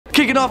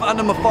Kicking off at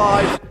number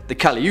 5, the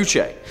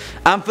Caliuche.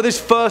 And for this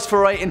first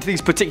foray into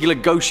these particular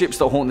ghost ships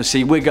that haunt the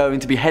sea, we're going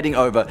to be heading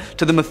over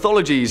to the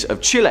mythologies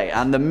of Chile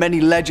and the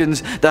many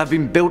legends that have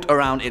been built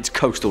around its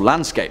coastal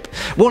landscape.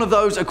 One of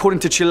those, according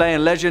to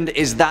Chilean legend,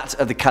 is that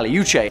of the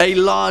Caliuche, a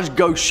large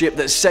ghost ship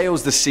that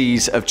sails the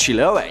seas of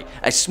Chiloé,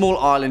 a small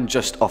island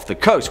just off the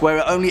coast, where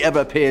it only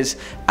ever appears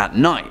at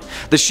night.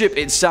 The ship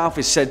itself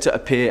is said to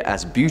appear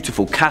as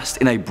beautiful, cast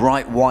in a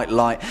bright white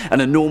light,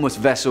 an enormous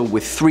vessel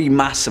with 3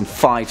 masts and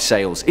 5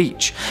 sails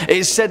each. It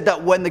is said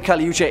that when the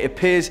Caliuche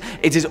appears,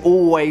 it is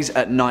always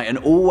at night and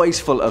always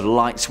full of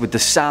lights, with the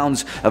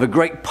sounds of a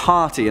great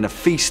party and a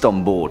feast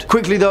on board.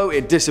 Quickly though,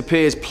 it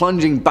disappears,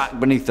 plunging back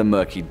beneath the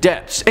murky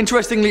depths.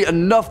 Interestingly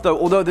enough though,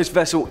 although this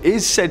vessel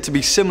is said to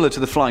be similar to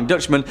the Flying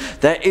Dutchman,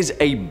 there is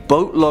a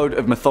boatload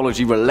of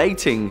mythology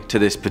relating to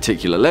this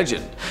particular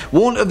legend.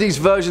 One of these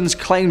versions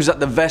claims that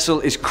the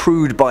vessel is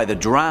crewed by the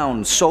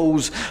drowned,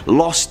 souls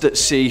lost at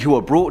sea, who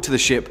are brought to the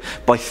ship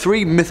by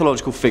 3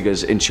 mythological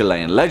figures in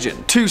Chilean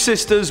legend. 2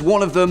 sisters,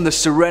 one of them the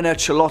Sirena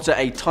Charlotta,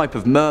 a type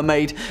of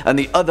mermaid, and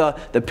the other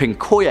the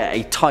Pincoya,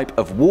 a type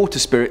of water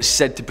spirit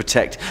said to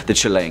protect the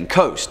Chilean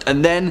coast.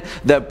 And then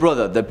their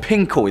brother, the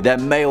Pincoy, their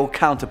male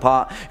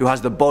counterpart, who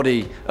has the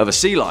body of a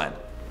sea lion.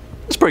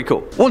 It's pretty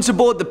cool. Once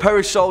aboard, the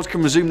perished souls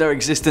can resume their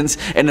existence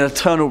in an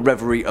eternal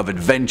reverie of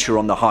adventure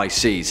on the high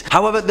seas.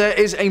 However, there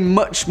is a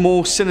much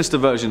more sinister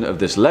version of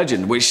this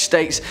legend, which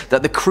states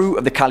that the crew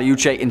of the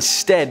Caliuche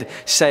instead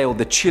sailed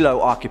the Chiloé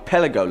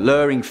archipelago,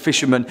 luring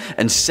fishermen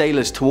and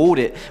sailors toward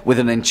it with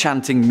an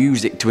enchanting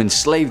music to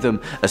enslave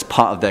them as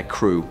part of their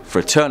crew for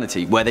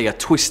eternity, where they are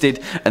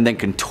twisted and then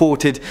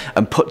contorted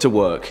and put to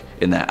work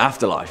in their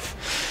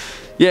afterlife.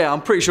 Yeah,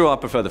 I'm pretty sure I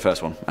prefer the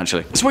first one,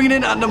 actually. Swinging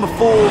in at number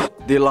 4,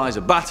 the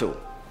Eliza Battle.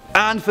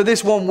 And for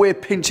this one, we're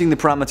pinching the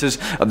parameters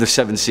of the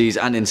 7 seas,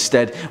 and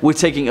instead we're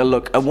taking a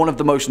look at one of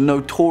the most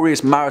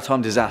notorious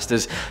maritime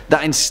disasters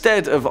that,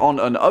 instead of on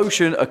an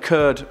ocean,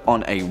 occurred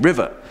on a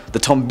river. The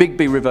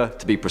Tombigbee River,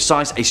 to be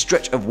precise, a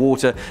stretch of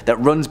water that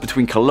runs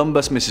between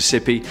Columbus,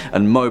 Mississippi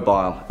and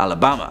Mobile,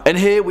 Alabama. And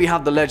here we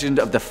have the legend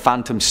of the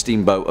phantom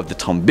steamboat of the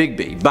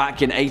Tombigbee.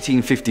 Back in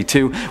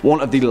 1852,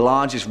 one of the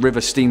largest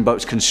river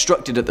steamboats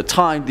constructed at the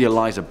time, the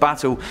Eliza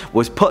Battle,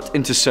 was put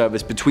into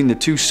service between the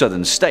 2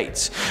 southern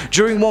states.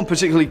 During one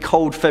particularly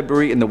cold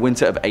February in the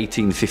winter of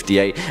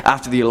 1858,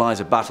 after the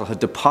Eliza Battle had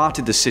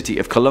departed the city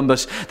of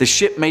Columbus, the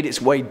ship made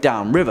its way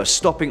downriver,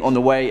 stopping on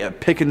the way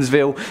at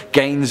Pickensville,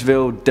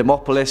 Gainesville,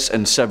 Demopolis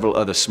and several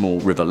other small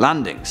river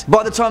landings.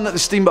 By the time that the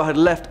steamboat had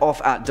left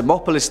off at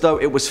Demopolis though,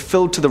 it was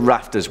filled to the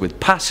rafters with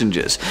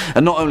passengers,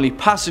 and not only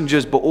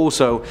passengers but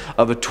also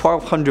over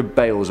 1,200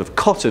 bales of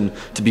cotton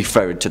to be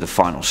ferried to the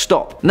final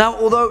stop. Now,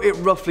 although it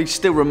roughly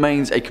still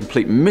remains a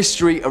complete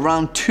mystery,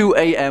 around 2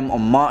 AM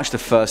on March the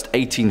 1st,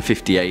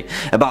 1858,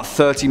 about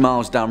 30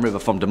 miles downriver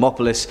from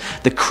Demopolis,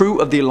 the crew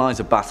of the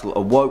Eliza Battle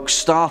awoke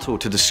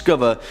startled to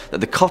discover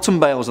that the cotton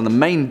bales on the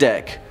main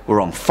deck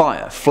were on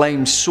fire.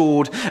 Flames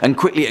soared and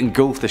quickly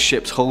engulfed the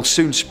ship's hull,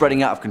 soon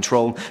spreading out of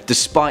control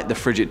despite the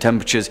frigid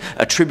temperatures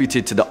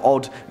attributed to the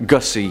odd,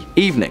 gusty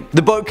evening.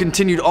 The boat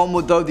continued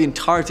onward though, the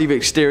entirety of its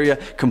exterior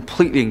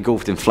completely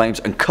engulfed in flames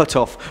and cut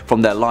off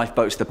from their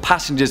lifeboats. The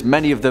passengers,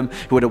 many of them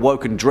who had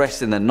awoken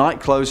dressed in their night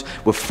clothes,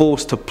 were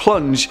forced to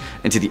plunge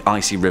into the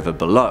icy river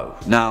below.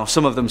 Now,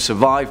 some of them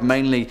survived,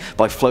 mainly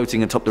by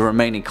floating atop the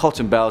remaining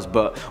cotton bales,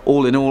 but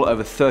all in all,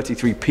 over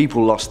 33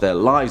 people lost their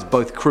lives,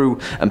 both crew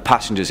and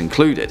passengers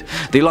included.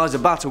 The Eliza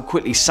Battle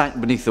quickly sank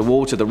beneath the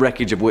water, the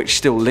wreckage of which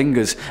still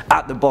lingers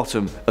at the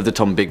bottom of the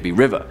Tombigbee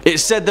River.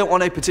 It's said that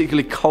on a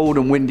particularly cold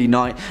and windy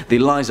night, the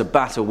Eliza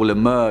Battle will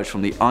emerge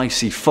from the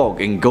icy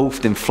fog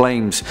engulfed in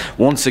flames,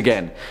 once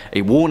again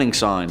a warning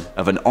sign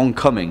of an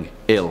oncoming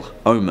ill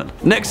omen.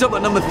 Next up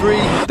at number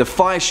 3, the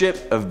fire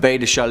ship of Baie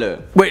de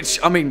Chaleur. Which,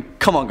 I mean,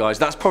 come on guys,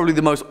 that's probably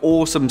the most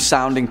awesome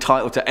sounding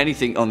title to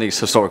anything on these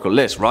historical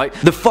lists, right?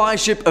 The fire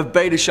ship of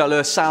Baie de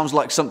Chaleur sounds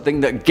like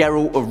something that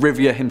Geralt of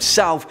Rivia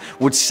himself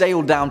would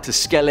sail down to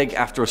Skellig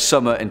after a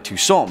summer in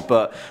Toussaint,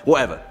 but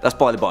whatever, that's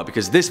by the by,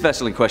 because this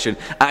vessel in question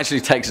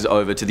actually takes us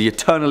over to the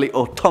eternally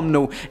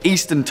autumnal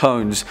eastern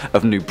tones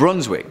of New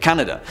Brunswick,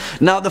 Canada.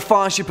 Now, the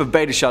fire ship of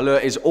Baie de Chaleur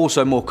is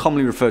also more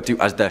commonly referred to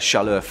as the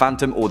Chaleur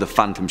Phantom or the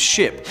Phantom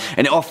Ship,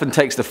 and it often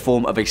takes the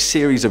form of a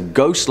series of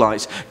ghost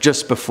lights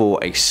just before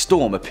a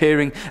storm,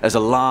 appearing as a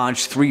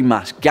large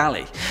 3-mast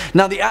galley.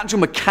 Now, the actual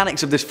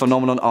mechanics of this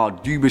phenomenon are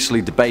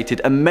dubiously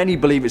debated, and many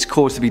believe it's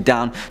caused to be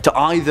down to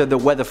either the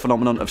weather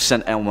phenomenon of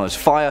St. Elmo's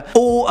fire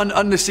or an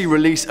undersea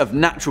release of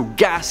natural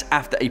gas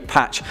after a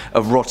patch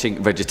of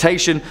rotting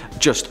vegetation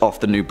just off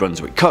the New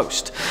Brunswick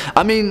coast.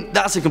 I mean,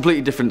 that's a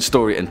completely different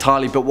story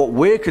entirely, but what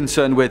we're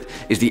concerned with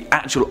is the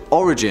actual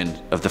origin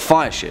of the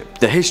fire ship,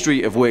 the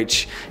history of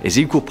which is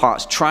equal parts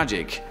parts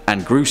tragic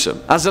and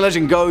gruesome. As the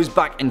legend goes,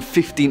 back in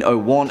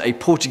 1501, a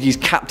Portuguese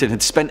captain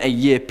had spent a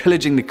year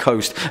pillaging the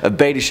coast of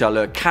Baie de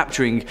Chaleur,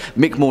 capturing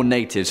Mi'kmaq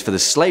natives for the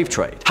slave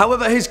trade.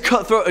 However, his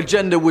cutthroat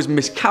agenda was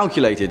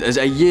miscalculated, as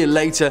a year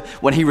later,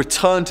 when he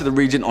returned to the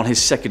region on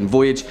his second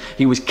voyage,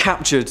 he was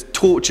captured,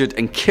 tortured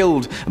and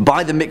killed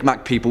by the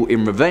Mi'kmaq people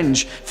in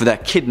revenge for their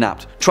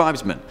kidnapped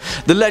tribesmen.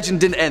 The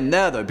legend didn't end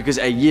there though, because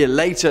a year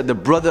later the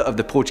brother of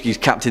the Portuguese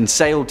captain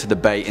sailed to the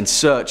bay in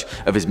search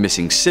of his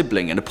missing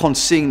sibling, and upon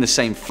seeing the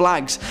same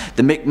flags,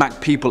 the Mi'kmaq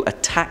people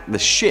attacked the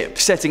ship,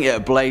 setting it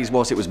ablaze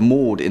whilst it was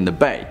moored in the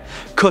bay.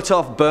 Cut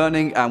off,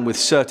 burning and with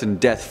certain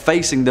death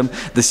facing them,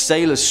 the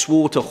sailors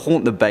swore to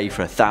haunt the bay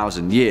for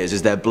 1,000 years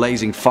as their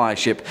blazing fire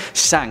ship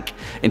sank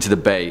into the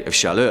Bay of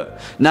Chaleur.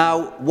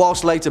 Now,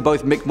 whilst later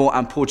both Mi'kmaq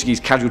and Portuguese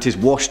casualties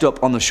washed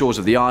up on the shores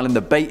of the island,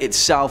 the bay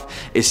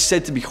itself is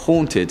said to be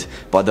haunted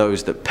by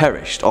those that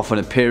perished, often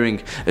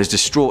appearing as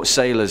distraught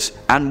sailors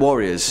and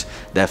warriors,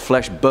 their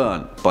flesh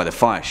burnt by the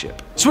fire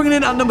ship. Swinging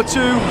in at number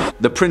 2,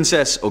 the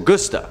Princess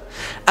Augusta.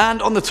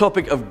 And on the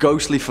topic of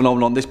ghostly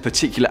phenomenon, this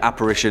particular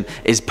apparition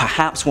is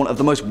perhaps one of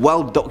the most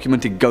well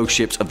documented ghost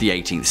ships of the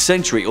 18th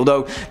century,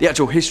 although the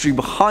actual history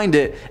behind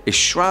it is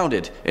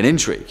shrouded in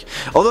intrigue.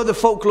 Although the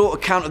folklore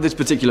account of this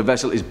particular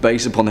vessel is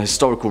based upon the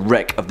historical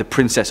wreck of the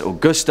Princess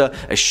Augusta,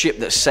 a ship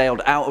that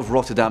sailed out of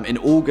Rotterdam in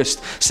August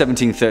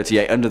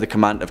 1738 under the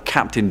command of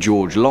Captain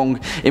George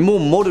Long, in more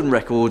modern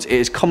records it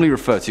is commonly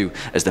referred to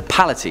as the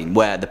Palatine,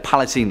 where the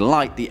Palatine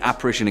Light, the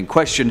apparition in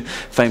question,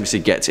 famously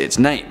gets its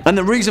name. And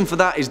the reason for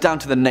that is down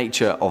to the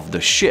nature of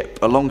the ship.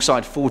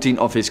 Alongside 14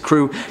 of his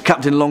crew,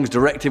 Captain Long's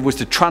directive was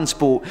to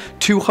transport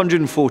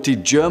 240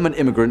 German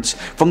immigrants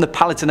from the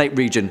Palatinate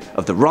region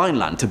of the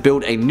Rhineland to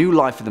build a new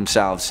life for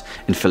themselves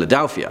in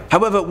Philadelphia.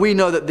 However, we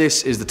know that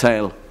this is the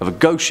tale of a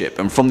ghost ship,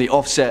 and from the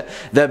offset,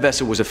 their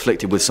vessel was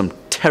afflicted with some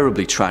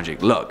terribly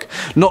tragic luck.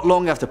 Not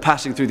long after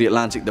passing through the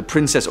Atlantic, the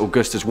Princess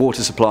Augusta's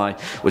water supply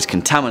was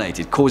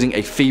contaminated, causing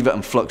a fever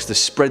and flux to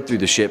spread through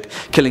the ship,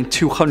 killing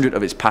 200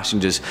 of its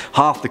passengers,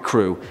 half the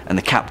crew and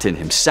the captain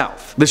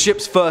himself. The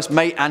ship's first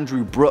mate,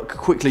 Andrew Brooke,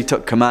 quickly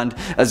took command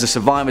as the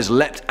survivors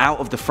leapt out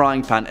of the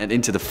frying pan and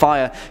into the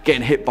fire,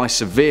 getting hit by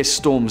severe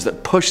storms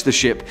that pushed the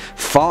ship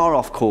far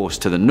off course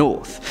to the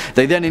north.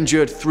 They then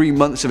endured 3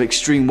 months of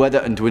extreme weather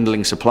and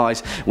dwindling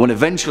supplies, when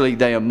eventually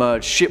they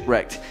emerged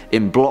shipwrecked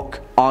in Block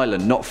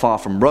Island, not far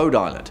from Rhode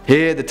Island.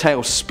 Here the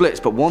tale splits,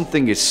 but one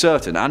thing is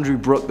certain: Andrew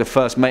Brooke, the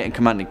first mate and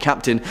commanding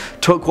captain,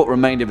 took what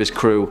remained of his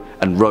crew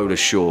and rowed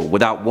ashore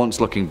without once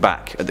looking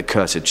back at the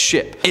cursed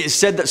ship. It is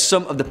said that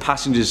some of the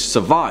passengers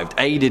survived,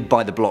 aided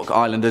by the Block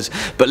Islanders,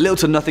 but little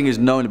to nothing is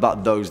known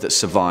about those that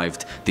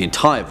survived the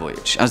entire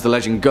voyage. As the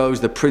legend goes,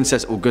 the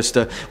Princess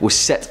Augusta was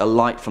set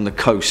alight from the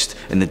coast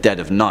in the dead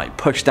of night,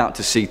 pushed out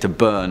to sea to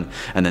burn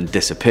and then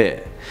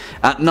disappear.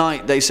 At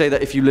night, they say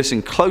that if you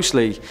listen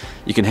closely,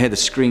 you can hear the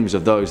screams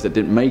of those that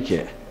didn't make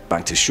it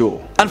back to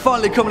shore. And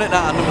finally, coming in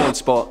at our number 1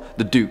 spot,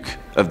 the Duke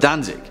of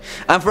Danzig.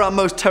 And for our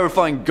most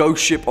terrifying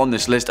ghost ship on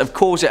this list, of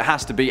course it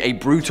has to be a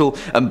brutal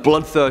and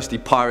bloodthirsty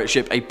pirate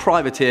ship, a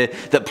privateer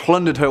that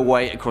plundered her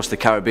way across the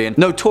Caribbean,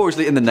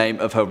 notoriously in the name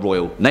of her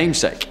royal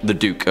namesake, the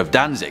Duke of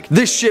Danzig.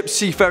 This ship's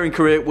seafaring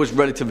career was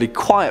relatively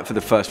quiet for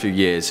the first few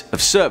years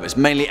of service,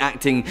 mainly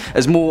acting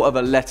as more of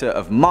a letter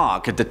of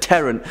marque, a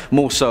deterrent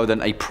more so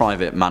than a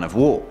private man of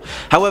war.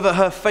 However,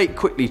 her fate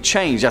quickly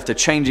changed after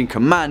changing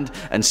command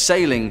and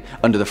sailing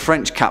under the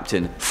French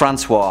captain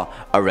Francois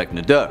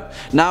Aregnadour.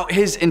 Now,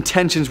 his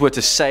intentions were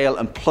to sail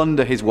and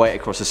plunder his way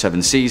across the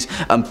 7 seas,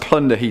 and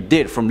plunder he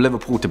did from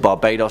Liverpool to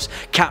Barbados,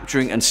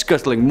 capturing and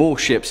scuttling more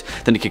ships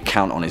than he could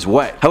count on his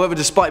way. However,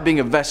 despite being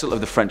a vessel of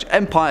the French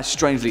Empire,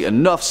 strangely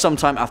enough,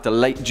 sometime after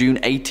late June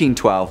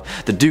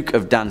 1812, the Duke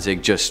of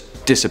Danzig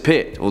just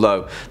disappeared,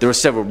 although there are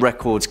several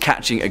records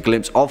catching a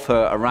glimpse of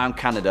her around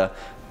Canada,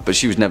 but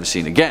she was never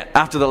seen again.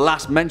 After the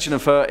last mention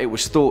of her, it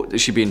was thought that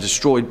she'd been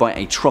destroyed by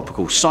a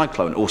tropical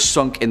cyclone or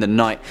sunk in the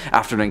night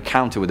after an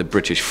encounter with a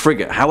British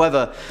frigate.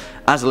 However,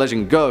 as the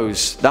legend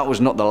goes, that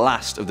was not the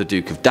last of the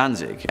Duke of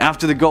Danzig.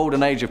 After the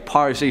golden age of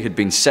piracy had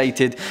been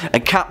sated, a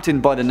captain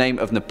by the name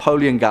of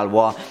Napoleon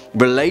Gallois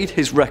relayed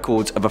his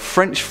records of a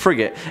French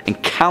frigate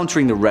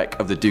encountering the wreck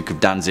of the Duke of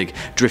Danzig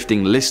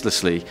drifting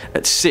listlessly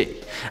at sea.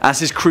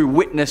 As his crew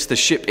witnessed, the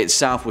ship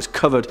itself was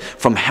covered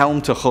from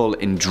helm to hull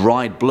in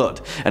dried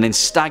blood, and in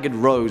staggered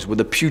rows were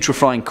the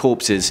putrefying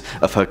corpses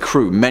of her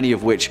crew, many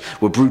of which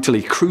were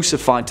brutally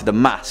crucified to the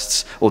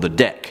masts or the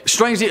deck.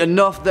 Strangely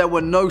enough, there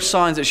were no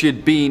signs that she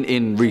had been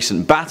in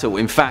recent battle.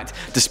 In fact,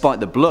 despite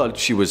the blood,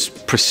 she was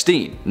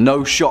pristine,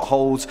 no shot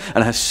holes,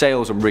 and her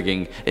sails and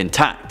rigging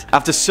intact.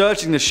 After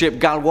searching the ship,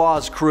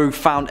 Gallois' crew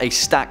found a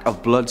stack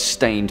of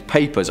blood-stained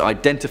papers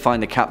identifying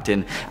the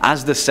captain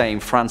as the same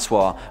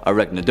Francois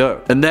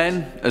Aregnadour. And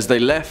then, as they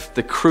left,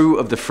 the crew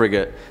of the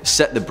frigate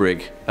set the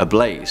brig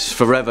ablaze,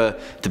 forever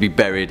to be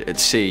buried at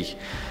sea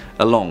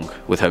along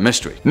with her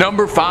mystery.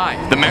 Number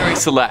 5. The Mary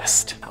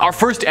Celeste. Our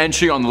first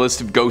entry on the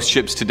list of ghost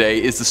ships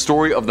today is the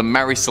story of the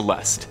Mary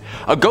Celeste,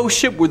 a ghost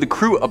ship where the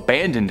crew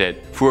abandoned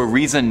it for a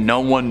reason no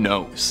one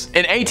knows.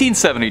 In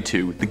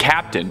 1872, the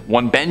captain,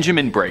 one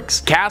Benjamin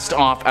Briggs, cast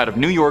off out of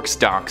New York's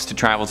docks to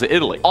travel to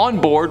Italy. On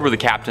board were the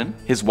captain,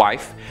 his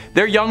wife,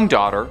 their young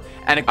daughter,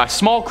 and a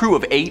small crew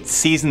of 8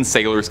 seasoned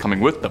sailors coming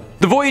with them.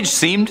 The voyage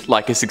seemed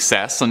like a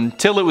success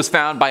until it was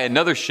found by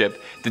another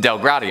ship, the Del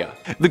Gratia.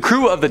 The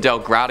crew of the Del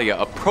Gratia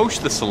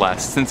approached the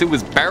Celeste since it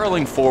was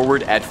barreling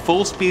forward at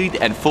full speed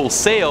and full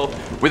sail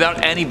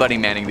without anybody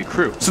manning the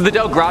crew. So the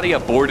Del Gratia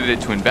boarded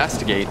it to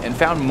investigate and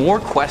found more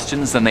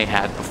questions than they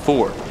had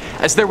before,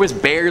 as there was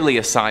barely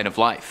a sign of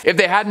life. If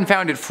they hadn't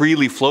found it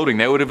freely floating,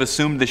 they would have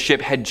assumed the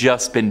ship had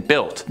just been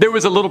built. There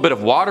was a little bit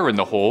of water in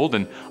the hold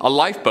and a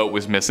lifeboat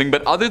was missing,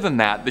 but other than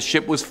that, the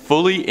ship was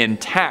fully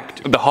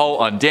intact, the hull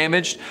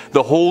undamaged,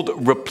 the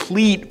hold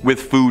replete with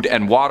food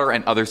and water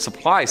and other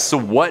supplies. So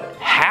what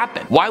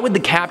happened? Why would the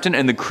captain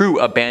and the crew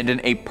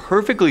abandon a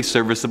perfectly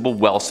serviceable,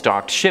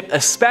 well-stocked ship,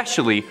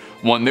 especially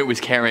one that was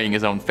carrying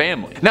his own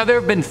family? Now, there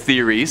have been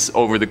theories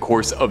over the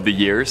course of the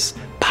years.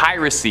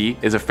 Piracy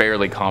is a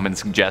fairly common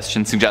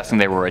suggestion, suggesting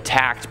they were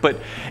attacked, but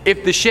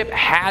if the ship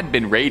had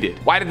been raided,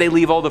 why did they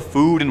leave all the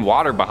food and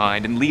water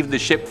behind and leave the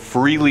ship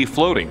freely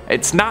floating?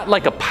 It's not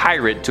like a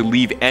pirate to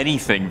leave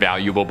anything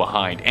valuable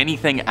behind,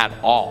 anything at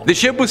all. The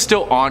ship was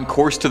still on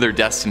course to their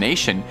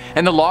destination,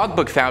 and the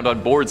logbook found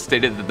on board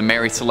stated that the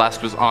Mary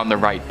Celeste was on the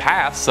right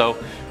path, so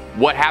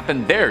what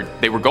happened there?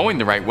 They were going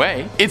the right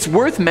way. It's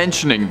worth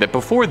mentioning that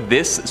before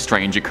this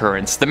strange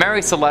occurrence, the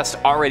Mary Celeste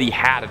already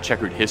had a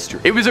checkered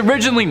history. It was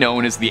originally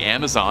known as the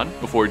Amazon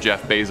before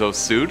Jeff Bezos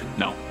sued.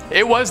 No,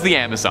 it was the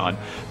Amazon,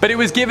 but it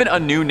was given a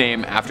new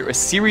name after a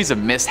series of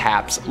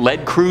mishaps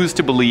led crews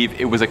to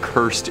believe it was a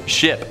cursed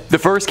ship. The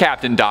first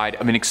captain died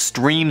of an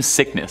extreme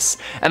sickness,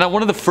 and on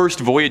one of the first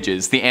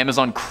voyages, the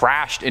Amazon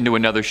crashed into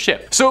another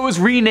ship. So it was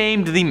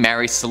renamed the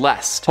Mary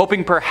Celeste,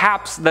 hoping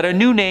perhaps that a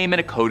new name and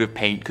a coat of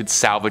paint could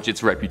salvage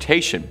its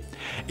reputation.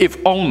 If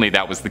only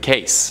that was the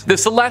case. The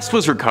Celeste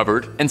was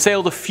recovered and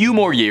sailed a few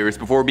more years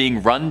before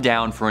being run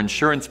down for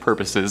insurance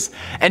purposes,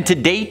 and to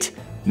date,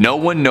 no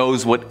one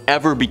knows what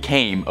ever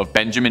became of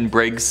Benjamin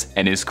Briggs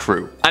and his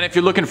crew. And if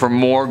you're looking for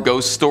more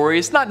ghost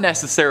stories, not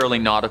necessarily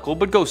nautical,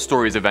 but ghost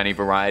stories of any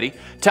variety,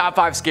 Top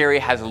 5 Scary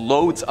has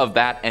loads of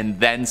that and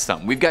then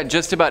some. We've got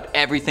just about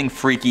everything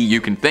freaky you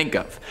can think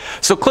of.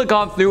 So click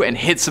on through and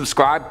hit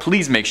subscribe.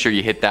 Please make sure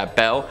you hit that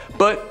bell.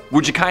 But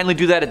would you kindly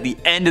do that at the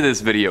end of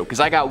this video, because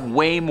I got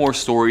way more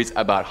stories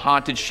about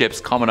haunted ships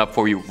coming up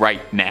for you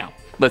right now.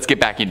 Let's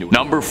get back into it.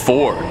 Number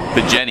 4.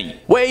 The Jenny.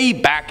 Way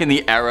back in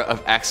the era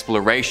of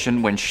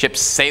exploration, when ships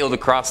sailed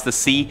across the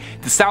sea,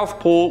 the South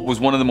Pole was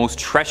one of the most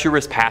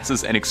treacherous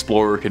passes an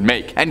explorer could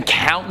make, and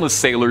countless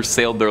sailors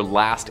sailed their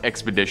last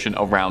expedition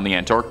around the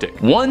Antarctic.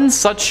 One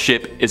such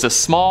ship is a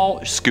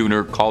small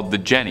schooner called the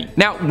Jenny.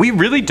 Now, we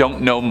really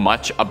don't know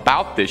much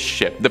about this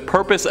ship, the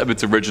purpose of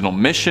its original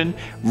mission,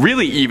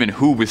 really even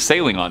who was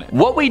sailing on it.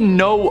 What we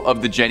know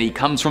of the Jenny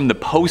comes from the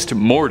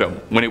post-mortem,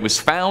 when it was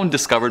found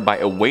discovered by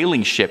a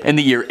whaling ship in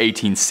the year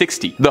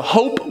 1860. The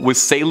Hope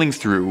was sailing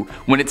through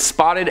when it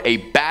spotted a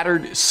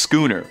battered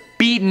schooner,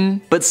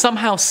 beaten but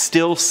somehow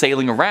still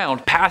sailing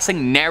around,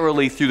 passing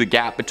narrowly through the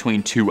gap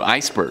between 2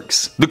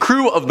 icebergs. The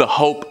crew of the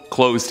Hope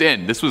closed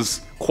in. This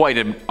was quite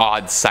an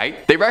odd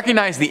sight. They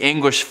recognized the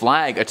English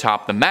flag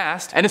atop the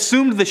mast and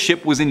assumed the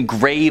ship was in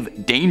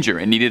grave danger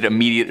and needed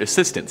immediate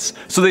assistance,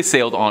 so they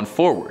sailed on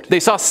forward. They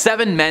saw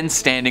 7 men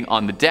standing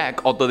on the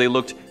deck, although they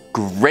looked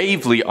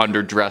gravely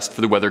underdressed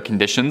for the weather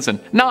conditions and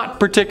not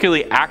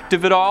particularly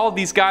active at all.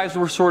 These guys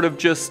were sort of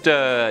just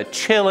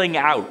chilling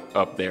out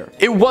up there.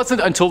 It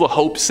wasn't until the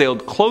Hope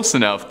sailed close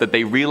enough that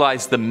they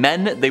realized the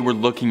men they were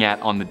looking at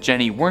on the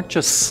Jenny weren't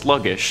just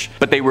sluggish,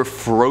 but they were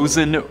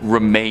frozen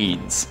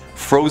remains.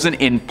 Frozen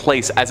in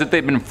place, as if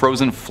they'd been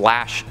frozen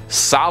flash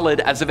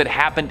solid, as if it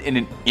happened in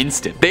an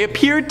instant. They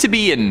appeared to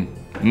be in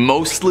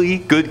mostly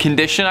good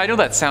condition. I know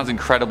that sounds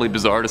incredibly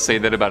bizarre to say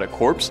that about a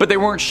corpse, but they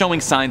weren't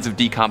showing signs of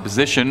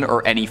decomposition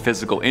or any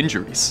physical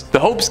injuries. The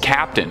Hope's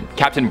captain,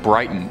 Captain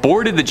Brighton,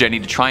 boarded the Jenny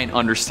to try and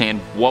understand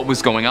what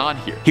was going on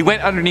here. He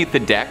went underneath the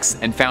decks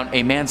and found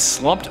a man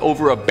slumped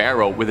over a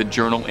barrel with a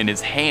journal in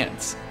his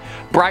hands.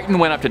 Brighton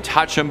went up to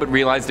touch him, but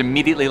realized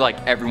immediately,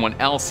 like everyone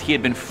else, he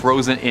had been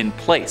frozen in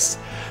place.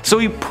 So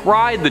he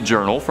pried the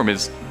journal from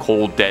his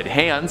cold, dead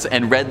hands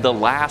and read the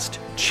last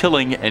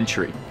chilling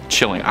entry.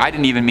 Chilling. I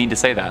didn't even mean to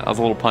say that. That was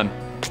a little pun.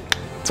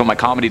 That's what my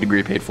comedy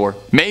degree paid for.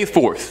 May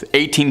 4th,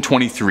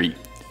 1823.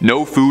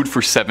 No food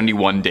for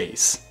 71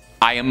 days.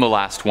 I am the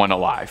last one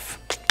alive.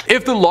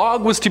 If the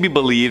log was to be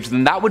believed,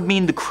 then that would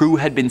mean the crew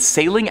had been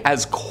sailing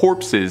as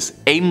corpses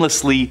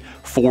aimlessly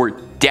for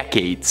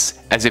decades,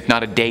 as if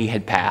not a day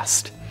had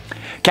passed.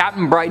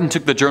 Captain Brighton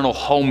took the journal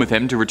home with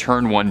him to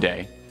return one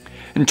day.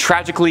 And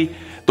tragically,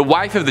 The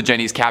wife of the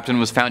Jenny's captain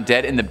was found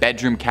dead in the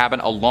bedroom cabin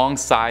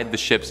alongside the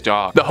ship's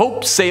dog. The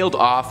Hope sailed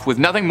off with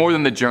nothing more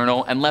than the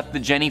journal and left the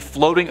Jenny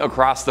floating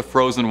across the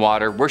frozen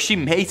water, where she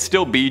may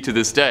still be to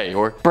this day,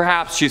 or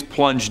perhaps she's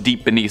plunged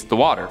deep beneath the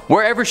water.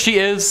 Wherever she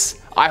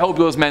is, I hope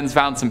those men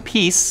found some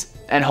peace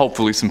and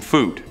hopefully some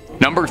food.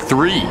 Number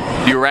 3.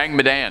 The Orang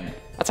Medan.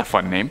 That's a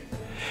fun name.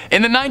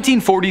 In the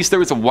 1940s, there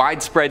was a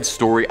widespread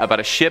story about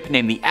a ship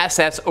named the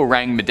SS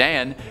Orang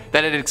Medan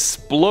that had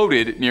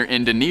exploded near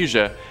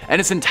Indonesia, and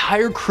its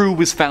entire crew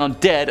was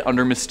found dead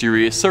under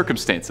mysterious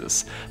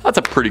circumstances. That's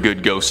a pretty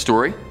good ghost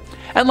story.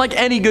 And like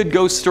any good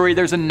ghost story,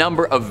 there's a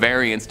number of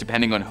variants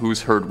depending on who's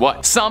heard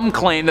what. Some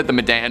claim that the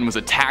Medan was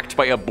attacked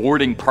by a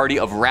boarding party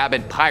of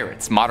rabid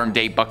pirates, modern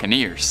day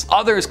buccaneers.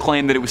 Others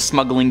claim that it was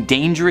smuggling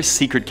dangerous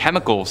secret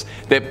chemicals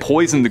that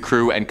poisoned the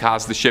crew and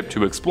caused the ship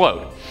to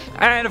explode.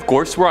 And of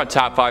course, we're on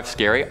Top 5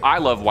 Scary. I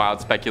love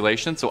wild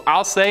speculation, so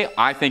I'll say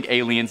I think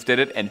aliens did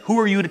it, and who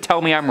are you to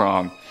tell me I'm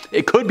wrong?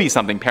 It could be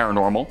something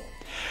paranormal.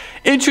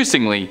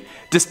 Interestingly,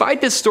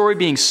 despite this story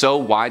being so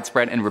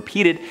widespread and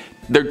repeated,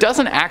 there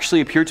doesn't actually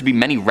appear to be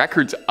many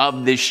records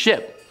of this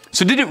ship.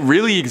 So did it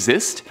really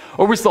exist?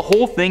 Or was the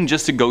whole thing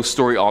just a ghost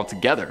story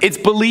altogether? It's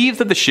believed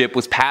that the ship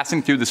was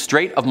passing through the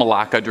Strait of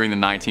Malacca during the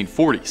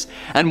 1940s,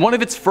 and one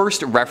of its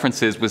first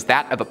references was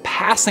that of a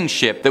passing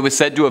ship that was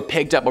said to have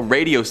picked up a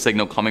radio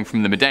signal coming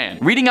from the Medan,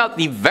 reading out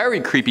the very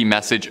creepy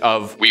message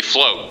of, "We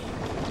float.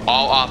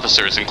 All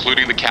officers,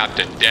 including the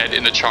captain, dead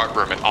in the chart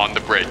room and on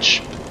the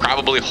bridge.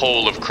 Probably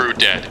whole of crew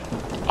dead.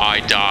 I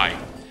die."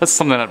 That's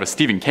something out of a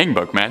Stephen King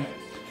book, man.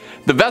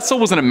 The vessel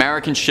was an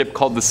American ship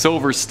called the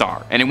Silver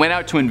Star, and it went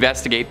out to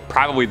investigate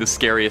probably the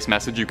scariest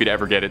message you could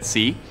ever get at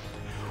sea.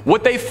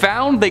 What they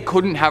found they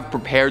couldn't have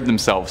prepared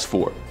themselves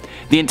for.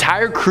 The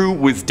entire crew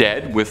was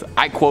dead with,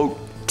 I quote,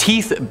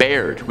 "teeth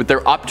bared, with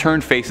their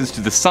upturned faces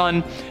to the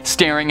sun,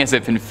 staring as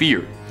if in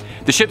fear."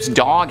 The ship's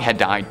dog had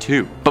died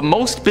too. But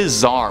most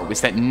bizarre was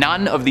that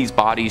none of these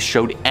bodies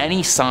showed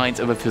any signs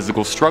of a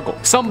physical struggle.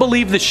 Some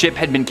believe the ship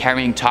had been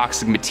carrying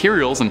toxic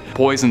materials and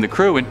poisoned the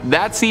crew, and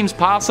that seems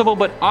possible,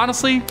 but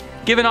honestly,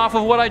 given off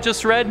of what I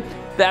just read,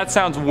 that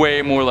sounds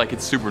way more like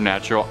it's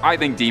supernatural. I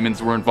think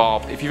demons were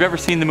involved. If you've ever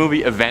seen the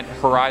movie Event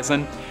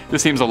Horizon,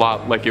 this seems a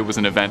lot like it was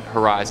an Event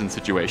Horizon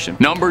situation.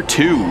 Number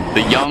 2,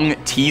 the Young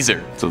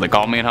Teaser. So they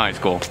called me in high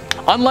school.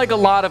 Unlike a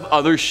lot of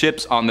other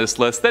ships on this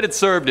list that had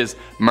served as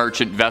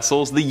merchant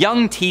vessels, the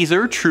Young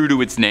Teaser, true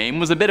to its name,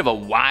 was a bit of a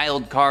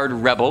wild card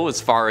rebel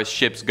as far as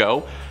ships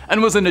go,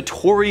 and was a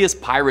notorious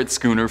pirate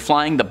schooner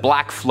flying the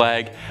black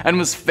flag and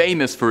was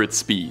famous for its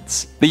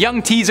speeds. The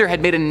Young Teaser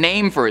had made a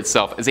name for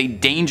itself as a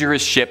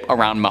dangerous ship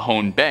around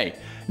Mahone Bay,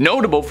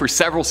 notable for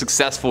several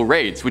successful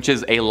raids, which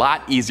is a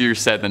lot easier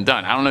said than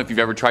done. I don't know if you've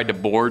ever tried to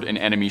board an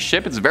enemy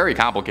ship, it's very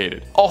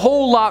complicated. A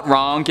whole lot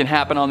wrong can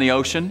happen on the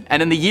ocean,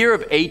 and in the year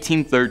of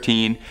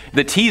 1813,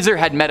 the Teaser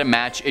had met a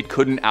match it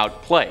couldn't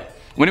outplay,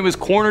 when it was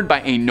cornered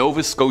by a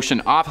Nova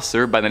Scotian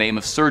officer by the name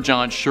of Sir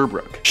John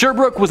Sherbrooke.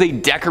 Sherbrooke was a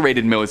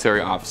decorated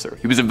military officer.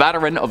 He was a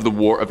veteran of the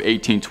War of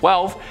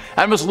 1812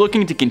 and was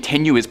looking to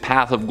continue his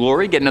path of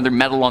glory, get another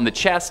medal on the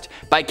chest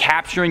by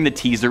capturing the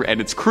Teaser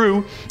and its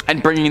crew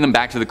and bringing them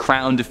back to the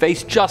crown to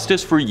face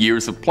justice for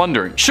years of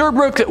plundering.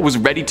 Sherbrooke was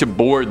ready to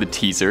board the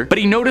Teaser, but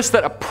he noticed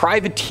that a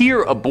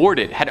privateer aboard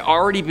it had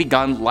already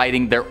begun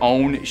lighting their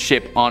own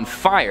ship on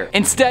fire.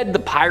 Instead, the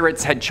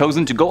pirates had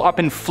chosen to go up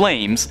in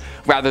flames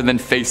rather than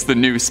face the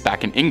noose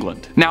back in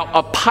England. Now,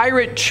 a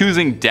pirate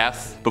choosing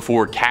death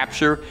before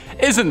capture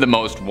isn't the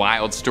most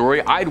wild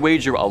story. I'd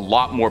wager a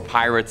lot more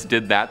pirates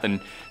did that than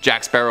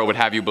Jack Sparrow would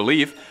have you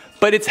believe,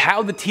 but it's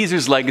how the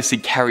Teaser's legacy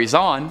carries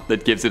on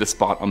that gives it a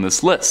spot on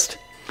this list.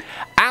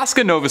 Ask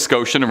a Nova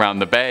Scotian around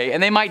the bay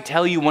and they might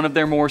tell you one of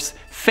their more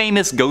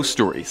famous ghost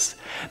stories.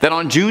 That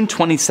on June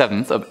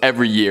 27th of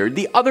every year,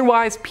 the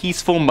otherwise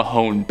peaceful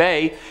Mahone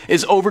Bay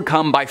is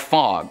overcome by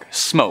fog,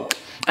 smoke,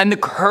 and the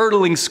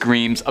curdling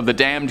screams of the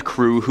damned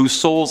crew whose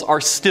souls are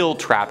still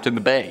trapped in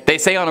the bay. They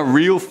say on a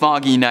real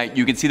foggy night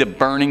you can see the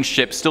burning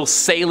ship still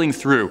sailing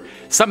through.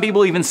 Some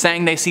people even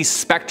saying they see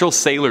spectral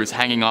sailors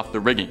hanging off the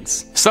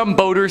riggings. Some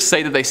boaters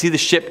say that they see the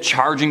ship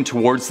charging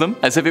towards them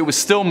as if it was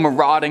still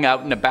marauding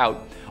out and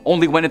about,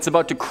 only when it's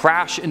about to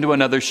crash into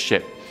another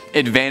ship,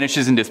 it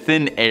vanishes into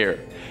thin air,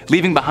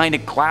 leaving behind a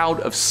cloud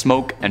of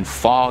smoke and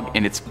fog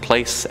in its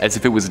place as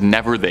if it was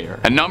never there.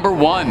 And number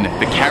 1,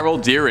 the Carol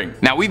Deering.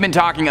 Now, we've been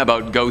talking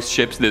about ghost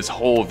ships this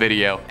whole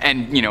video,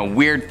 and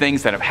weird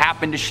things that have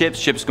happened to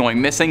ships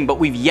going missing, but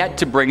we've yet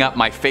to bring up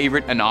my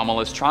favorite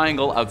anomalous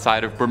triangle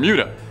outside of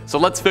Bermuda. So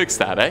let's fix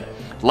that, eh?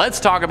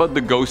 Let's talk about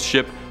the ghost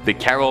ship, the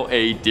Carol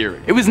A.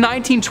 Deering. It was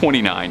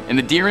 1929, and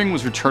the Deering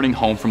was returning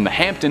home from the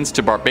Hamptons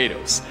to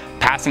Barbados,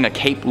 passing a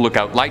Cape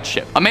Lookout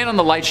lightship. A man on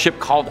the lightship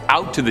called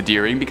out to the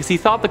Deering because he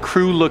thought the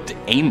crew looked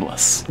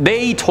aimless.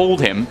 They told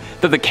him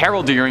that the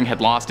Carol Deering had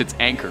lost its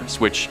anchors,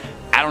 which,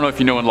 I don't know if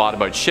you know a lot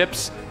about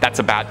ships, that's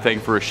a bad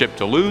thing for a ship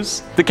to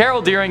lose. The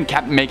Carol Deering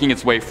kept making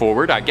its way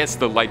forward. I guess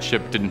the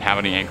lightship didn't have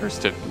any anchors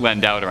to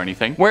lend out or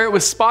anything, where it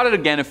was spotted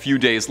again a few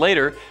days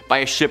later by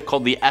a ship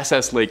called the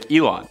SS Lake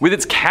Elon, with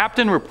its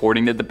captain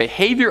reporting that the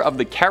behavior of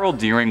the Carol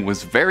Deering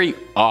was very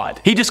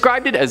odd. He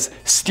described it as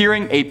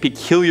steering a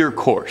peculiar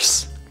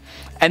course.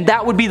 And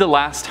that would be the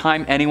last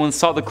time anyone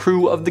saw the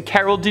crew of the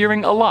Carol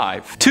Deering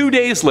alive. 2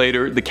 days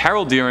later, the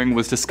Carol Deering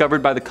was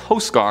discovered by the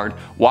Coast Guard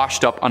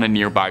washed up on a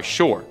nearby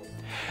shore.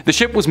 The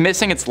ship was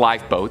missing its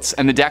lifeboats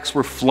and the decks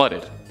were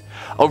flooded.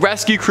 A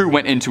rescue crew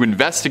went in to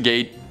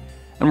investigate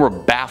and were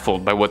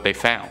baffled by what they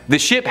found. The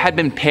ship had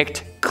been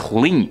picked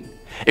clean.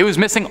 It was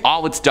missing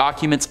all its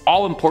documents,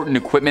 all important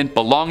equipment,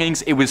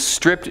 belongings. It was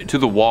stripped to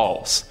the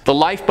walls. The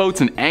lifeboats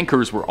and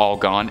anchors were all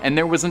gone, and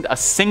there wasn't a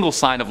single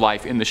sign of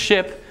life in the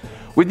ship,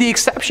 with the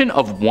exception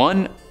of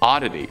one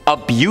oddity. A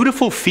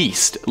beautiful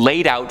feast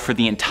laid out for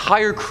the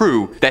entire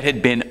crew that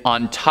had been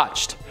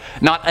untouched.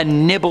 Not a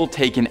nibble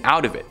taken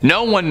out of it.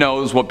 No one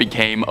knows what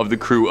became of the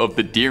crew of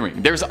the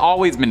Deering. There's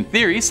always been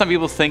theories. Some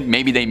people think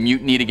maybe they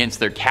mutinied against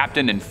their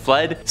captain and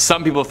fled.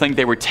 Some people think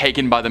they were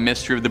taken by the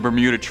mystery of the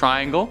Bermuda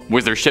Triangle.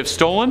 Was their ship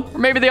stolen? Or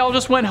maybe they all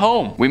just went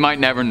home. We might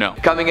never know.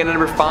 Coming in at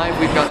number 5,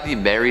 we've got the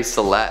Mary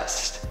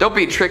Celeste. Don't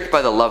be tricked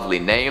by the lovely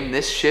name,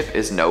 this ship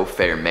is no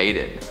fair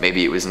maiden.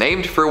 Maybe it was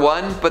named for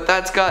one, but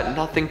that's got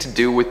nothing to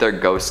do with their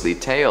ghostly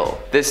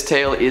tale. This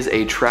tale is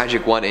a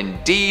tragic one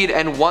indeed,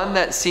 and one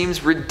that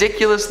seems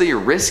ridiculously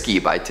risky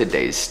by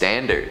today's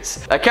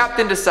standards. A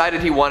captain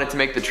decided he wanted to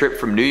make the trip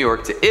from New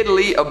York to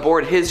Italy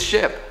aboard his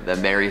ship, the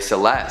Mary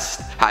Celeste.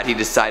 Had he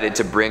decided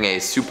to bring a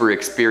super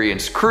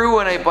experienced crew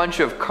and a bunch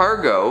of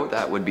cargo,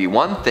 that would be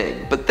one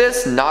thing, but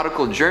this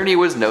nautical journey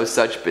was no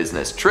such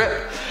business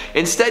trip.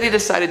 Instead, he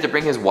decided to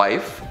bring his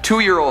wife,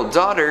 2-year-old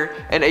daughter,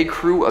 and a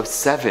crew of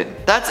 7.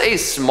 That's a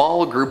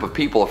small group of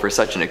people for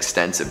such an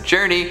extensive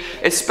journey,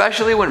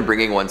 especially when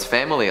bringing one's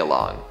family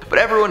along. But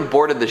everyone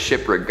boarded the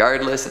ship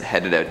regardless and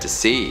headed out to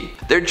sea.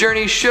 Their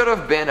journey should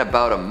have been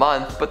about a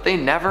month, but they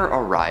never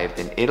arrived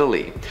in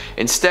Italy.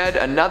 Instead,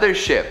 another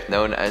ship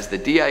known as the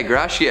Dei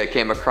Gratia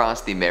came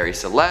across the Mary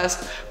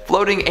Celeste,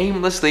 floating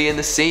aimlessly in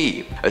the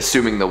sea.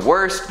 Assuming the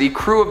worst, the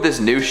crew of this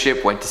new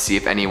ship went to see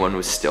if anyone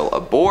was still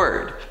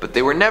aboard. But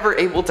they were never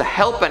able to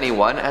help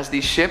anyone as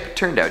the ship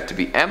turned out to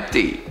be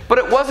empty. But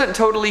it wasn't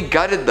totally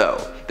gutted though.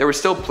 There was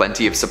still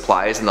plenty of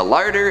supplies in the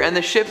larder and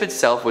the ship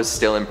itself was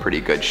still in pretty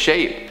good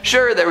shape.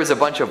 Sure, there was a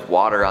bunch of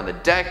water on the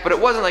deck, but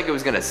it wasn't like it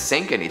was gonna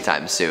sink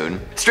anytime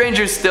soon.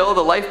 Stranger still,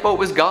 the lifeboat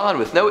was gone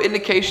with no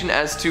indication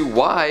as to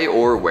why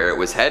or where it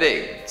was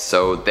heading.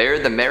 So there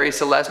the Mary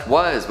Celeste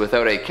was,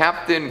 without a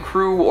captain,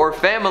 crew, or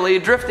family,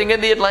 drifting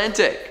in the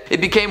Atlantic. It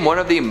became one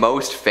of the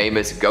most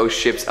famous ghost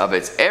ships of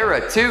its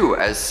era too,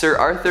 as Sir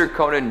Arthur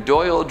Conan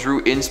Doyle drew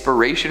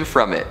inspiration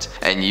from it,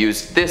 and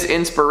used this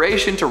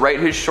inspiration to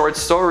write his short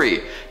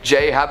story,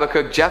 J.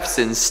 Habakkuk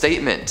Jeffson's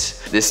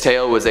Statement. This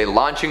tale was a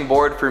launching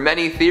board for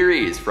many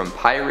theories, from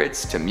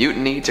pirates to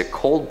mutiny to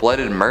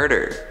cold-blooded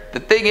murder. The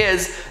thing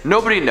is,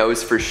 nobody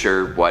knows for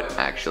sure what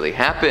actually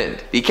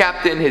happened. The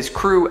captain, his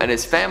crew, and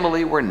his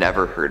family were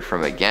never heard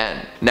from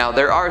again. Now,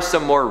 there are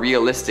some more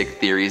realistic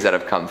theories that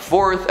have come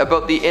forth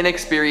about the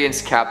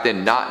inexperienced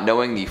captain not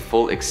knowing the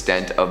full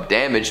extent of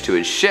damage to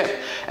his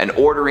ship and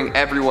ordering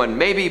everyone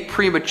maybe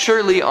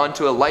prematurely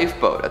onto a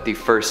lifeboat at the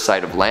first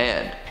sight of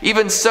land.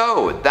 Even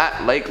so,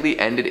 that likely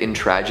ended in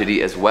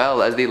tragedy as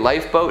well, as the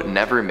lifeboat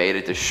never made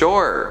it to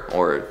shore,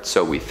 or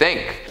so we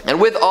think.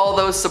 And with all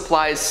those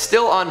supplies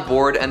still on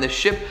board and the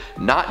ship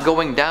not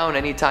going down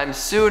anytime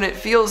soon, it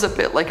feels a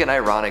bit like an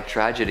ironic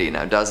tragedy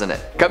now, doesn't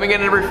it? Coming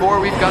in at number 4,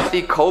 we've got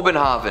the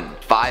Copenhagen.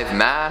 5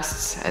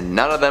 masts, and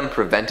none of them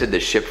prevented the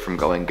ship from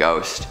going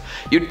ghost.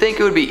 You'd think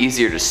it would be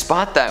easier to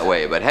spot that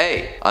way, but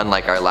hey,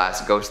 unlike our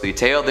last ghostly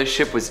tale, this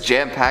ship was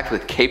jam-packed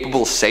with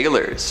capable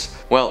sailors.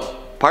 Well,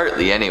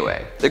 partly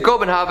anyway. The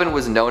Copenhagen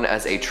was known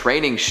as a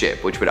training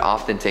ship, which would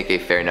often take a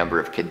fair number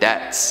of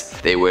cadets.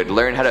 They would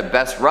learn how to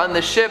best run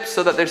the ship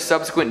so that their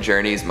subsequent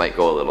journeys might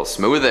go a little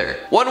smoother.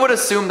 One would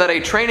assume that a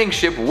training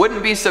ship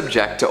wouldn't be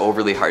subject to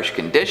overly harsh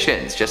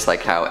conditions, just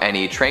like how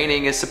any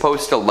training is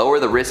supposed to lower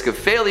the risk of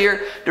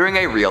failure during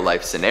a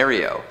real-life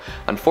scenario.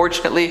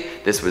 Unfortunately,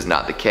 this was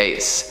not the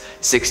case.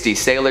 60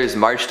 sailors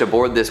marched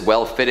aboard this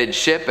well-fitted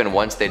ship, and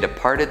once they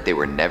departed, they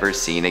were never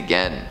seen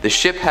again. The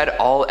ship had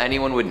all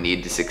anyone would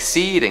need to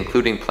succeed,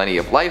 including plenty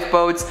of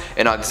lifeboats,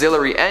 an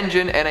auxiliary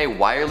engine, and a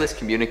wireless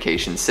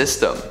communication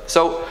system.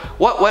 So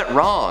what went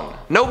wrong?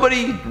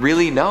 Nobody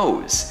really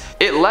knows.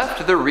 It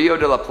left the Rio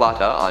de la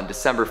Plata on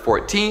December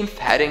 14th,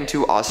 heading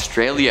to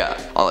Australia.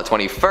 On the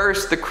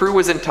 21st, the crew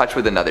was in touch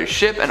with another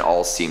ship and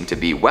all seemed to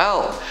be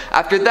well.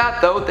 After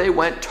that though, they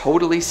went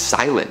totally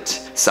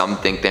silent. Some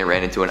think they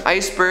ran into an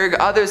iceberg,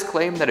 others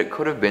claim that it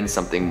could have been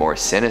something more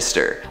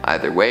sinister.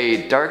 Either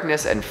way,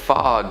 darkness and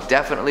fog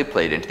definitely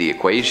played into the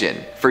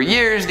equation. For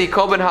years, the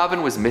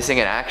Copenhagen was missing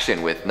in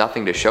action with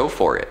nothing to show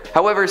for it.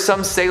 However,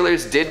 some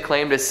sailors did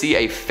claim to see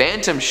a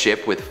phantom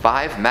ship with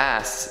 5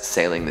 masts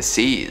sailing the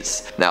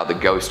seas. Now, the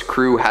ghost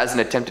crew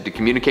hasn't attempted to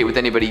communicate with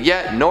anybody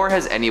yet, nor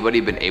has anybody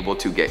been able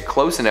to get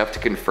close enough to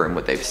confirm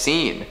what they've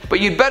seen. But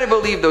you'd better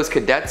believe those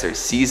cadets are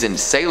seasoned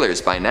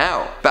sailors by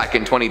now. Back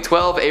in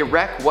 2012, a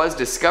wreck was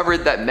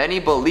discovered that many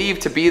believe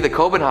to be the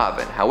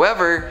Copenhagen.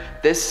 However,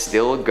 this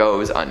still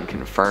goes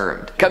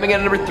unconfirmed. Coming in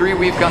at number 3,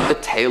 we've got the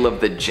tale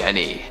of the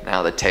Jenny.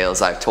 Now, the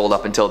tales I've told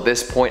up until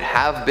this point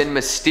have been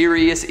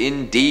mysterious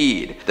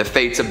indeed. The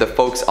fates of the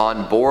folks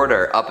on board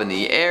are up in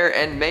the air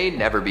and may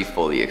never be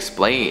fully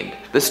explained.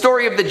 The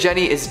story of the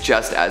Jenny is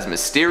just as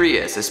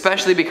mysterious,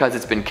 especially because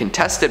it's been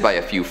contested by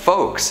a few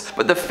folks,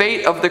 but the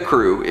fate of the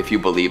crew, if you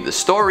believe the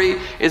story,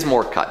 is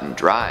more cut and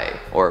dry,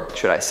 or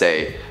should I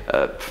say,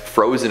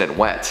 frozen and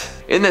wet.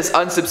 In this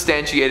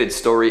unsubstantiated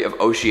story of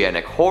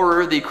oceanic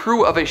horror, the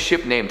crew of a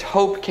ship named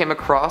Hope came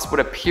across what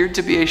appeared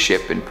to be a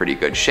ship in pretty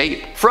good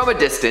shape. From a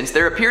distance,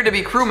 there appeared to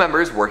be crew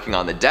members working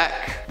on the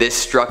deck. This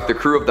struck the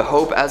crew of the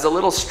Hope as a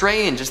little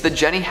strange, as the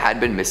Jenny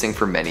had been missing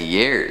for many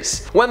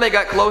years. When they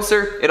got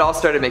closer, it all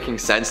started making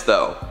sense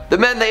though. The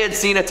men they had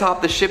seen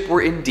atop the ship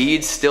were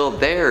indeed still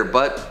there,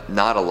 but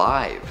not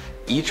alive.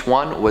 Each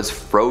one was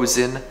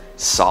frozen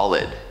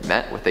solid,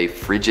 met with a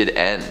frigid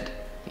end.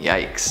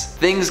 Yikes.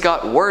 Things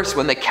got worse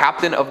when the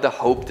captain of the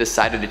Hope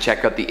decided to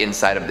check out the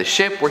inside of the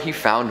ship, where he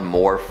found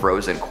more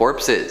frozen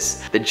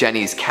corpses. The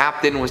Jenny's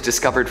captain was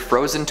discovered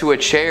frozen to a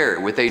chair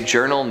with a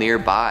journal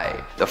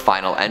nearby. The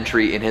final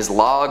entry in his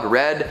log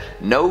read,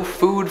 "No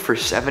food for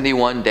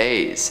 71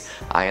 days.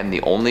 I am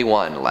the only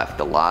one left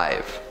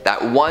alive."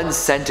 That one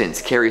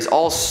sentence carries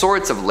all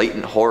sorts of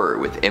latent horror,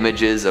 with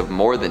images of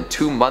more than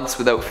 2 months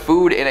without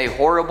food in a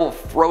horrible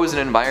frozen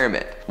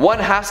environment. One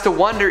has to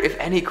wonder if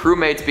any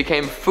crewmates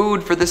became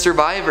food for the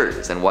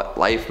survivors, and what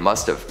life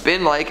must have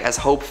been like as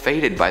Hope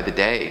faded by the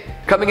day.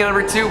 Coming in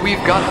number 2,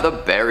 we've got the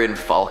Baron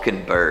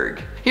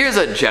Falkenberg. Here's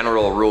a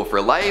general rule for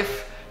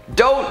life: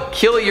 don't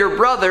kill your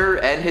brother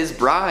and his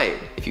bride.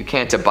 If you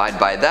can't abide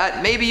by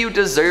that, maybe you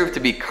deserve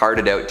to be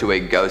carted out to a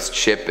ghost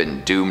ship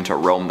and doomed to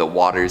roam the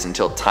waters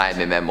until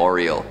time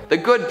immemorial. The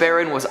good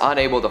Baron was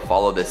unable to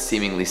follow this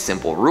seemingly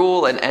simple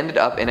rule and ended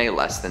up in a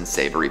less than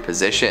savory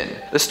position.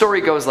 The story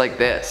goes like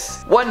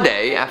this. One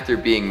day, after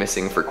being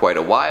missing for quite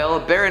a while,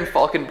 Baron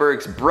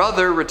Falkenberg's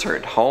brother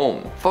returned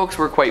home. Folks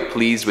were quite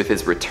pleased with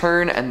his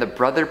return, and the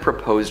brother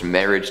proposed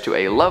marriage to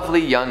a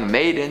lovely young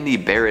maiden the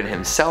Baron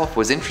himself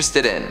was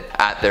interested in.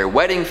 At their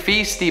wedding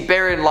feast, the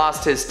Baron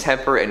lost his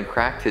temper and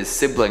cracked his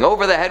sibling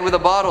over the head with a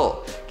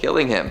bottle,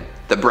 killing him.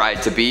 The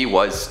bride-to-be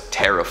was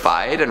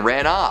terrified and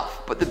ran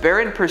off, but the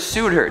Baron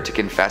pursued her to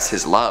confess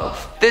his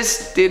love.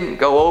 This didn't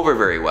go over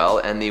very well,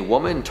 and the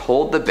woman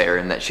told the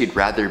Baron that she'd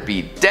rather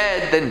be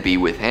dead than be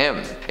with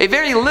him. A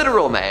very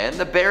literal man,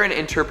 the Baron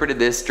interpreted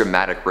this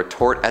dramatic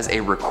retort as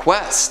a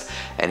request,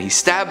 and he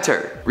stabbed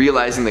her.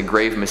 Realizing the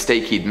grave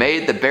mistake he'd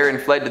made, the Baron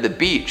fled to the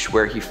beach,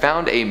 where he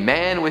found a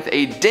man with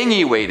a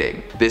dinghy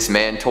waiting. This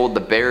man told the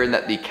Baron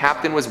that the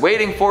captain was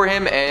waiting for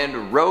him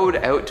and rowed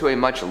out to a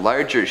much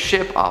larger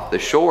ship off the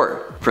shore.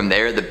 From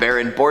there, the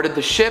Baron boarded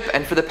the ship,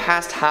 and for the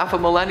past half a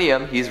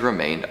millennium, he's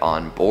remained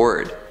on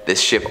board.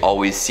 This ship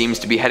always seems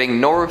to be heading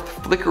north,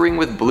 flickering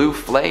with blue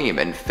flame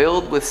and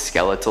filled with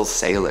skeletal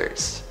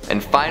sailors.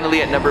 And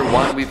finally, at number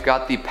 1, we've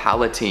got the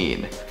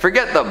Palatine.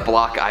 Forget the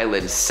Block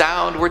Island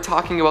sound, we're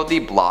talking about the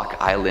Block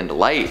Island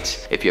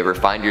light. If you ever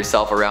find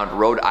yourself around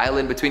Rhode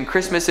Island between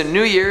Christmas and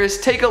New Year's,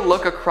 take a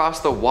look across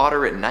the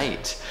water at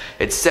night.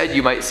 It's said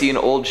you might see an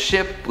old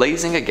ship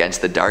blazing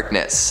against the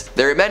darkness.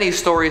 There are many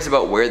stories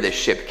about where this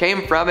ship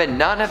came from, and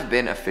none have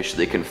been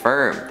officially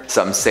confirmed.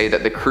 Some say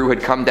that the crew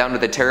had come down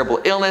with a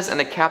terrible illness and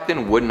the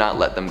captain would not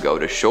let them go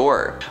to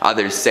shore.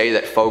 Others say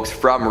that folks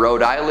from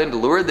Rhode Island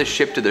lured the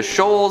ship to the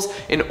shoals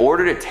in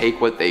order to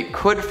take what they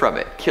could from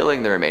it,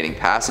 killing the remaining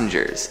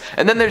passengers.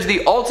 And then there's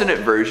the alternate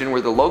version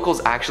where the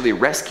locals actually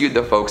rescued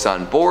the folks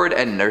on board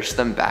and nursed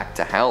them back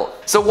to health.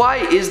 So why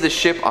is the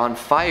ship on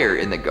fire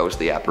in the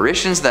ghostly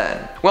apparitions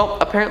then? Well,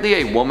 apparently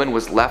a woman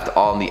was left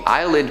on the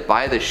island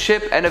by the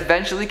ship and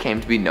eventually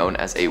came to be known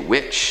as a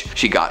witch.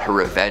 She got her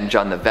revenge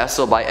on the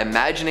vessel by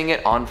imagining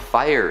it on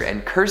fire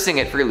and cursing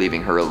it for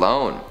leaving her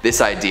alone.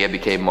 This idea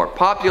became more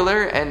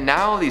popular, and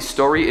now the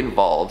story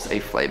involves a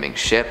flaming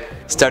ship.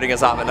 Starting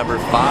us off at number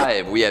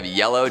 5, we have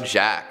Yellow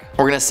Jack.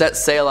 We're gonna set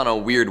sail on a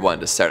weird one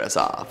to start us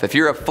off. If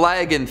you're a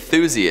flag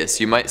enthusiast,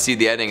 you might see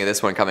the ending of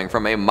this one coming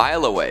from a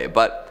mile away,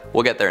 but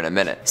we'll get there in a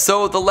minute.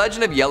 So the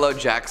legend of Yellow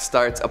Jack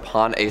starts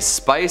upon a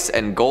spice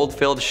and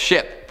gold-filled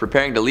ship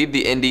preparing to leave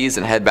the Indies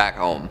and head back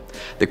home.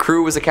 The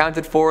crew was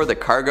accounted for, the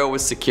cargo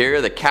was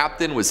secure, the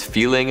captain was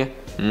feeling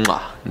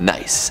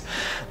nice.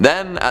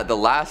 Then, at the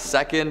last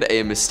second,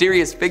 a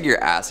mysterious figure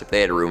asked if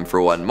they had room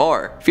for one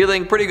more.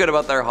 Feeling pretty good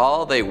about their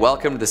haul, they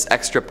welcomed this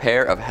extra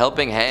pair of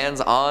helping hands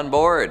on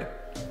board.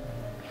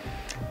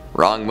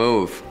 Wrong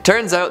move.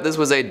 Turns out this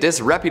was a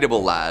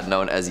disreputable lad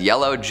known as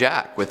Yellow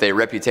Jack, with a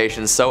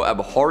reputation so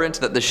abhorrent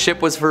that the ship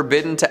was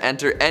forbidden to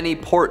enter any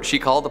port she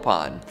called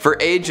upon. For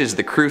ages,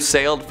 the crew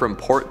sailed from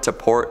port to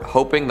port,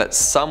 hoping that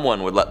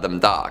someone would let them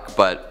dock,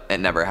 but it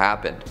never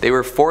happened. They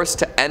were forced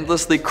to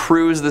endlessly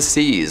cruise the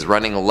seas,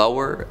 running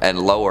lower and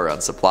lower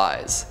on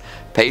supplies.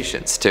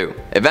 Patience too.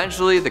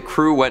 Eventually the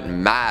crew went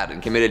mad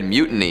and committed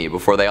mutiny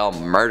before they all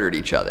murdered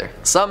each other.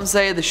 Some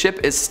say the ship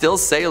is still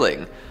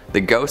sailing,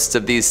 the ghosts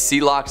of these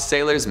sea-locked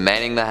sailors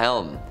manning the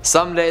helm.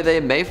 Someday they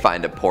may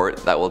find a port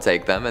that will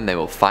take them and they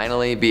will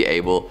finally be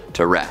able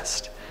to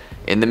rest.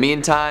 In the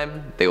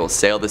meantime, they will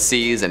sail the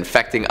seas,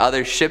 infecting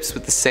other ships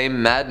with the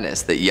same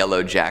madness that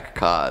Yellow Jack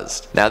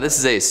caused. Now this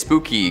is a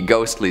spooky,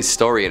 ghostly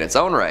story in its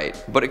own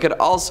right, but it could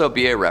also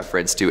be a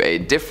reference to a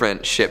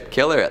different ship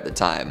killer at the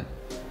time.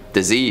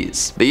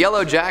 Disease. The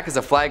Yellow Jack is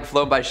a flag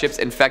flown by ships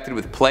infected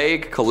with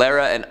plague,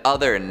 cholera, and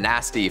other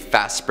nasty,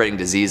 fast-spreading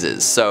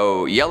diseases.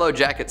 So Yellow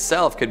Jack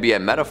itself could be a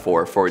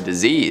metaphor for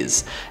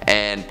disease,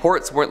 and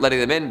ports weren't letting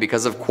them in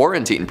because of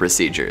quarantine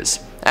procedures.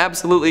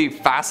 Absolutely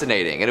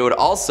fascinating, and it would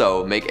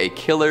also make a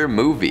killer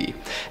movie.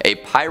 A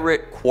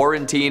pirate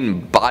quarantine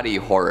body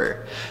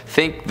horror.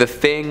 Think The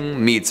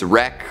Thing meets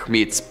Wreck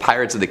meets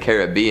Pirates of the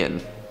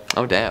Caribbean.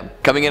 Oh damn.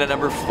 Coming in at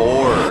number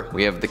 4,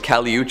 we have the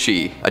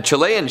Caliucci, a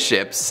Chilean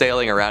ship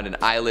sailing around an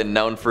island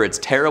known for its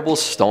terrible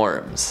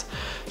storms.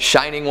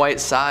 Shining white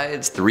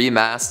sides, 3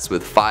 masts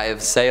with 5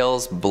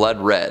 sails,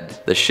 blood red.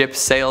 The ship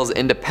sails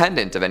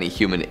independent of any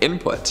human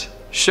input.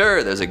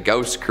 Sure, there's a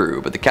ghost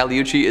crew, but the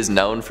Caliucci is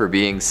known for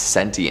being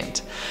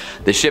sentient.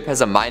 The ship has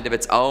a mind of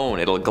its own.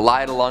 It'll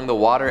glide along the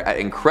water at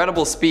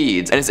incredible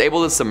speeds and is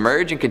able to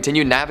submerge and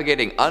continue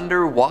navigating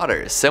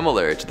underwater,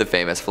 similar to the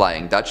famous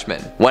Flying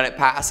Dutchman. When it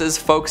passes,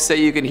 folks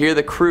say you can hear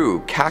the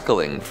crew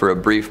cackling for a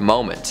brief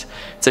moment.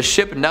 It's a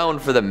ship known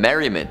for the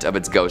merriment of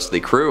its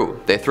ghostly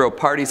crew. They throw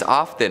parties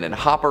often and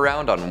hop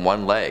around on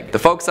one leg. The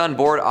folks on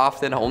board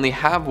often only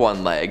have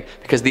one leg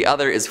because the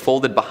other is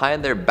folded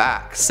behind their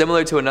back,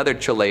 similar to another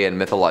Chilean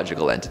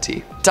mythological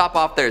entity. To top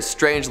off their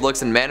strange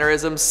looks and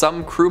mannerisms,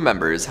 some crew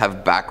members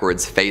have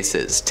backwards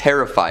faces,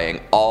 terrifying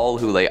all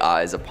who lay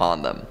eyes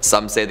upon them.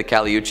 Some say the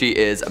Caliucci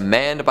is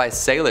manned by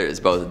sailors,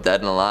 both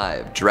dead and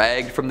alive,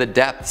 dragged from the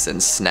depths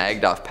and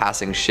snagged off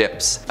passing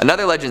ships.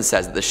 Another legend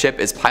says that the ship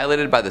is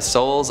piloted by the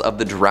souls of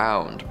the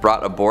drowned,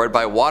 brought aboard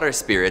by water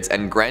spirits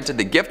and granted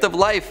the gift of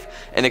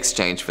life in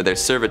exchange for their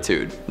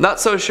servitude. Not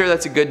so sure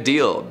that's a good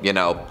deal, you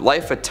know,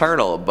 life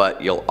eternal,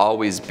 but you'll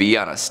always be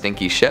on a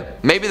stinky ship?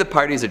 Maybe the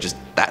parties are just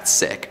that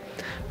sick.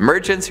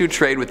 Merchants who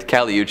trade with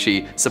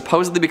Caliucci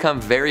supposedly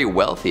become very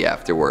wealthy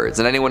afterwards,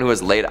 and anyone who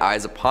has laid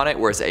eyes upon it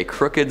wears a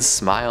crooked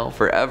smile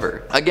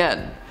forever.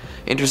 Again,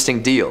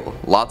 interesting deal.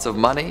 Lots of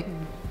money,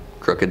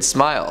 crooked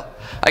smile.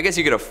 I guess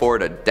you could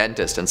afford a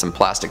dentist and some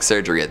plastic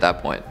surgery at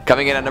that point.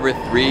 Coming in at number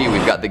 3,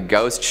 we've got the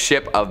ghost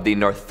ship of the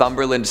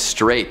Northumberland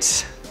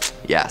Strait.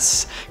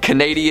 Yes,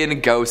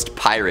 Canadian ghost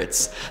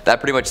pirates. That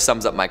pretty much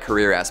sums up my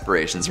career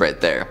aspirations right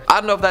there. I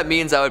don't know if that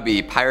means I would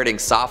be pirating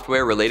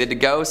software related to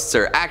ghosts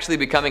or actually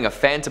becoming a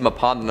phantom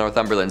upon the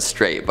Northumberland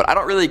Strait, but I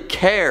don't really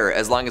care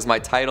as long as my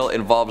title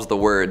involves the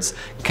words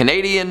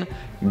Canadian,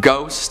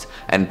 ghost,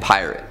 and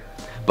pirate.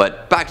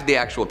 But back to the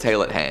actual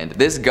tale at hand.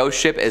 This ghost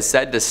ship is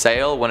said to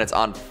sail when it's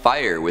on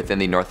fire within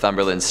the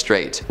Northumberland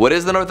Strait. What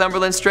is the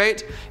Northumberland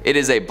Strait? It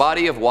is a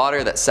body of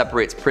water that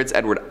separates Prince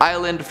Edward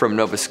Island from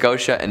Nova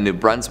Scotia and New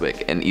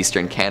Brunswick in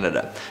eastern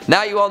Canada.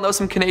 Now you all know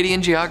some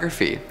Canadian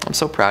geography. I'm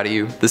so proud of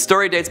you. The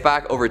story dates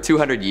back over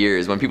 200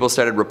 years when people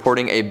started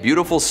reporting a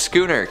beautiful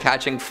schooner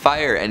catching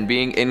fire and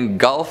being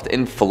engulfed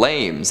in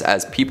flames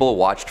as people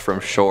watched from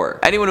shore.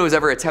 Anyone who has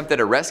ever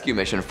attempted a rescue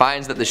mission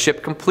finds that the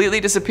ship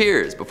completely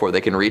disappears before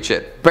they can reach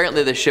it.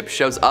 Apparently the ship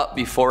shows up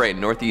before a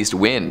northeast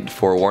wind,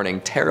 forewarning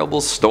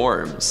terrible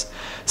storms.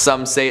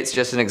 Some say it's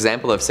just an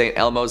example of St.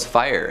 Elmo's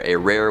fire, a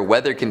rare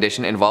weather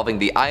condition involving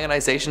the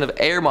ionization of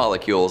air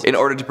molecules in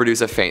order to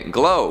produce a faint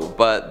glow,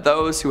 but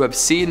those who have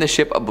seen the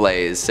ship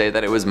ablaze say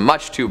that it was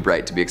much too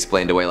bright to be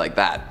explained away like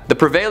that. The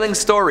prevailing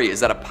story is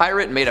that a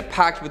pirate made a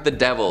pact with the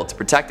devil to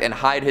protect and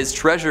hide his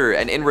treasure,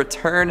 and in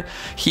return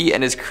he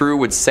and his crew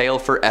would sail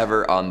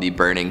forever on the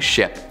burning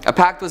ship. A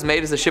pact was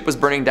made as the ship was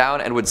burning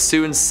down and would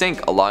soon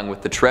sink along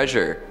with the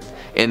treasure.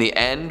 In the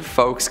end,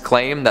 folks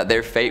claim that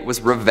their fate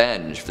was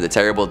revenge for the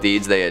terrible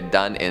deeds they had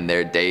done in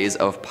their days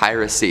of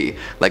piracy,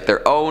 like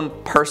their own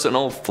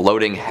personal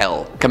floating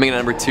hell. Coming in at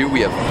number 2,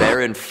 we have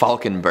Baron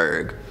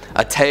Falkenberg,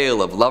 a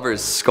tale of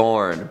lovers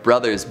scorned,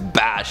 brothers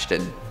bashed,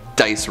 and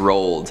dice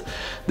rolled.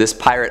 This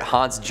pirate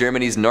haunts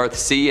Germany's North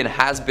Sea and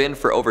has been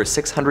for over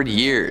 600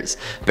 years.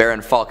 Baron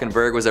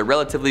Falkenberg was a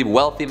relatively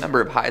wealthy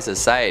member of high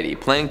society,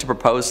 planning to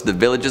propose to the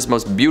village's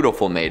most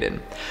beautiful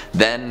maiden.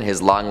 Then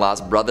his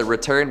long-lost brother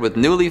returned with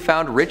newly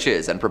found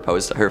riches and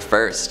proposed to her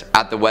first.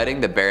 At the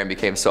wedding, the Baron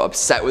became so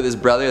upset with his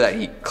brother that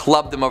he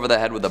clubbed him over the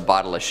head with a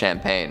bottle of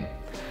champagne.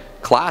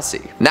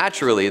 Classy.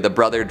 Naturally, the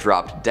brother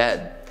dropped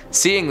dead.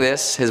 Seeing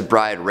this, his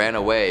bride ran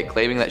away,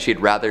 claiming that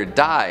she'd rather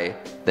die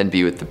than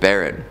be with the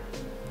Baron.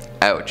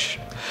 Ouch.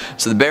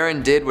 So the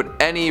Baron did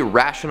what any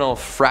rational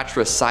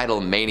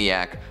fratricidal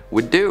maniac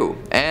would do,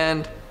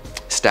 and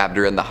stabbed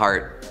her in the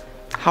heart.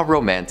 How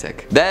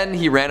romantic. Then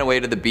he ran away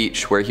to the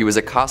beach where he was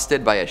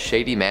accosted by a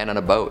shady man on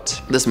a boat.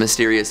 This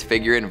mysterious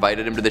figure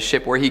invited him to the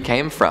ship where he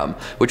came from,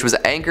 which was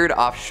anchored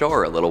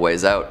offshore a little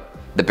ways out.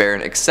 The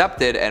Baron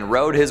accepted and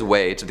rowed his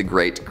way to the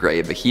Great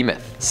Grey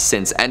Behemoth.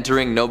 Since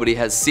entering, nobody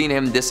has seen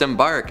him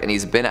disembark, and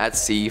he's been at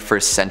sea for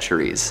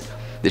centuries.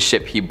 The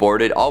ship he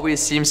boarded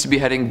always seems to be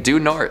heading due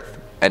north,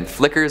 and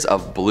flickers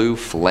of blue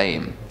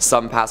flame.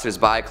 Some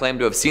passersby claim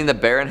to have seen the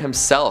Baron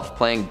himself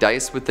playing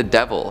dice with the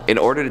devil in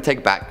order to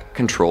take back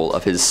control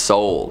of his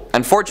soul.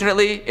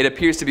 Unfortunately, it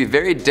appears to be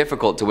very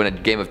difficult to win a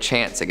game of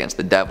chance against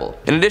the devil.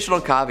 An additional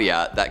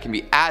caveat that can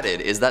be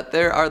added is that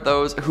there are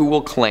those who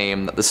will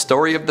claim that the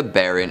story of the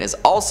Baron is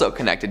also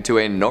connected to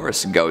a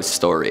Norse ghost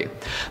story.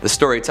 The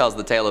story tells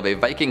the tale of a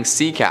Viking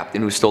sea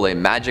captain who stole a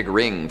magic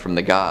ring from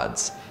the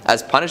gods.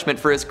 As punishment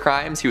for his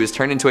crimes, he was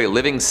turned into a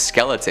living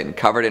skeleton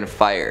covered in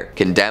fire,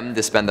 condemned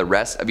to spend the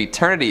rest of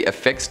eternity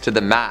affixed to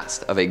the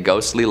mast of a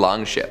ghostly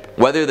longship.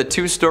 Whether the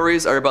two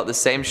stories are about the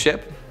same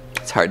ship,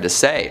 it's hard to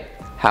say.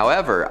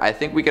 However, I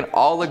think we can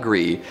all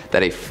agree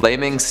that a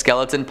flaming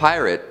skeleton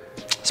pirate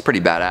is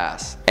pretty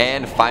badass.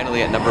 And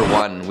finally at number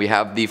 1, we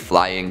have the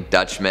Flying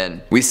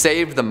Dutchman. We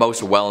saved the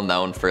most well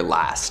known for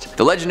last.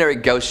 The legendary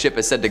ghost ship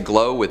is said to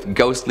glow with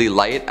ghostly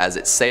light as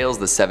it sails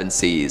the 7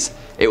 seas.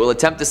 It will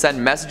attempt to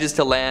send messages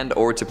to land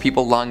or to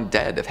people long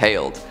dead if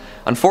hailed.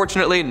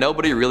 Unfortunately,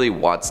 nobody really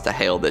wants to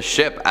hail this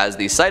ship, as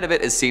the sight of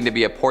it is seen to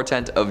be a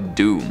portent of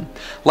doom.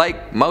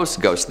 Like most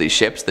ghostly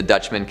ships, the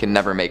Dutchman can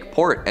never make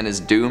port and is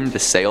doomed to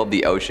sail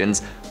the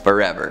oceans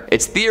forever.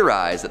 It's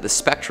theorized that the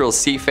spectral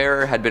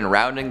seafarer had been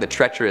rounding the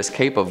treacherous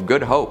Cape of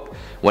Good Hope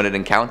when it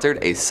encountered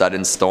a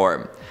sudden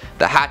storm.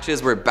 The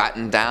hatches were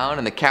battened down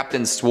and the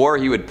captain swore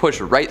he would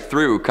push right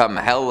through come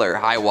hell or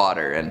high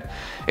water, and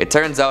it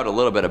turns out a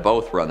little bit of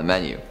both were on the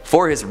menu.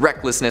 For his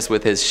recklessness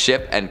with his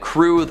ship and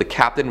crew, the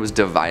captain was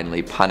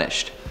divinely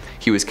punished.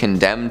 He was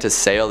condemned to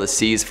sail the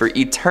seas for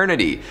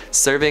eternity,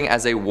 serving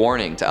as a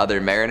warning to other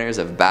mariners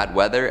of bad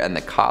weather and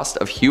the cost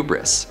of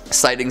hubris.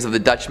 Sightings of the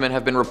Dutchman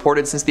have been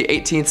reported since the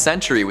 18th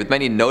century, with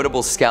many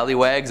notable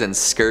scallywags and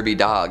scurvy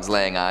dogs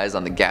laying eyes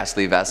on the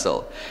ghastly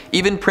vessel.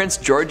 Even Prince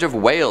George of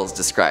Wales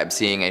described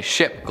seeing a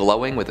ship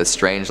glowing with a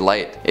strange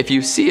light. If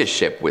you see a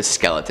ship with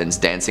skeletons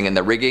dancing in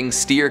the rigging,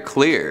 steer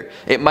clear.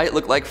 It might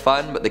look like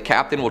fun, but the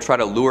captain will try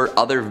to lure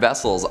other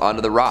vessels onto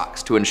the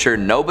rocks to ensure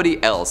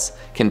nobody else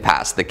can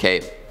pass the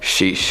cape.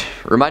 Sheesh.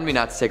 Remind me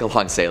not to take a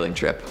long sailing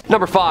trip.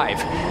 Number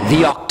 5.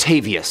 The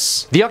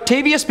Octavius. The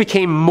Octavius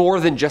became more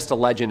than just a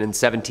legend in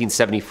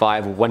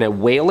 1775 when a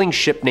whaling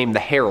ship named the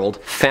Herald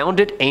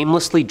found it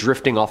aimlessly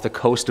drifting off the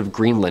coast of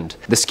Greenland.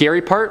 The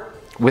scary part?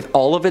 With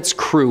all of its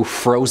crew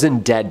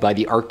frozen dead by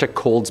the Arctic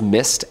cold's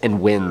mist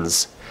and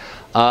winds.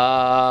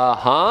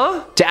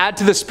 To add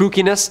to the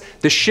spookiness,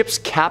 the ship's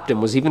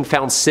captain was even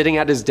found sitting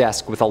at his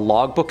desk with a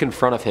logbook in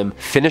front of him,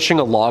 finishing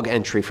a log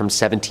entry from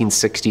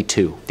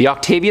 1762. The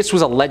Octavius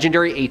was a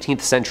legendary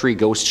 18th century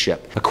ghost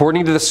ship.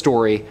 According to the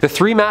story, the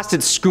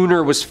 3-masted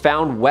schooner was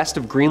found west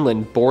of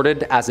Greenland,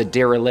 boarded as a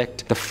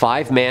derelict. The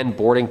 5-man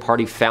boarding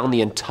party found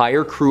the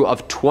entire crew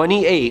of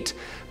 28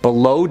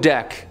 below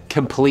deck,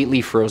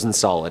 completely frozen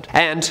solid,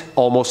 and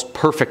almost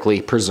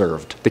perfectly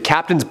preserved. The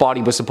captain's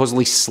body was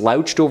supposedly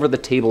slouched over the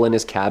table in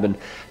his cabin,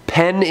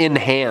 pen in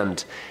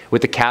hand,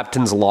 with the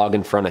captain's log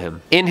in front of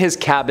him. In his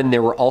cabin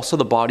there were also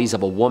the bodies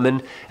of a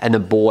woman and a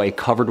boy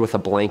covered with a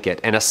blanket,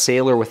 and a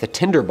sailor with a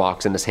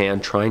tinderbox in his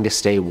hand trying to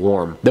stay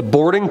warm. The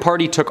boarding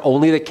party took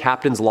only the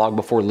captain's log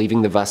before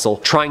leaving the vessel,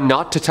 trying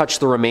not to touch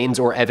the remains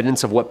or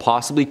evidence of what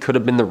possibly could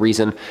have been the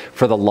reason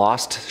for the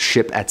lost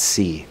ship at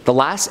sea. The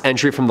last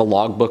entry from the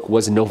logbook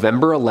was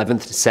November 11th,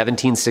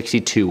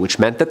 1762, which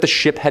meant that the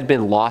ship had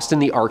been lost in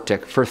the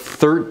Arctic for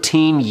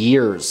 13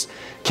 years.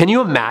 Can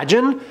you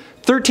imagine?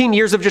 13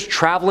 years of just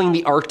traveling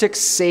the Arctic,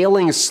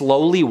 sailing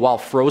slowly while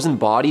frozen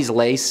bodies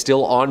lay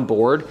still on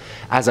board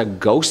as a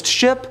ghost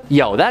ship?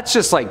 Yo, that's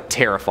just like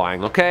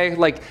terrifying, okay?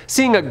 Like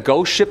seeing a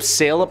ghost ship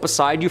sail up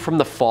beside you from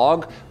the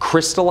fog,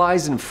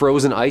 crystallized in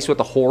frozen ice with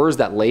the horrors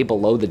that lay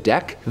below the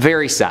deck.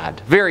 Very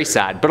sad,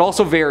 but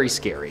also very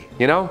scary,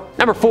 you know?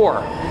 Number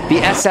 4, the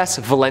SS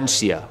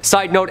Valencia.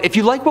 Side note, if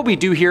you like what we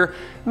do here,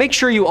 make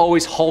sure you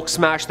always Hulk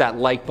smash that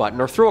like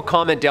button or throw a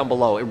comment down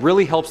below. It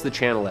really helps the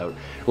channel out.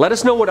 Let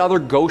us know what other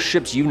ghost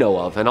ships you know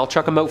of, and I'll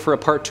check them out for a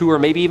part 2 or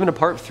maybe even a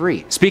part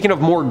 3. Speaking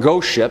of more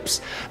ghost ships,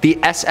 the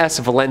SS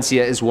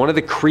Valencia is one of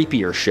the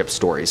creepier ship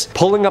stories.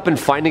 Pulling up and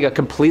finding a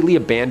completely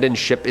abandoned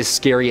ship is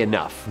scary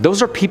enough.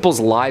 Those are people's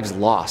lives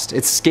lost.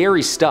 It's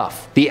scary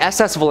stuff. The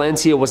SS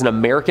Valencia was an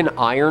American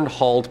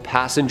iron-hulled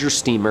passenger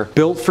steamer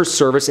built for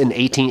service in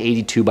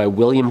 1882 by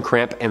William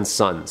Cramp and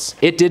Sons.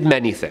 It did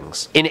many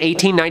things. In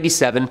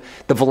 1897,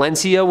 the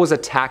Valencia was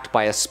attacked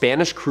by a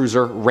Spanish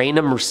cruiser,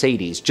 Reina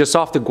Mercedes, just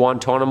off the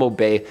Guantanamo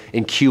Bay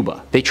in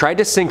Cuba. They tried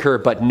to sink her,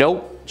 but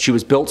nope. She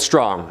was built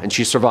strong, and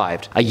she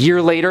survived. A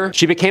year later,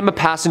 she became a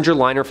passenger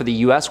liner for the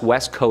US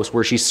West Coast,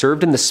 where she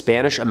served in the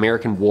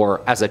Spanish-American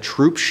War as a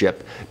troop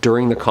ship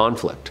during the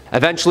conflict.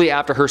 Eventually,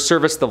 after her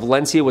service, the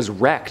Valencia was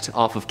wrecked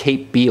off of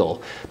Cape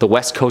Beale, the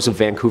west coast of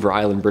Vancouver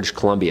Island, British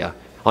Columbia.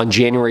 on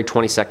January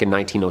 22,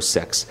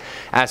 1906,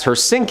 as her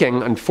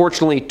sinking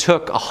unfortunately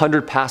took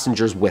 100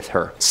 passengers with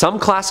her. Some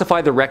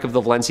classify the wreck of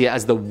the Valencia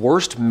as the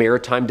worst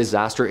maritime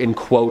disaster in,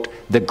 quote,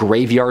 the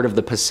graveyard of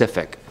the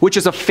Pacific, which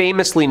is a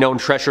famously known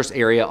treacherous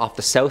area off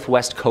the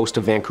southwest coast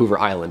of Vancouver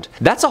Island.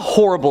 That's a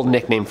horrible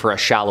nickname for a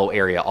shallow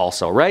area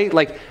also, right?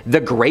 Like, the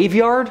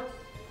graveyard?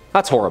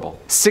 That's horrible.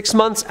 6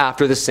 months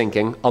after the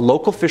sinking, a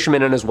local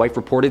fisherman and his wife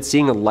reported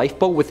seeing a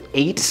lifeboat with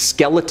 8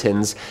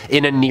 skeletons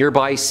in a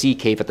nearby sea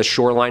cave at the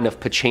shoreline of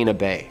Pachena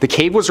Bay. The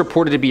cave was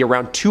reported to be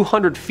around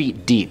 200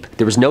 feet deep.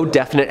 There was no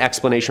definite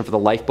explanation for the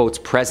lifeboat's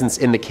presence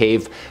in the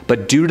cave,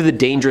 but due to the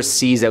dangerous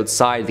seas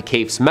outside the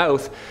cave's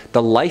mouth,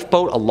 the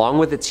lifeboat along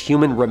with its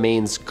human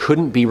remains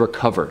couldn't be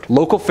recovered.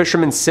 Local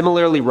fishermen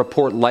similarly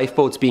report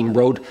lifeboats being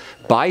rowed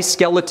by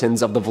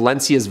skeletons of the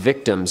Valencia's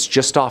victims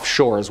just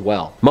offshore as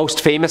well.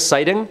 Most famous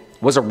sighting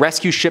was a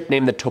rescue ship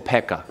named the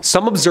Topeka.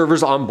 Some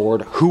observers on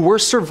board, who were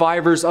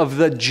survivors of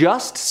the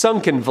just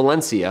sunken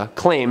Valencia,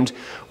 claimed,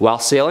 while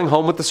sailing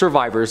home with the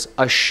survivors,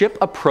 a ship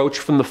approached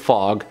from the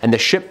fog and the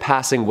ship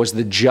passing was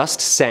the just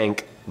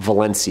sank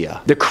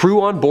Valencia. The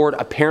crew on board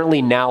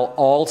apparently now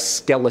all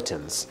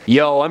skeletons.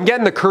 Yo, I'm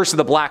getting the Curse of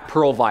the Black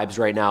Pearl vibes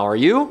right now, are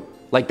you?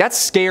 Like, that's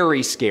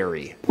scary,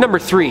 scary. Number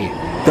 3,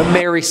 the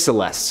Mary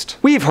Celeste.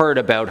 We've heard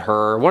about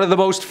her. One of the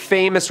most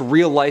famous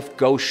real-life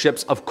ghost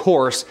ships, of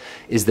course,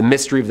 is the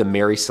mystery of the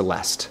Mary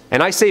Celeste.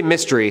 And I say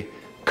mystery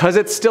because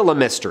it's still a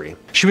mystery.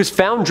 She was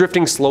found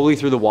drifting slowly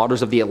through the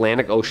waters of the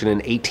Atlantic Ocean in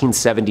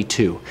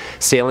 1872,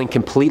 sailing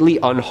completely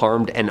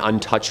unharmed and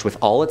untouched with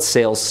all its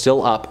sails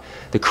still up,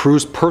 the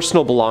crew's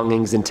personal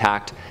belongings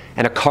intact,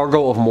 and a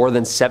cargo of more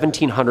than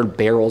 1,700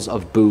 barrels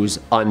of booze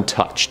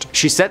untouched.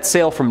 She set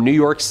sail from New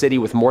York City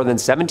with more than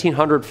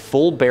 1,700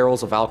 full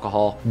barrels of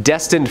alcohol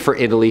destined for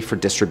Italy for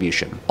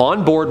distribution.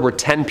 On board were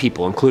 10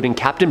 people, including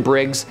Captain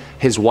Briggs,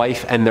 his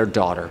wife, and their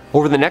daughter.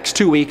 Over the next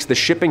 2 weeks, the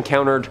ship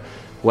encountered,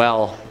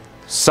 well,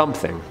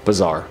 something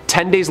bizarre.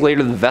 10 days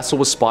later, the vessel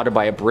was spotted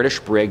by a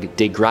British brig,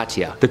 De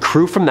Gratia. The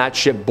crew from that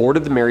ship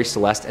boarded the Mary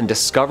Celeste and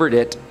discovered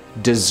it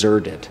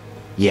deserted.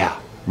 Yeah,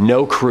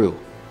 no crew.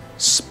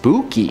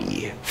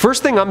 Spooky.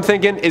 First thing I'm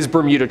thinking is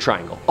Bermuda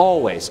Triangle.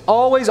 Always,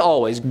 always,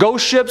 always.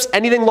 Ghost ships,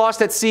 anything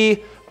lost at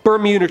sea,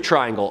 Bermuda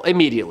Triangle,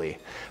 immediately.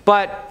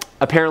 But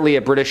apparently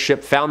a British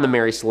ship found the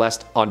Mary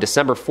Celeste on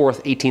December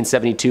 4th,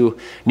 1872,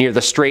 near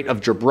the Strait of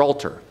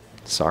Gibraltar.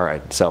 So,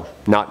 alright, so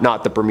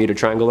not the Bermuda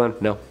Triangle then?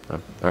 No?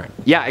 Alright.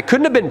 Yeah, it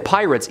couldn't have been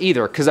pirates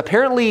either, because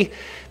apparently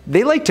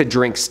they like to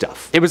drink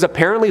stuff. It was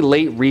apparently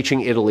late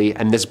reaching Italy,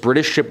 and this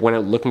British ship went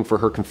out looking for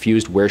her,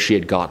 confused where she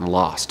had gotten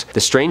lost. The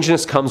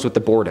strangeness comes with the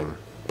boarding.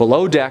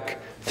 Below deck,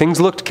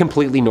 things looked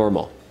completely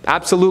normal.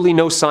 Absolutely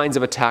no signs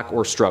of attack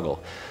or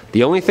struggle.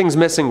 The only things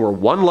missing were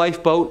one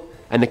lifeboat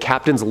and the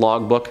captain's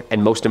logbook,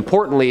 and most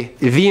importantly,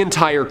 the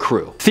entire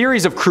crew.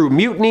 Theories of crew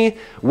mutiny,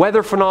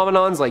 weather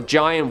phenomenons like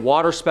giant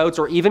water spouts,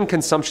 or even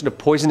consumption of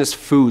poisonous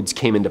foods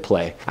came into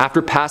play.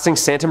 After passing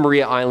Santa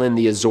Maria Island,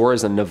 the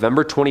Azores, on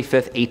November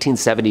 25th,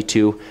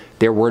 1872,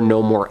 there were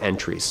no more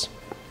entries.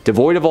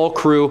 Devoid of all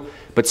crew,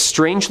 but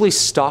strangely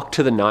stocked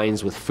to the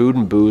nines with food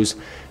and booze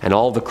and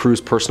all the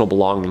crew's personal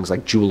belongings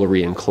like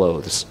jewelry and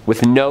clothes.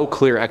 With no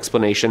clear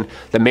explanation,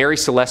 the Mary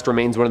Celeste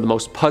remains one of the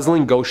most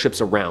puzzling ghost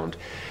ships around.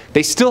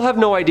 They still have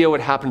no idea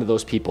what happened to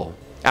those people.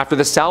 After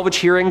the salvage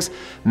hearings,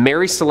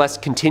 Mary Celeste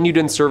continued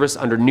in service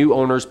under new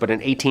owners, but in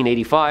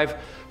 1885,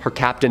 her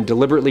captain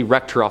deliberately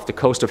wrecked her off the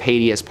coast of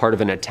Haiti as part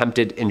of an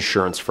attempted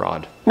insurance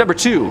fraud. Number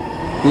 2,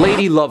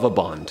 Lady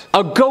Lovabond.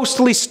 A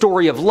ghostly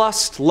story of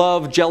lust,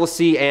 love,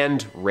 jealousy,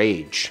 and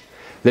rage.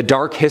 The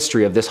dark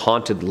history of this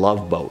haunted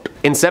love boat.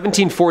 In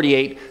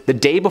 1748, the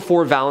day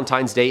before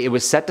Valentine's Day, it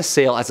was set to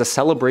sail as a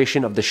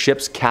celebration of the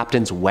ship's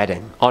captain's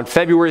wedding. On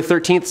February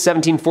 13th,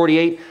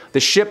 1748, the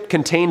ship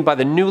contained by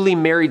the newly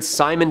married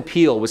Simon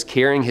Peel was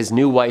carrying his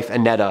new wife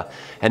Annetta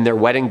and their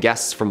wedding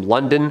guests from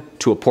London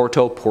to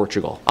Oporto,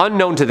 Portugal.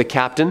 Unknown to the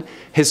captain,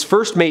 his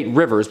first mate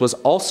Rivers was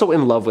also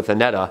in love with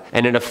Annetta,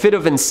 and in a fit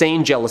of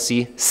insane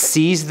jealousy,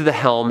 seized the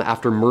helm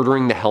after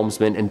murdering the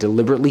helmsman and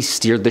deliberately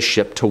steered the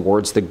ship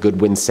towards the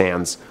Goodwin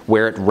Sands,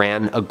 where it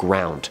ran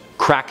aground,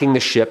 cracking the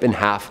ship in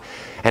half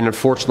and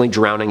unfortunately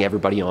drowning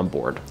everybody on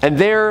board. And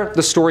there,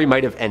 the story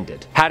might have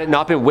ended, had it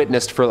not been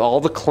witnessed for all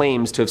the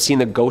claims to have seen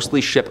the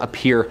ghostly ship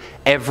appear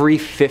every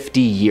 50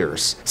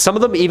 years. Some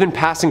of them even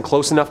passing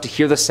close enough to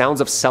hear the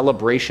sounds of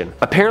celebration.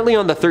 Apparently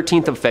on the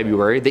 13th of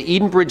February, the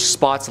Edenbridge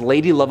spots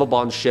Lady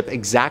Lovabond's ship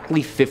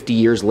exactly 50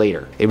 years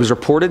later. It was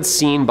reported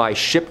seen by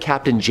ship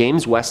captain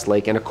James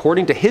Westlake, and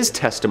according to his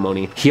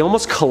testimony, he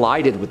almost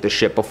collided with the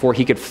ship before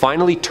he could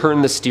finally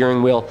turn the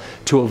steering wheel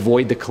to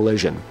avoid the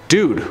collision.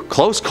 Dude,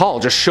 close call,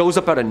 just shows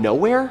up out of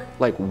nowhere?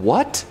 Like,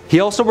 what?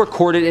 He also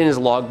recorded in his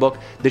logbook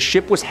the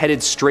ship was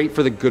headed straight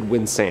for the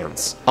Goodwin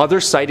Sands.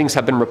 Other sightings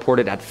have been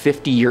reported at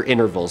 50-year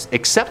intervals,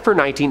 except for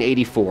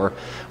 1984,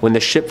 when the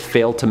ship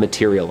failed to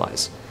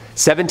materialize.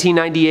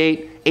 1798,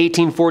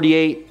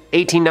 1848,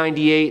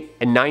 1898,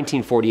 and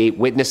 1948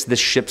 witnessed this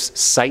ship's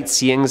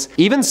sightseeings.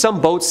 Even some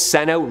boats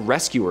sent out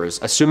rescuers,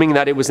 assuming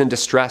that it was in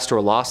distress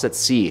or lost at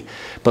sea,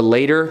 but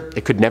later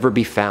it could never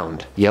be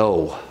found.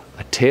 Yo,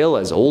 a tale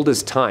as old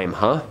as time,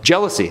 huh?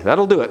 Jealousy,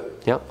 that'll do it.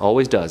 Yeah,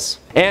 always does.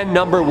 And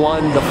number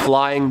 1, the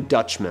Flying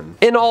Dutchman.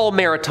 In all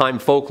maritime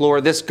folklore,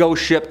 this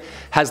ghost ship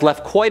has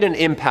left quite an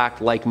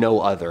impact like no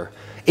other.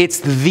 It's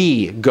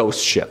the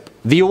ghost ship,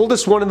 the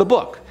oldest one in the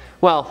book.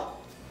 Well,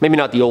 maybe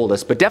not the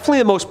oldest, but definitely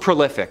the most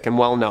prolific and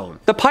well known.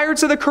 The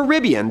Pirates of the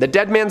Caribbean, the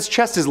Dead Man's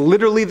Chest is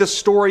literally the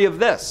story of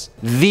this.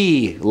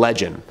 The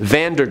legend,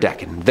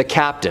 Vanderdecken, the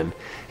captain,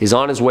 is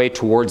on his way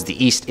towards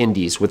the East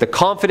Indies with a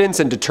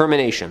confidence and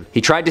determination. He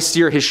tried to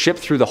steer his ship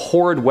through the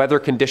horrid weather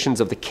conditions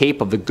of the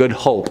Cape of the Good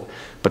Hope,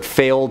 but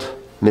failed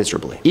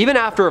miserably. Even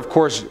after, of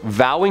course,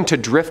 vowing to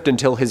drift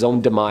until his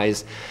own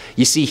demise,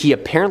 you see, he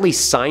apparently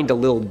signed a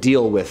little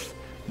deal with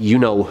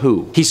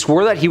you-know-who. He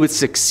swore that he would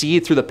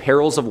succeed through the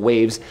perils of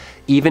waves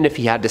even if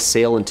he had to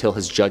sail until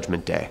his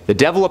judgment day. The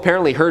devil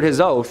apparently heard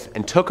his oath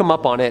and took him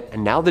up on it,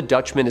 and now the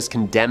Dutchman is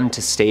condemned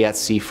to stay at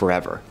sea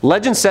forever.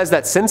 Legend says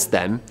that since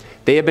then,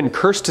 they have been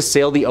cursed to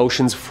sail the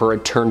oceans for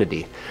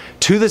eternity.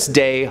 To this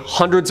day,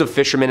 hundreds of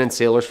fishermen and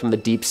sailors from the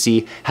deep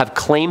sea have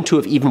claimed to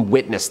have even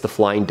witnessed the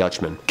Flying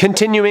Dutchman,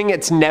 continuing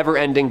its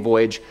never-ending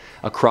voyage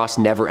across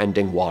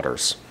never-ending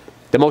waters.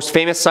 The most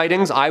famous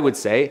sightings, I would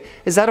say,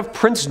 is that of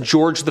Prince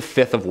George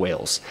V of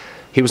Wales.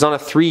 He was on a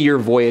 3-year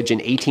voyage in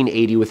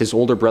 1880 with his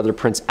older brother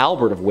Prince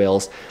Albert of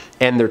Wales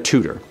and their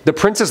tutor. The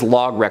prince's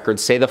log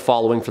records say the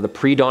following for the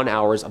pre-dawn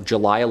hours of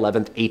July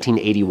 11,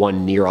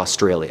 1881 near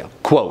Australia.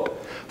 Quote,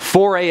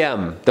 4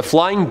 a.m. The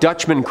Flying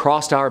Dutchman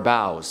crossed our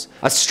bows.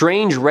 A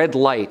strange red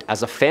light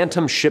as a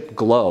phantom ship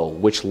glow,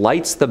 which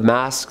lights the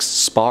masts,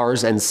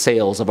 spars, and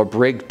sails of a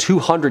brig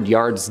 200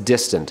 yards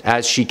distant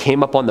as she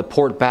came up on the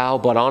port bow,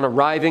 but on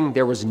arriving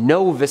there was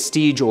no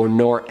vestige or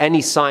nor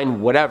any sign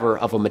whatever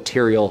of a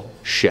material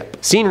ship.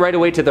 Seen right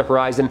away to the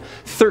horizon,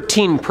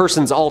 13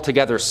 persons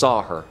altogether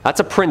saw her. That's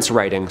a prince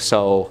writing,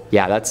 so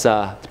yeah, that's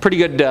pretty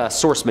good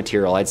source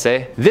material, I'd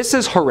say. This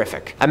is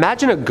horrific.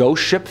 Imagine a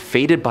ghost ship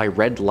faded by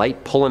red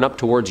light pulling up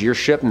towards your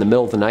ship in the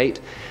middle of the night,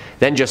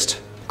 then just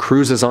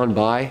cruises on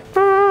by.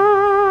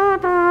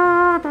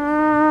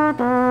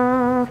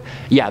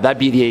 Yeah, that'd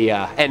be the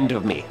end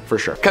of me, for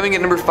sure. Coming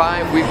at number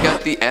 5, we've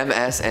got the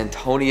MS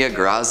Antonia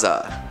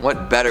Graza.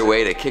 What better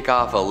way to kick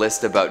off a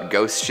list about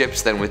ghost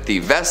ships than with the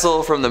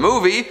vessel from the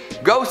movie,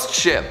 Ghost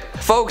Ship.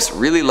 Folks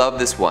really love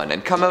this one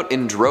and come out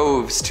in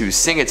droves to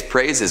sing its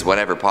praises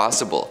whenever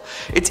possible.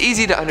 It's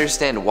easy to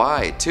understand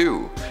why,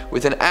 too.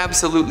 With an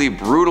absolutely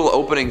brutal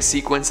opening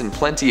sequence and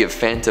plenty of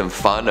phantom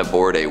fun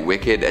aboard a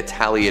wicked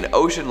Italian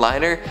ocean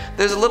liner,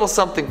 there's a little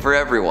something for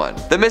everyone.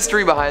 The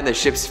mystery behind the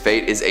ship's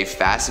fate is a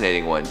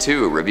fascinating one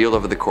too, revealed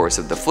over the course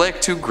of the flick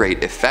to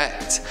great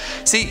effect.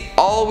 See,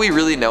 all we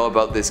really know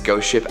about this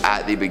ghost ship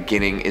at the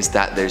beginning is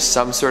that there's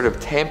some sort of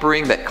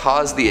tampering that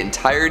caused the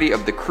entirety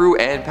of the crew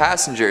and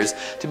passengers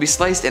to be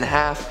sliced in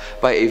half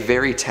by a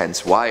very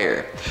tense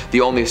wire.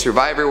 The only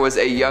survivor was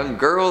a young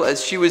girl,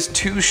 as she was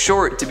too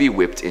short to be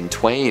whipped in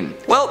twain.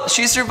 Well,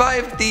 she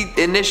survived the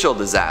initial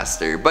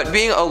disaster, but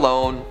being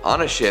alone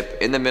on a ship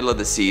in the middle of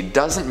the sea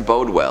doesn't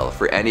bode well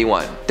for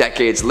anyone.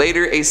 Decades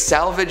later, a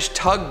salvaged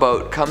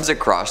tugboat comes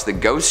across the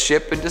ghost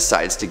ship and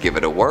decides to give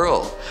it a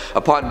whirl.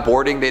 Upon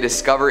boarding, they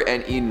discover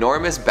an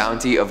enormous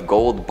bounty of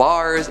gold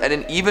bars and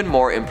an even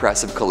more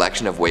impressive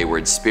collection of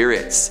wayward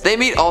spirits. They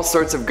meet all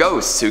sorts of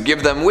ghosts who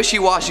give them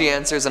wishy-washy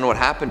answers on what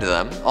happened to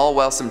them, all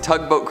while some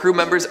tugboat crew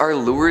members are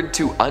lured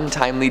to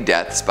untimely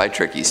deaths by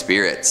tricky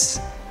spirits.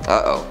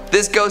 Uh-oh.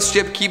 This ghost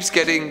ship keeps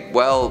getting,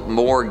 well,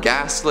 more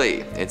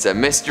ghastly. It's a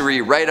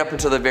mystery right up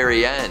until the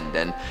very end,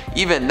 and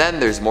even then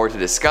there's more to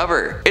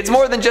discover. It's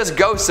more than just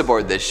ghosts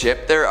aboard this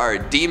ship, there are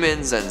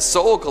demons and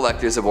soul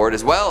collectors aboard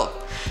as well.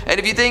 And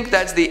if you think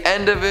that's the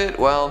end of it,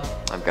 well,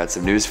 I've got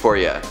some news for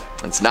you.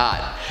 It's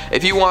not.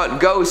 If you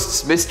want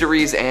ghosts,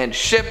 mysteries, and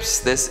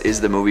ships, this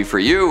is the movie for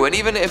you, and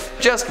even if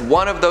just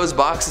one of those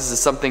boxes is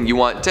something you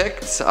want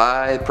ticked,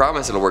 I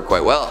promise it'll work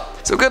quite well.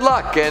 So good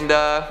luck, and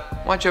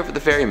watch out for the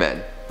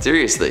ferryman.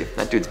 Seriously,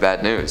 that dude's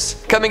bad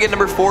news. Coming in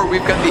number 4,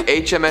 we've got the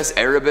HMS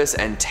Erebus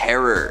and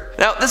Terror.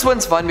 Now, this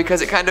one's fun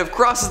because it kind of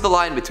crosses the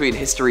line between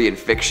history and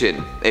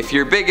fiction. If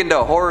you're big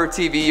into horror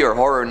TV or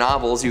horror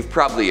novels, you've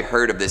probably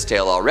heard of this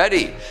tale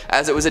already,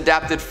 as it was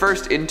adapted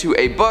first into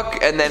a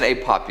book and then a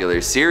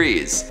popular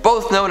series.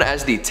 Both known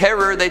as the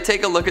Terror, they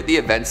take a look at the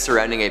events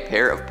surrounding a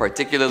pair of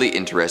particularly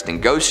interesting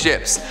ghost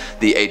ships,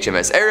 the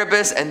HMS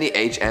Erebus and the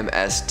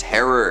HMS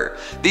Terror.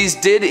 These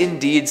did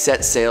indeed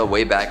set sail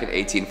way back in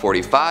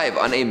 1845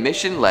 on a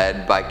mission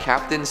led by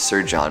Captain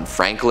Sir John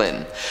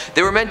Franklin.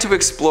 They were meant to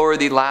explore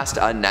the last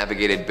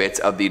unnavigated bits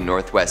of the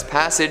Northwest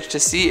Passage to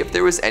see if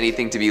there was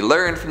anything to be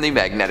learned from the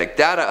magnetic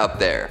data up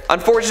there.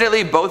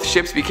 Unfortunately, both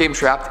ships became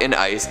trapped in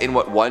ice in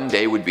what one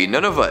day would be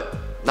Nunavut.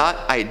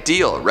 Not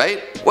ideal,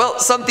 right? Well,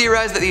 some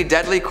theorize that the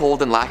deadly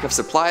cold and lack of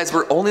supplies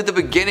were only the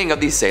beginning of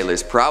the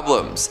sailors'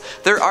 problems.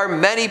 There are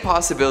many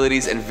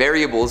possibilities and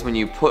variables when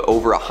you put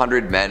over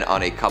 100 men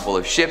on a couple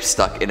of ships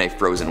stuck in a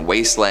frozen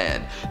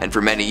wasteland, and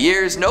for many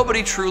years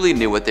nobody truly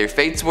knew what their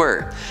fates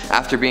were.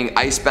 After being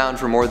icebound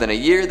for more than a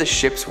year, the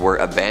ships were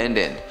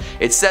abandoned.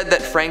 It's said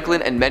that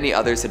Franklin and many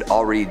others had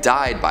already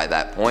died by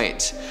that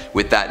point.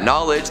 With that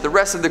knowledge, the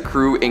rest of the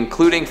crew,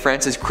 including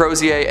Francis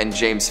Crozier and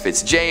James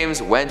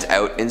Fitzjames, went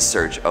out in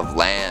search of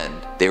land.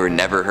 They were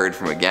never heard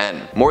from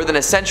again. More than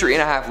a century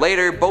and a half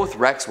later, both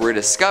wrecks were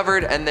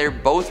discovered and they're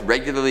both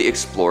regularly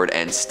explored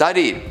and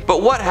studied.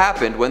 But what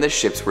happened when the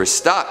ships were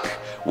stuck?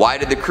 Why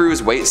did the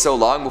crews wait so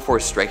long before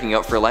striking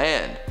out for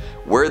land?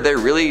 Were there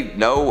really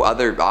no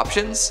other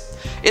options?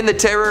 In The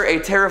Terror, a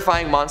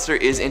terrifying monster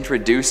is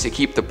introduced to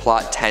keep the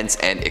plot tense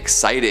and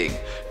exciting.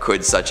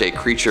 Could such a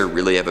creature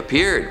really have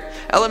appeared?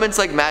 Elements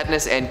like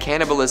madness and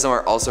cannibalism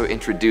are also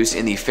introduced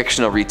in the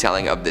fictional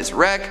retelling of this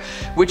wreck,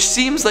 which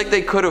seems like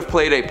they could have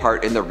played a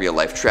part in the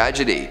real-life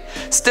tragedy.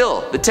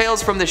 Still, the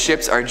tales from the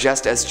ships are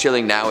just as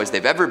chilling now as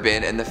they've ever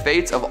been, and the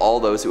fates of all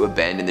those who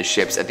abandoned the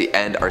ships at the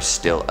end are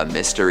still a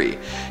mystery.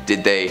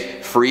 Did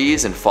they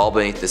freeze and fall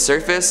beneath the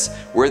surface?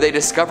 Were they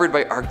discovered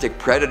by Arctic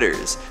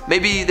predators?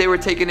 Maybe they were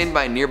taken in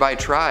by nearby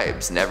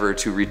tribes, never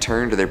to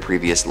return to their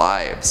previous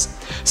lives.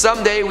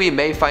 Someday we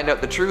may find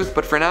out the truth,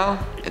 but for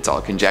now, it's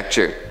all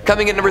conjecture.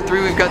 Coming in number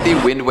 3, we've got the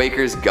Wind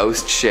Waker's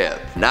ghost ship.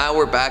 Now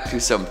we're back to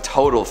some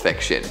total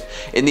fiction.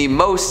 In the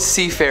most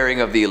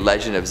seafaring of the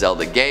Legend of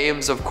Zelda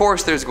games, of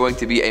course there's going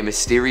to be a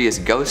mysterious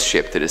ghost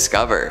ship to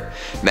discover.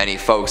 Many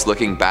folks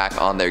looking back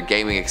on their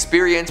gaming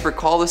experience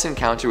recall this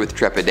encounter with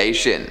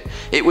trepidation.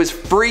 It was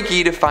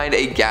freaky to find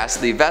a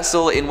ghastly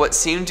vessel in what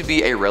seemed to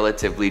be a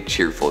relatively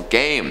cheerful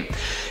game,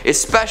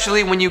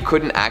 especially when you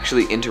couldn't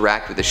actually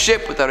interact with the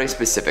ship without a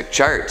specific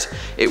chart.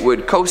 It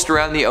would coast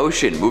around the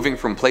ocean, moving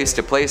from place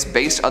to place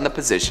based on the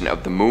position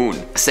of the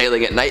moon.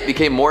 Sailing at night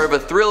became more of a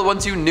thrill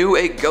once you knew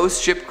a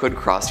ghost ship could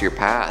cross your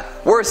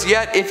path. Worse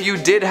yet, if you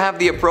did have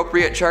the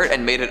appropriate chart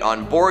and made it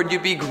on board,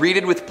 you'd be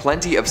greeted with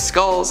plenty of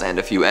skulls and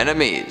a few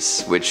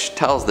enemies, which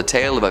tells the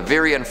tale of a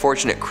very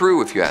unfortunate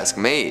crew if you ask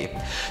me.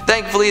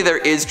 Thankfully, there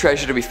is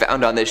treasure to be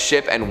found on this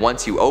ship, and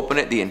once you open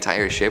it, the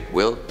entire ship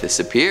will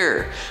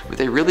disappear,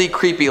 with a really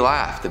creepy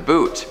laugh to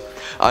boot.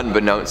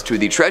 Unbeknownst to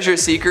the treasure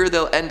seeker,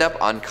 they'll end up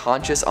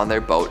unconscious on their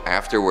boat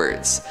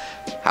afterwards.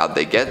 How'd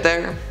they get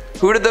there?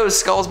 Who did those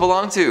skulls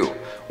belong to?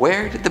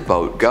 Where did the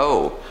boat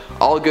go?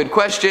 All good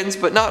questions,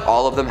 but not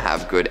all of them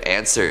have good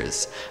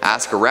answers.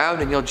 Ask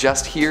around and you'll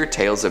just hear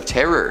tales of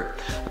terror.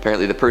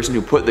 Apparently the person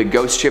who put the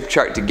ghost ship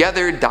chart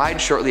together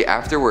died shortly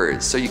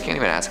afterwards, so you can't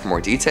even ask for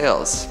more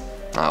details.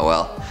 Oh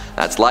well,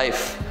 that's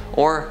life.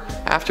 Or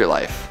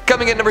afterlife.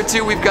 Coming in number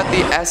 2, we've got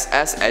the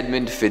SS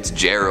Edmund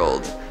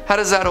Fitzgerald. How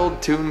does that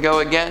old tune go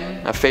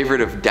again? A favorite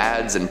of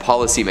dads and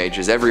policy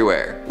majors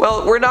everywhere.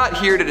 Well, we're not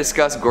here to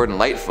discuss Gordon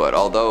Lightfoot,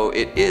 although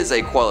it is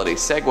a quality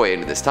segue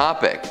into this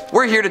topic.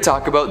 We're here to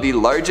talk about the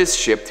largest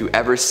ship to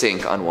ever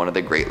sink on one of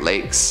the Great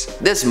Lakes.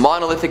 This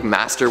monolithic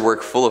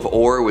masterwork full of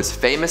ore was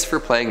famous for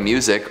playing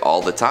music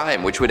all the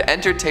time, which would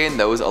entertain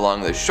those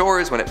along the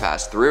shores when it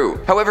passed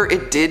through. However,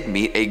 it did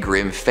meet a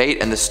grim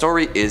fate, and the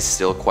story is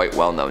still quite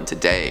well known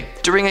today.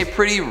 During a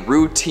pretty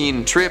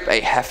routine trip, a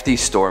hefty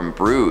storm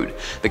brewed.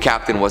 The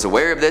captain was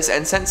aware of this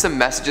and sent some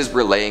messages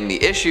relaying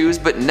the issues,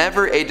 but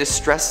never a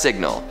distress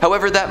signal.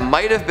 However, that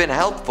might have been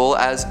helpful,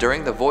 as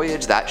during the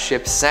voyage that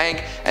ship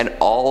sank and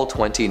all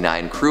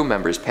 29 crew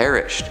members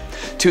perished.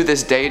 To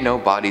this day, no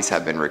bodies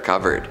have been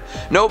recovered.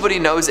 Nobody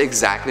knows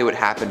exactly what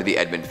happened to the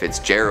Edmund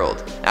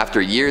Fitzgerald.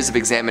 After years of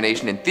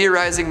examination and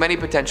theorizing, many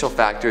potential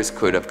factors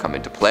could have come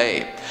into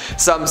play.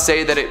 Some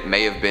say that it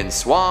may have been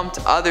swamped,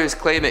 others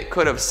claim it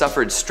could have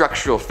suffered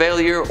structural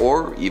failure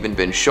or even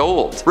been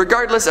shoaled.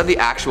 Regardless of the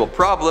actual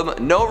problem,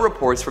 no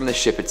reports from the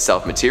ship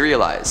itself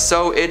materialized,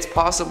 so it's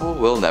possible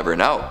we'll never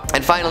know.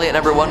 And finally, at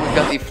number 1, we've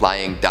got the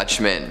Flying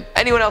Dutchman.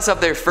 Anyone else have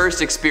their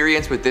first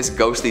experience with this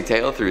ghostly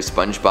tale through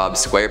SpongeBob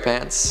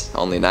SquarePants?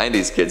 Only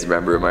 90s kids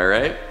remember, am I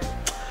right?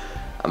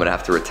 I'm gonna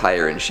have to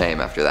retire in shame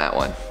after that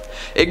one.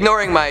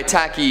 Ignoring my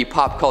tacky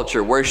pop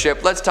culture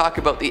worship, let's talk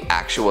about the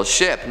actual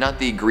ship, not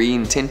the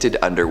green tinted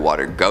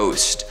underwater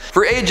ghost.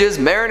 For ages,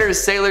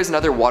 mariners, sailors, and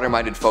other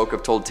water-minded folk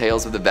have told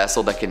tales of the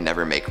vessel that can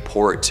never make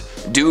port.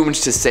 Doomed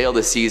to sail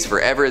the seas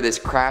forever, this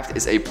craft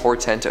is a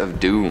portent of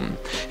doom.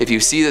 If you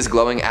see this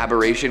glowing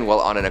aberration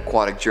while on an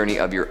aquatic journey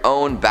of your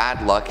own,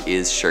 bad luck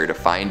is sure to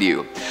find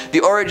you.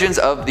 The origins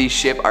of the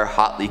ship are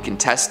hotly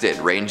contested,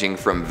 ranging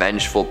from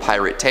vengeful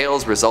pirate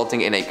tales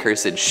resulting in a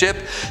cursed ship,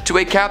 to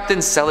a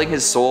captain selling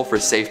his soul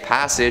for safe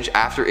passage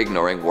after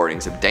ignoring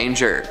warnings of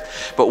danger.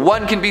 But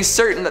one can be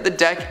certain that the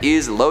deck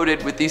is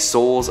loaded with the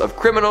souls of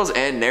criminals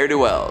and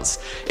ne'er-do-wells.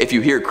 If you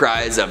hear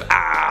cries of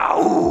 "ah,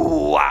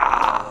 ooh,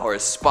 ah," or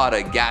spot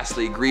a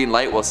ghastly green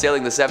light while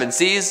sailing the 7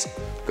 seas,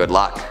 good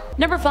luck.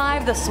 Number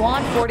 5, the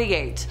Swan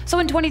 48. So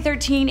in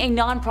 2013, a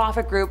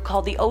non-profit group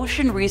called the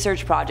Ocean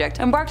Research Project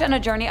embarked on a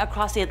journey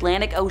across the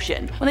Atlantic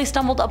Ocean when they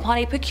stumbled upon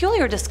a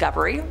peculiar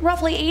discovery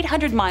roughly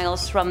 800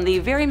 miles from the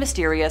very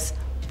mysterious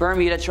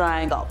Bermuda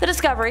Triangle. The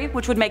discovery,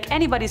 which would make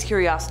anybody's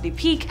curiosity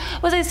peak,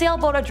 was a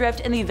sailboat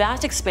adrift in the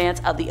vast expanse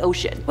of the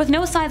ocean. With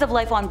no signs of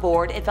life on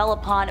board, it fell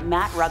upon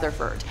Matt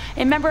Rutherford,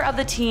 a member of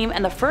the team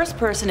and the first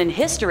person in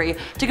history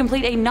to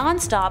complete a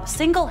non-stop,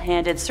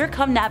 single-handed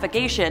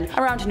circumnavigation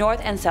around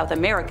North and South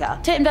America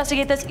to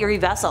investigate this eerie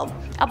vessel.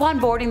 Upon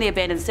boarding the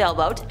abandoned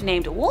sailboat,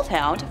 named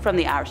Wolfhound from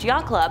the Irish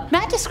Yacht Club,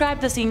 Matt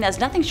described the scene as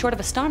nothing short of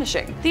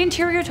astonishing. The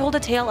interior told a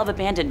tale of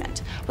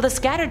abandonment, with a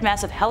scattered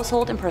mess of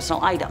household and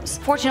personal items.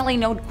 Fortunately,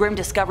 no grim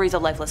discoveries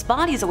of lifeless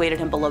bodies awaited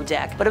him below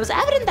deck, but it was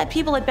evident that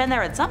people had been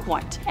there at some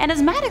point. And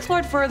as Matt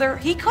explored further,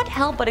 he couldn't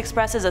help but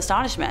express his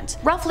astonishment.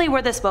 Roughly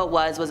where this boat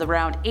was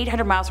around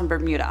 800 miles from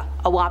Bermuda,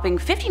 a whopping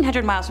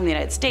 1,500 miles from the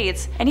United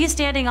States, and he's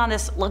standing on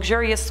this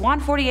luxurious Swan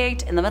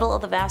 48 in the middle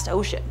of the vast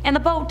ocean. And the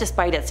boat,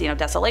 despite its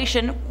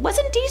desolation, was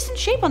in decent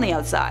shape on the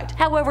outside.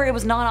 However, it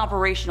was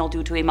non-operational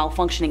due to a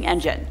malfunctioning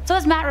engine. So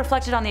as Matt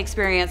reflected on the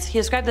experience, he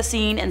described the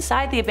scene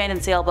inside the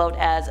abandoned sailboat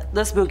as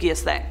the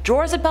spookiest thing.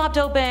 Drawers had popped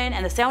open,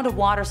 and the sound of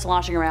water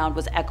sloshing around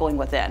was echoing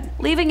within,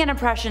 leaving an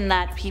impression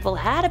that people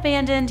had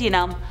abandoned,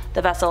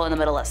 the vessel in the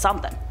middle of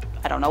something.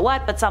 I don't know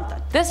what, but something.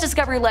 This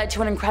discovery led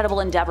to an incredible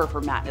endeavor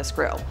for Matt and his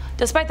crew.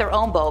 Despite their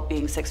own boat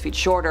being 6 feet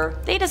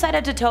shorter, they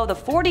decided to tow the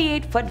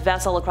 48-foot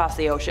vessel across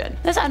the ocean.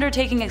 This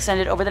undertaking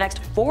extended over the next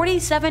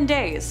 47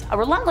 days, a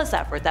relentless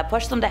effort that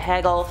pushed them to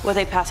haggle with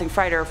a passing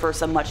freighter for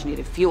some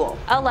much-needed fuel.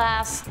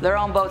 Alas, their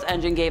own boat's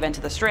engine gave in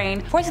to the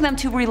strain, forcing them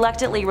to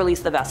reluctantly release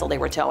the vessel they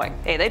were towing.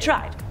 Hey, they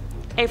tried.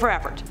 A for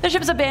effort. The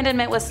ship's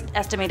abandonment was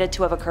estimated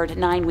to have occurred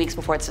 9 weeks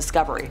before its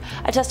discovery,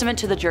 a testament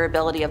to the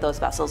durability of those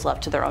vessels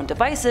left to their own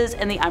devices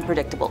in the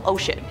unpredictable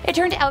ocean. It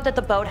turned out that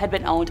the boat had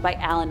been owned by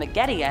Alan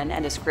McGettian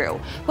and his crew,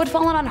 who had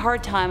fallen on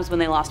hard times when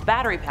they lost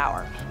battery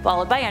power,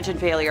 followed by engine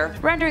failure,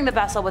 rendering the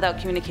vessel without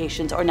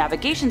communications or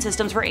navigation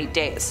systems for 8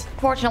 days.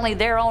 Fortunately,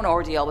 their own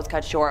ordeal was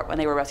cut short when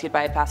they were rescued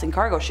by a passing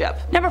cargo ship.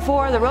 Number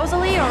 4, the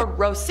Rosalie or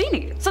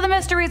Rossini. So the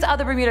mysteries of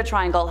the Bermuda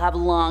Triangle have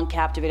long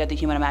captivated the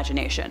human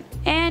imagination,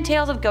 and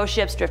tales of ghost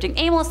ships drifting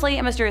aimlessly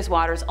in mysterious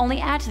waters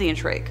only add to the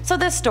intrigue. So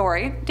this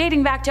story,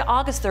 dating back to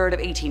August 3rd of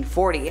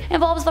 1840,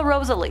 involves the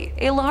Rosalie,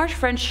 a large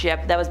French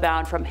ship that was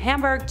bound from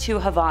Hamburg to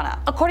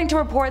Havana. According to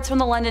reports from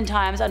the London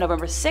Times on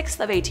November 6th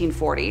of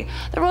 1840,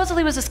 the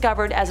Rosalie was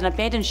discovered as an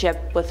abandoned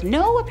ship with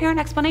no apparent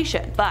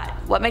explanation. But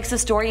what makes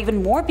this story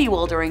even more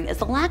bewildering is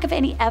the lack of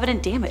any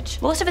evident damage.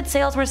 Most of its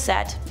sails were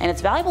set, and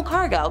its valuable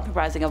cargo,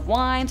 comprising of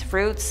wines,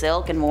 fruits,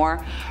 silk, and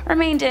more,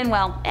 remained in,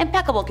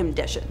 impeccable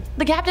condition.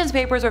 The captain's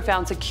papers were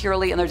found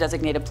securely in their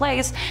designated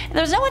place, and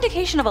there was no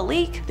indication of a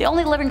leak. The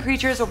only living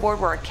creatures aboard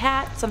were a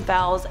cat, some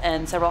fowls,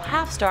 and several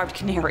half-starved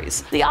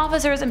canaries. The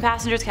officers' and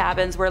passengers'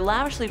 cabins were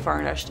lavishly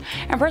furnished,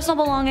 and personal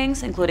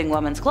belongings, including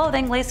women's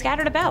clothing, lay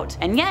scattered about,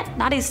 and yet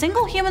not a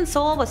single human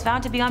soul was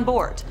found to be on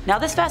board. Now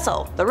this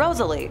vessel, the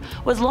Rosalie,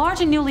 was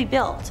large and newly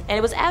built, and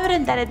it was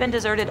evident that it had been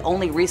deserted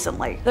only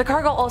recently. The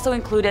cargo also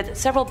included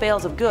several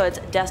bales of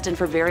goods destined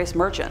for various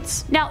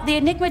merchants. Now, the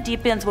enigma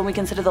deepens when we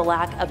consider the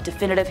lack of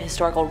definitive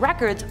historical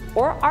records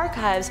or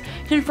archives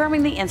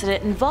confirming the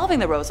incident involving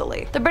the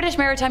Rosalie. The British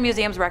Maritime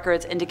Museum's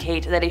records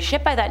indicate that a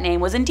ship by that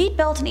name was indeed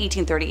built in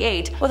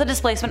 1838 with a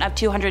displacement of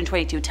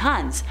 222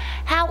 tons.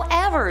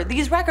 However,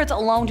 these records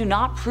alone do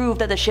not prove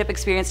that the ship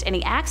experienced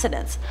any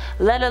accidents,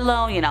 let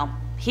alone,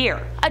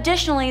 here.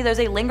 Additionally, there's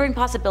a lingering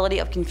possibility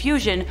of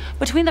confusion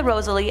between the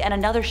Rosalie and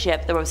another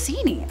ship, the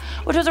Rossini,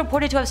 which was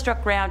reported to have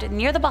struck ground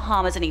near the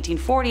Bahamas in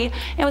 1840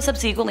 and was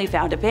subsequently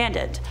found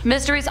abandoned.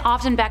 Mysteries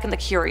often beckon the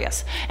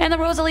curious, and the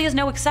Rosalie is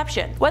no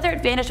exception. Whether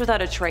it vanished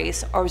without a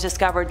trace or was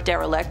discovered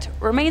derelict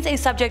remains a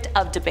subject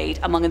of debate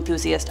among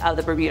enthusiasts of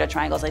the Bermuda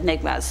Triangle's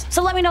enigmas.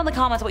 So let me know in the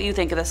comments what you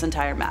think of this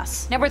entire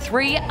mess. Number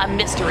 3, a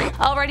mystery.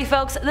 Alrighty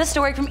folks, this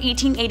story from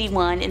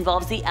 1881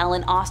 involves the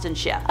Ellen Austin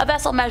ship, a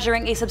vessel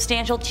measuring a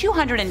substantial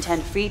 210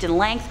 feet in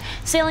length,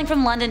 sailing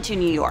from London to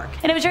New York.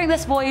 And it was during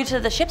this voyage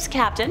that the ship's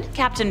captain,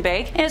 Captain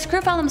Big, and his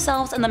crew found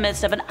themselves in the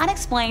midst of an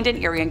unexplained and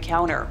eerie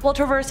encounter. While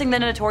traversing the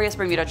notorious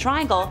Bermuda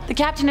Triangle, the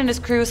captain and his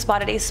crew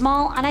spotted a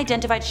small,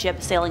 unidentified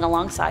ship sailing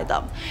alongside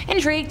them.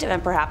 Intrigued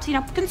and perhaps,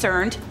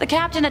 concerned, the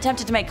captain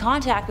attempted to make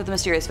contact with the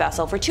mysterious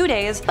vessel for 2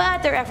 days,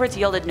 but their efforts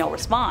yielded no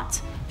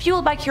response.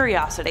 Fueled by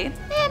curiosity,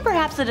 and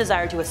perhaps the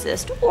desire to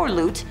assist or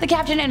loot, the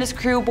captain and his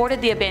crew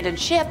boarded the abandoned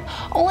ship,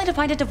 only to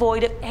find it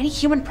devoid of any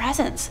human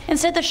presence.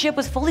 Instead, the ship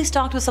was fully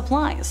stocked with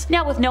supplies.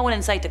 Now, with no one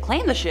in sight to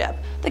claim the ship,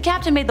 the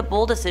captain made the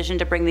bold decision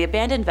to bring the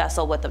abandoned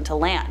vessel with them to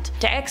land.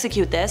 To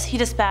execute this, he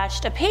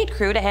dispatched a paid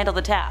crew to handle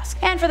the task,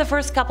 and for the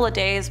first couple of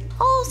days,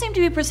 all seemed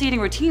to be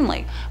proceeding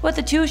routinely, with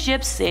the two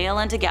ships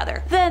sailing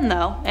together. Then,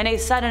 though, in a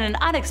sudden and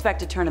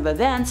unexpected turn of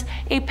events,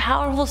 a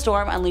powerful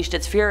storm unleashed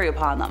its fury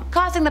upon them,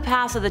 causing the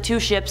paths of the two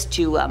ships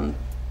to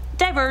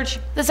diverge.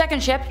 The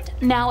second ship,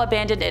 now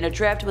abandoned and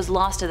adrift, was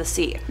lost to the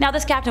sea. Now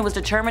this captain was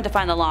determined to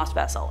find the lost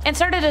vessel, and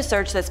started a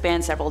search that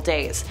spanned several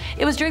days.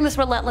 It was during this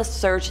relentless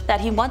search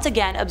that he once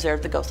again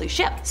observed the ghostly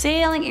ship,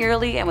 sailing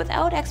eerily and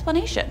without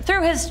explanation.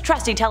 Through his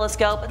trusty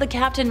telescope, the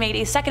captain made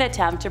a second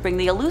attempt to bring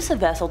the elusive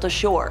vessel to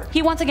shore.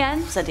 He once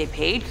again sent a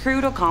paid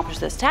crew to accomplish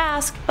this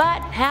task,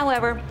 but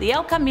however, the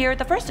outcome mirrored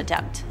the first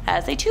attempt,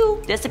 as they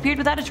too disappeared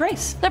without a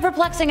trace. The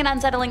perplexing and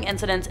unsettling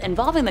incidents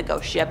involving the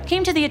ghost ship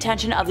came to the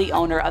attention of the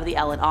owner of the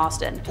Ellen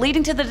Austin,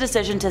 leading to the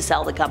decision to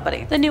sell the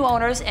company. The new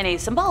owners, in a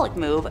symbolic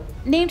move,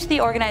 named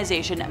the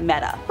organization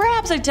Meta,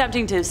 perhaps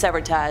attempting to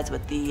sever ties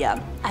with the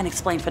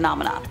unexplained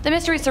phenomena. The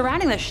mystery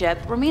surrounding the ship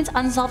remains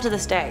unsolved to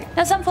this day.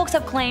 Now some folks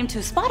have claimed to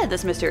have spotted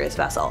this mysterious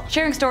vessel,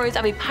 sharing stories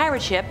of a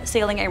pirate ship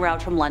sailing a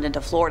route from London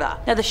to Florida.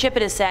 Now the ship,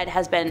 it is said,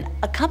 has been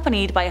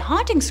accompanied by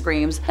haunting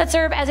screams that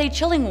serve as a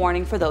chilling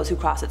warning for those who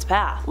cross its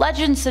path.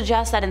 Legends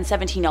suggest that in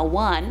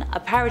 1701, a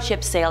pirate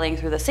ship sailing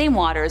through the same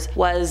waters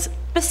was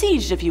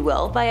besieged, if you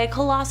will, by a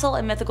colossal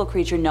and mythical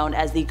creature known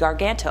as the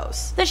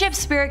Gargantos. The ship's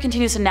spirit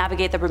continues to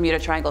navigate the Bermuda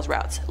Triangle's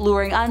routes,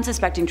 luring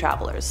unsuspecting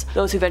travelers.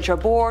 Those who venture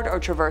aboard or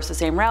traverse the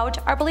same route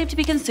are believed to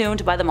be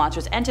consumed by the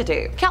monstrous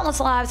entity. Countless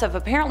lives have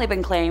apparently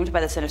been claimed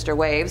by the sinister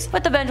waves,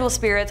 with the vengeful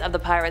spirits of the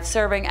pirates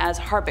serving as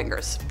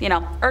harbingers,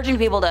 urging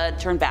people to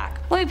turn back.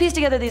 When we piece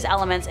together these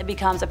elements, it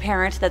becomes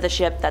apparent that the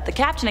ship that the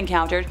captain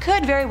encountered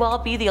could very well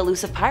be the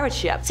elusive pirate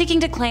ship,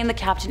 seeking to claim the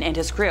captain and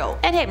his crew.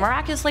 And hey,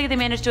 miraculously, they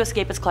managed to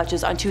escape its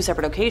clutches on 2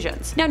 separate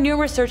occasions. Now,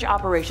 numerous search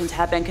operations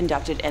have been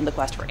conducted in the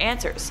quest for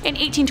answers. In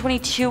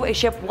 1822, a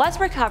ship was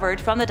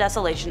recovered from the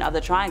desolation of the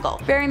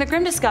Triangle, bearing the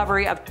grim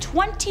discovery of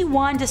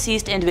 21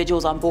 deceased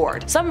individuals on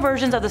board. Some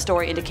versions of the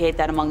story indicate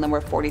that among them were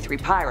 43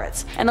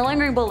 pirates, and the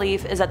lingering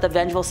belief is that the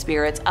vengeful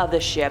spirits of the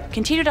ship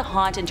continue to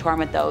haunt and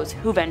torment those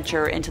who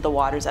venture into the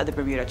waters of the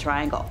Bermuda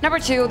Triangle. Number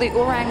 2, the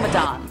Orang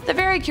Medan. The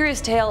very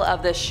curious tale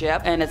of this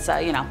ship, and its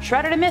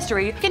shrouded in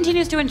mystery,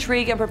 continues to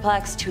intrigue and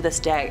perplex to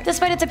this day.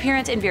 Despite its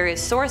appearance in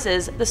various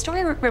sources, the story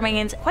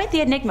remains quite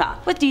the enigma,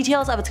 with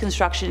details of its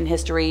construction and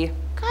history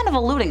kind of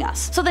eluding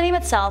us. So the name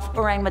itself,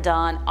 Orang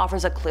Medan,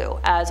 offers a clue,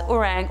 as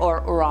Orang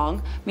or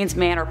Orang means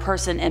man or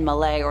person in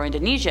Malay or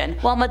Indonesian,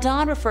 while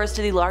Medan refers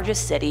to the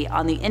largest city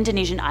on the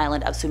Indonesian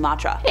island of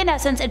Sumatra. In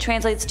essence, it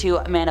translates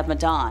to Man of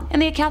Medan,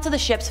 and the accounts of the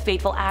ship's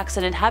fateful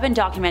accident have been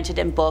documented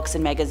in books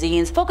and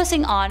magazines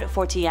focusing on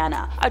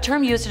Forteana, a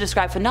term used to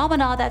describe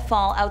phenomena that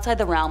fall outside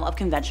the realm of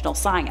conventional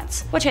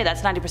science. Which, hey,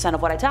 that's 90%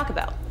 of what I talk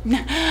about.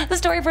 The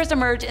story first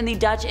emerged in the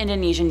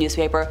Dutch-Indonesian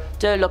newspaper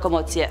De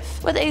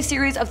Locomotief, with a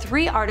series of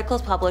 3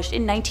 articles published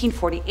in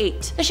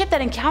 1948. The ship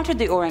that encountered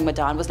the Orang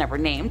Medan was never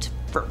named,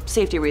 for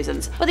safety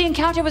reasons, but the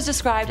encounter was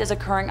described as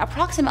occurring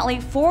approximately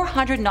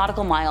 400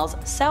 nautical miles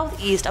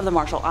southeast of the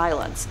Marshall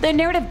Islands. The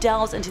narrative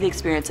delves into the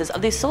experiences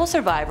of the sole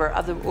survivor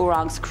of the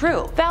Orang's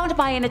crew, found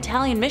by an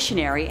Italian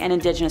missionary and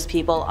indigenous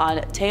people on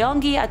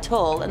Taongi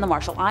Atoll in the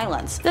Marshall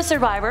Islands. The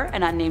survivor,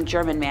 an unnamed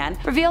German man,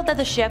 revealed that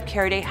the ship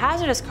carried a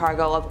hazardous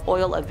cargo of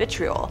oil of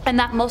vitriol, and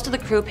that most of the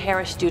crew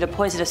perished due to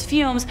poisonous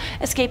fumes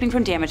escaping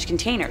from damaged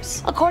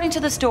containers. According to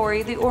the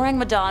story, the Orang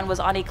Medan was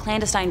on a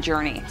clandestine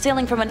journey,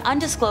 sailing from an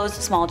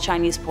undisclosed small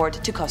Chinese port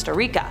to Costa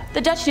Rica.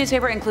 The Dutch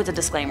newspaper includes a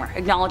disclaimer,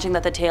 acknowledging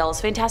that the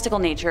tale's fantastical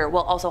nature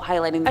while also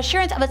highlighting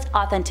assurance of its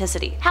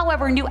authenticity.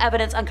 However, new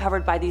evidence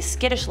uncovered by the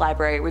Skittish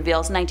Library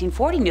reveals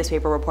 1940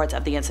 newspaper reports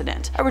of the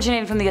incident,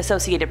 originating from the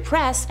Associated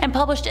Press and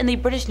published in the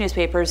British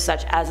newspapers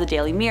such as the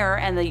Daily Mirror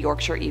and the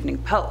Yorkshire Evening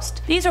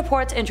Post. These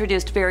reports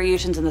introduced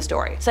variations in the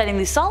story, citing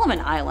the Solomon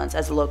Islands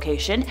as the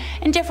location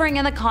and differing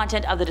in the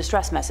content of the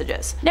distress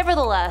messages.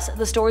 Nevertheless,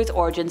 the story's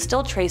origin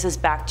still traces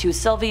back to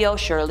Silvio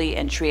Shirley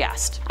in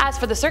Trieste. As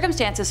for the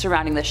circumstances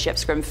surrounding the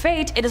ship's grim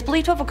fate, it is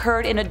believed to have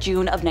occurred in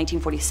June of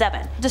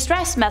 1947.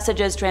 Distress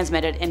messages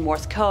transmitted in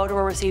Morse code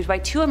were received by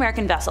 2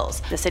 American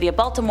vessels, the City of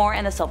Baltimore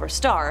and the Silver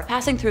Star,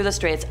 passing through the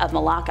Straits of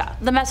Malacca.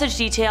 The message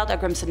detailed a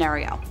grim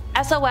scenario.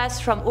 SOS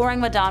from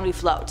Orang Medan we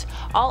float.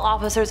 All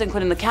officers,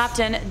 including the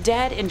captain,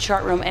 dead in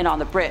chart room and on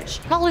the bridge.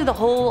 Probably the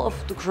whole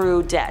of the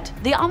crew dead.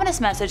 The ominous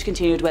message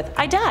continued with,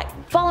 I die.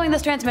 Following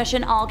this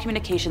transmission, all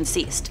communication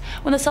ceased.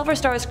 When the Silver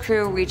Star's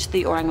crew reached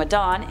the Orang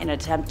Medan in an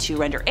attempt to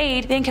render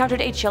aid, they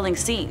encountered a chilling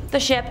scene. The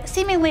ship,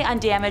 seemingly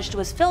undamaged,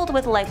 was filled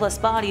with lifeless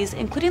bodies,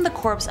 including the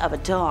corpse of a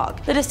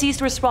dog. The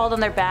deceased were sprawled on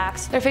their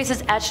backs, their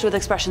faces etched with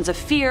expressions of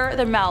fear,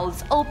 their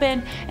mouths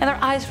open, and their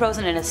eyes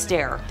frozen in a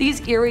stare.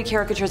 These eerie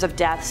caricatures of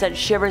death sent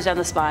shivers down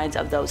the spines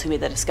of those who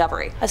made the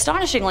discovery.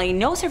 Astonishingly,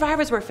 no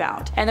survivors were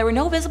found, and there were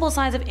no visible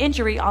signs of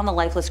injury on the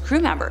lifeless crew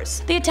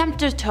members. The attempt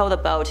to tow the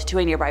boat to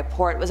a nearby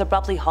port was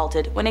abruptly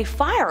halted when a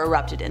fire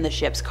erupted in the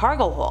ship's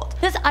cargo hold.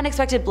 This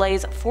unexpected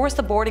blaze forced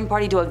the boarding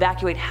party to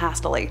evacuate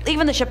hastily,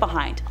 leaving the ship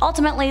behind.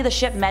 Ultimately, the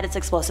ship met its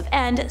explosive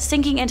end,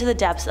 sinking into the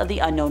depths of the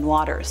unknown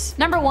waters.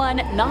 Number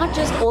 1. Not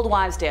just old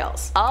wives'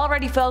 tales.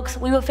 Alrighty folks,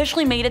 we've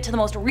officially made it to the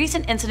most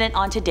recent incident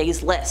on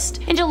today's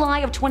list. In July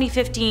of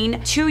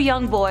 2015, 2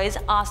 young boys,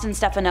 Austin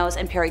Stefan Stefanos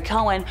and Perry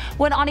Cohen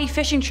went on a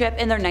fishing trip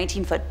in their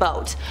 19-foot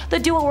boat. The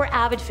duo were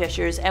avid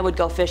fishers and would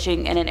go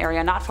fishing in an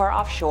area not far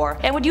offshore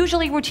and would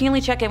usually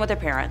routinely check in with their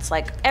parents,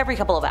 like every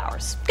couple of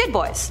hours. Good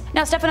boys.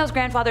 Now, Stefanos'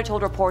 grandfather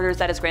told reporters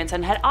that his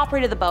grandson had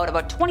operated the boat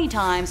about 20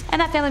 times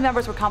and that family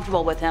members were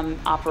comfortable with him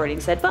operating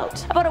said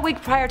boat. About a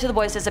week prior to the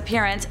boys'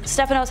 disappearance,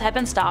 Stefanos had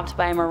been stopped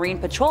by a Marine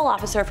patrol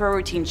officer for a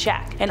routine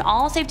check, and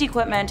all safety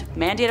equipment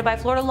mandated by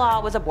Florida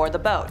law was aboard the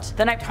boat.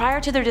 The night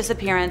prior to their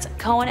disappearance,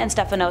 Cohen and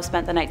Stefanos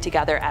spent the night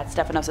together at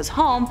Stefanos'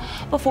 home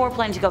before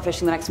planning to go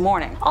fishing the next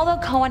morning. Although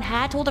Cohen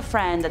had told a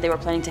friend that they were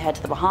planning to head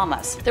to the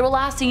Bahamas. They were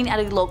last seen at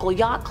a local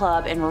yacht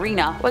club in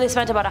Marina where they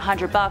spent about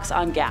 $100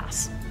 on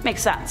gas.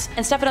 Makes sense.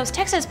 And Stefanos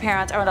texted his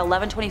parents around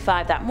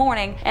 11:25 that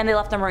morning, and they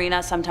left the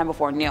marina sometime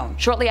before noon.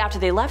 Shortly after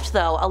they left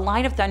though, a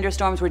line of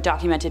thunderstorms were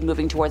documented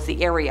moving towards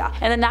the area,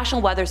 and the National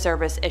Weather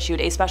Service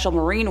issued a special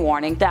marine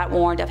warning that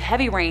warned of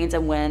heavy rains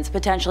and winds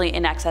potentially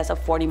in excess of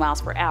 40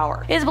 miles per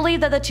hour. It is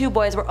believed that the two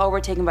boys were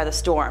overtaken by the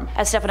storm,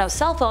 as Stefanos'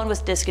 cell phone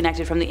was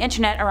disconnected from the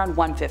internet around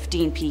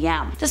 1:15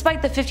 p.m.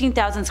 Despite the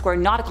 15,000 square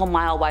nautical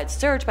mile wide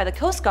search by the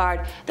Coast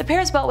Guard, the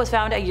pair's boat was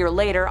found a year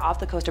later off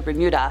the coast of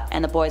Bermuda,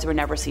 and the boys were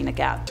never seen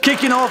again.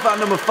 Kicking off at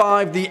number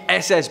 5, the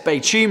SS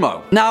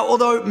Bechimo. Now,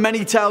 although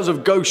many tales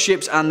of ghost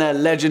ships and their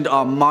legend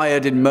are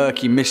mired in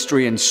murky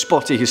mystery and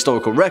spotty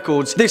historical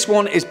records, this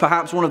one is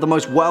perhaps one of the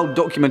most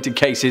well-documented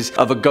cases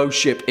of a ghost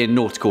ship in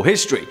nautical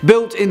history.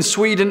 Built in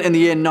Sweden in the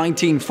year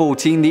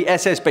 1914, the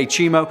SS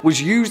Bechimo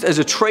was used as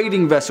a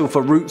trading vessel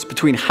for routes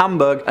between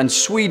Hamburg and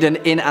Sweden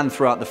in and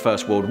throughout the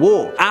First World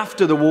War.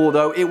 After the war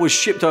though, it was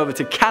shipped over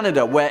to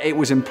Canada, where it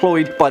was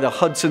employed by the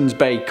Hudson's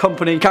Bay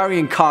Company,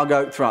 carrying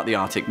cargo throughout the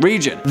Arctic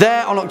region.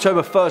 There, on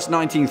October 1st,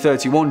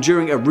 1931,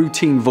 during a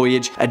routine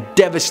voyage, a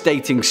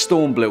devastating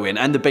storm blew in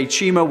and the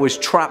Bechimo was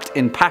trapped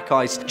in pack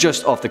ice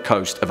just off the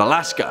coast of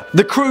Alaska.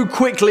 The crew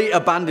quickly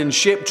abandoned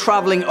ship,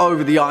 traveling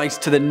over the ice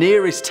to the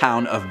nearest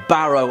town of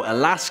Barrow,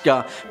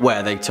 Alaska,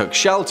 where they took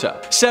shelter.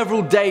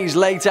 Several days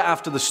later,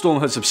 after the storm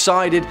had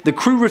subsided, the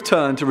crew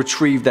returned to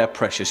retrieve their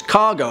precious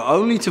cargo,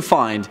 only to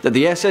find that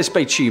the SS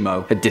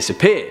Bechimo had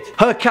disappeared.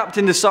 Her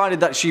captain decided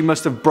that she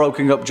must have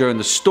broken up during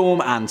the storm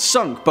and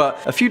sunk, but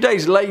a few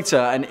days later,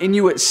 an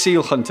Inuit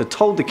seal hunter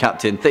told the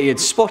captain that he had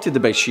spotted the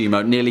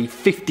Bechimo nearly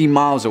 50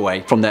 miles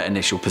away from their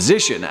initial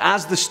position.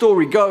 As the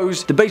story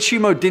goes, the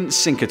Bechimo didn't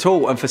sink at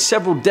all, and for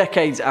several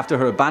decades after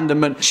her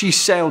abandonment, she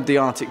sailed the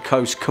Arctic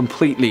coast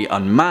completely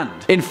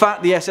unmanned. In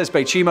fact, the SS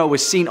Bechimo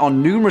was seen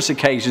on numerous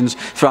occasions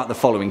throughout the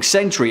following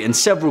century, and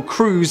several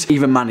crews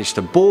even managed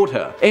to board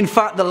her. In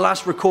fact, the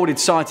last recorded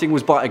sighting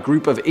was by a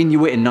group of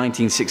Inuit in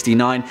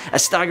 1969, a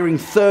staggering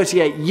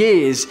 38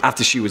 years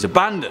after she was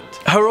abandoned.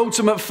 Her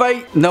ultimate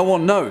fate? No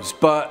one knows,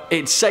 but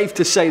it's safe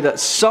to say that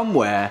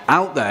somewhere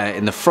out there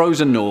in the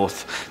frozen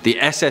north, the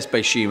SS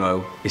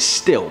Bechimo is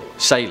still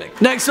sailing.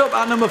 Next up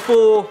at number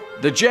 4,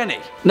 the Jenny.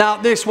 Now,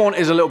 this one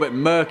is a little bit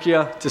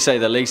murkier, to say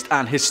the least,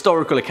 and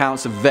historical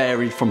accounts have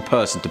varied from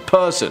person to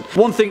person.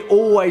 One thing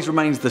always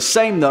remains the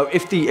same though: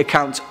 if the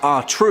accounts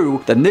are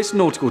true, then this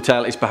nautical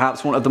tale is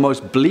perhaps one of the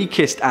most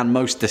bleakest and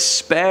most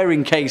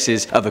despairing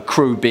cases of a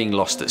crew being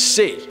lost at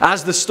sea.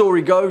 As the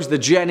story goes, the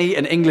Jenny,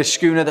 an English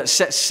schooner that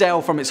set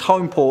sail from its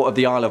home port of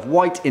the Isle of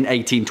Wight in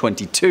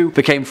 1822,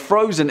 became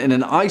frozen in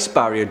an ice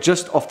barrier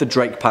just off the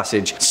Drake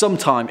Passage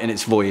sometime in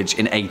its voyage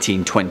in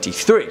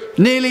 1823.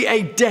 Nearly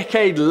a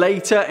decade later,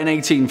 in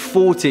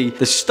 1840,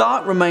 the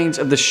stark remains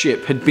of the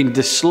ship had been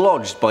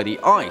dislodged by the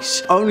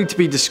ice, only to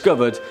be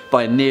discovered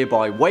by a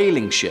nearby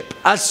whaling ship.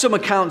 As some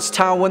accounts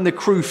tell, when the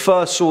crew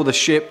first saw the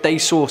ship, they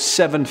saw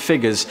 7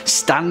 figures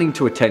standing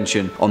to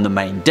attention on the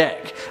main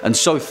deck, and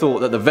so thought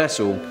that the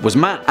vessel was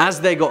manned.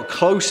 As they got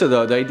closer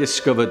though, they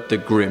discovered the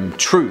grim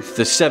truth.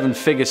 The 7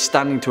 figures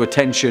standing to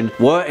attention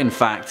were in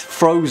fact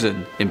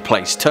frozen in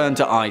place, turned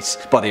to ice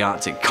by the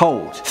Arctic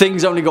cold.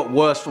 Things only got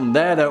worse from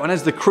there though, and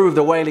as the crew of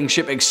the whaling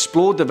ship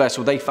explored the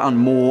vessel, they found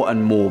more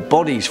and more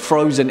bodies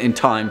frozen in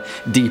time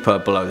deeper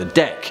below the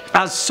deck.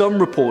 As some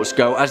reports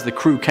go, as the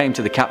crew came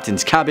to the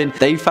captain's cabin,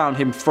 they found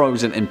him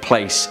frozen in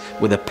place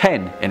with a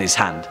pen in his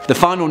hand. The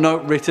final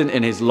note written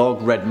in his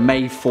log read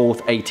May 4th,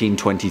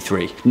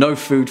 1823. No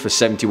food for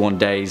 71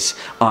 days.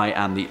 I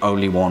am the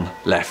only one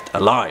left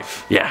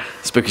alive. Yeah,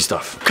 spooky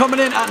stuff.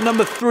 Coming in at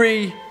number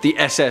 3, the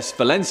SS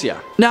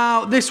Valencia.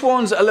 Now, this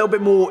one's a little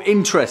bit more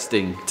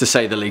interesting, to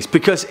say the least,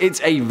 because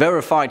it's a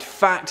verified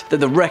fact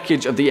that the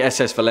wreckage of the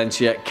SS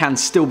Valencia can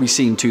still be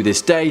seen to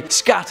this day,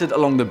 scattered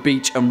along the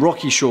beach and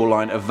rocky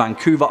shoreline of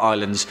Vancouver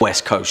Island's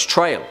West Coast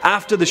Trail.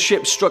 After the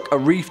ship struck a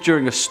reef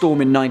during a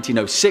storm in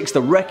 1906,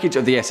 the wreckage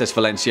of the SS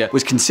Valencia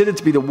was considered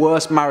to be the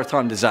worst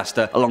maritime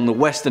disaster along the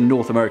western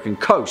North American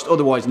coast,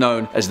 otherwise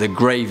known as the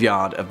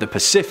Graveyard of the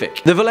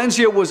Pacific. The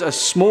Valencia was a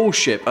small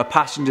ship, a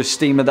passenger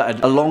steamer that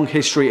had a long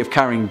history of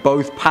carrying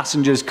both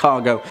passengers,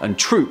 cargo and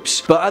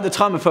troops, but at the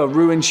time of her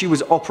ruin she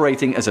was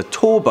operating as a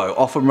tour boat,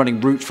 often running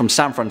routes from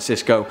San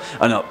Francisco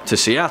and up to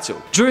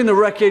Seattle. During the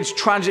wreckage,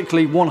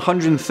 tragically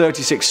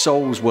 136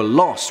 souls were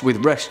lost,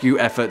 with rescue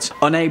efforts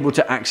unable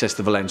to access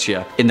the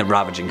Valencia in the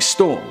ravaging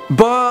storm.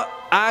 But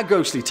our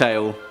ghostly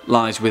tale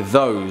lies with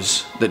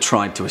those that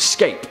tried to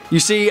escape. You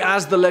see,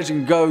 as the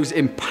legend goes,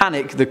 in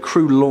panic the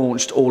crew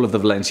launched all of the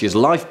Valencia's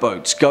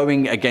lifeboats,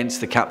 going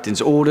against the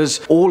captain's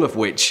orders, all of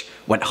which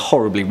went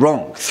horribly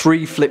wrong.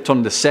 3 flipped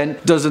on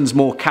descent, dozens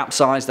more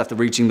capsized after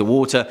reaching the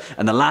water,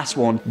 and the last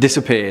one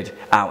disappeared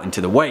out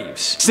into the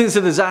waves. Since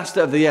the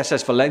disaster of the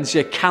SS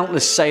Valencia,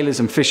 countless sailors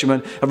and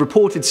fishermen have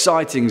reported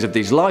sightings of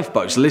these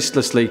lifeboats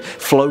listlessly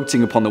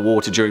floating upon the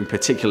water during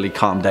particularly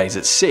calm days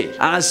at sea.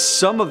 As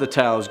some of the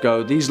tales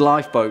go, these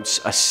lifeboats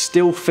are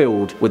still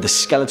filled with the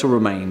skeletal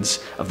remains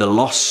of the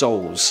lost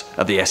souls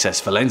of the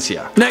SS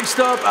Valencia. Next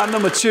up, at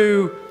number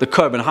 2, the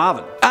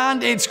Copenhagen.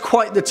 And it's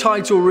quite the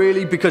title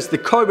really, because the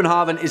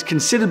Copenhagen is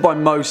considered by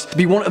most to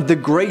be one of the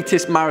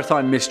greatest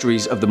maritime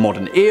mysteries of the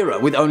modern era,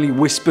 with only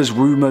whispers,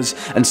 rumours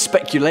and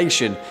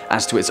speculation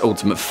as to its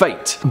ultimate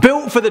fate.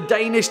 Built for the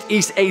Danish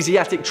East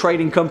Asiatic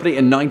Trading Company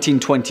in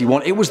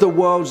 1921, it was the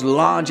world's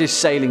largest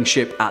sailing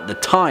ship at the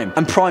time,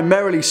 and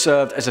primarily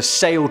served as a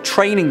sail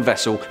training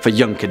vessel for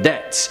young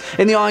cadets.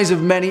 In the eyes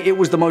of many, it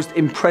was the most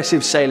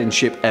impressive sailing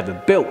ship ever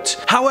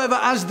built. However,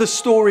 as the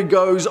story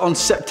goes, on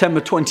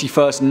September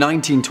 21st,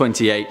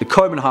 1928, the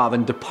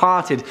Copenhagen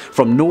departed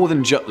from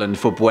northern Jutland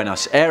for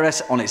Buenos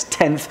Aires on its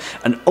 10th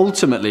and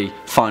ultimately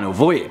final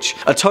voyage.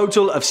 A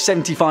total of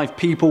 75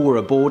 people were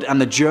aboard, and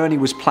the journey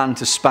was planned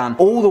to span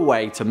all the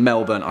way to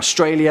Melbourne,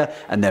 Australia,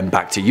 and then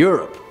back to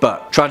Europe.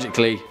 But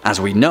tragically, as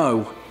we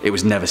know, it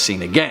was never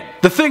seen again.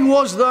 The thing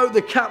was though,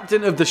 the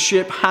captain of the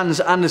ship, Hans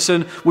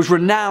Andersen, was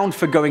renowned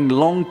for going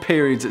long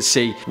periods at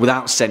sea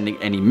without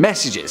sending any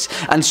messages,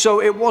 and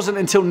so it wasn't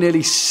until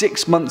nearly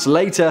 6 months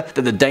later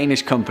that the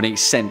Danish company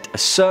sent a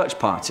search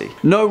party.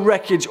 No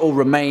wreckage or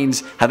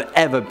remains have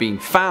ever been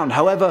found.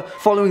 However,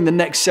 following the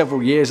next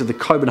several years of the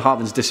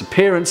Copenhagen's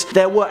disappearance,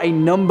 there were a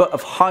number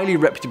of highly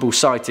reputable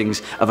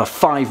sightings of a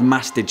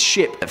 5-masted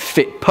ship that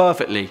fit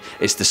perfectly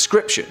its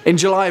description. In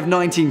July of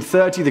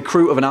 1930, the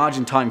crew of an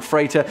Argentine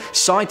freighter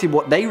cited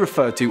what they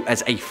referred to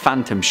as a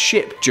phantom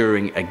ship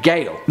during a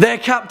gale. Their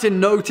captain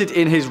noted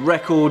in his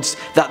records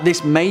that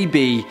this may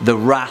be the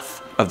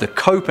Wrath of the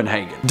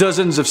Copenhagen.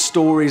 Dozens of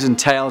stories and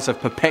tales have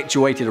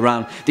perpetuated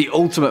around the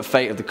ultimate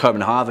fate of the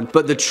Copenhagen,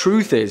 but the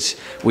truth is,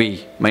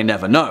 we may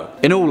never know.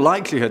 In all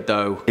likelihood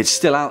though, it's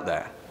still out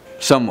there,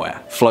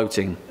 somewhere,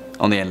 floating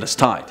on the endless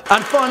tide.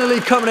 And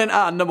finally, coming in at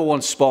our number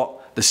 1 spot,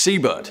 the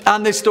Seabird.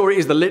 And this story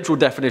is the literal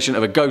definition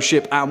of a ghost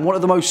ship, and one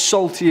of the most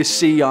saltiest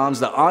sea yarns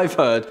that I've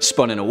heard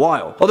spun in a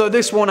while. Although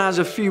this one has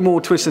a few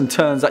more twists and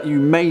turns that you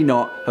may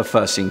not have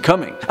first seen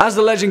coming. As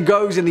the legend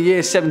goes, in the year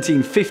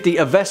 1750,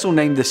 a vessel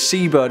named the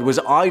Seabird was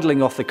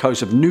idling off the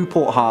coast of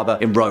Newport Harbour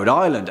in Rhode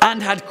Island,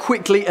 and had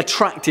quickly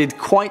attracted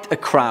quite a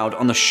crowd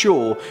on the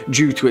shore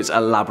due to its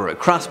elaborate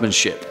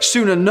craftsmanship.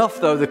 Soon enough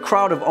though, the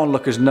crowd of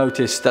onlookers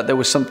noticed that there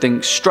was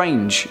something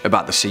strange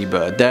about the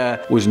Seabird.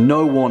 There was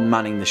no one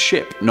manning the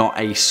ship, not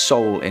a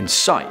soul in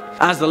sight.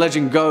 As the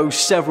legend goes,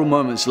 several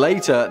moments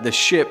later, the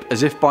ship,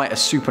 as if by a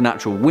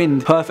supernatural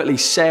wind, perfectly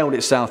sailed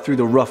itself through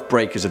the rough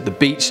breakers of the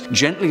beach,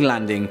 gently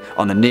landing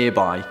on the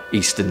nearby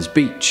Easton's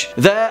beach.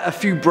 There, a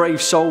few brave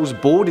souls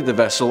boarded the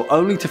vessel,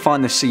 only to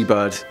find the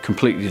Seabird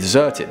completely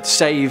deserted,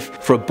 save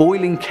for a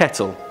boiling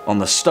kettle on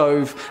the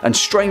stove, and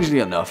strangely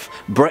enough,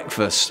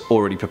 breakfast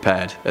already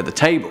prepared at the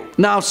table.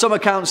 Now, some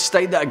accounts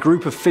state that a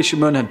group of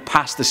fishermen had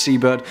passed the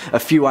Seabird a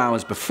few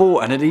hours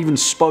before and had even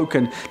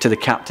spoken to the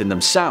captain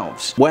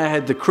themselves. Where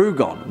had the crew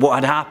gone? What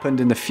had happened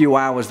in the few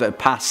hours that had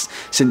passed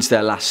since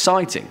their last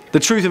sighting? The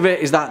truth of it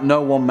is that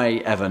no one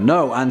may ever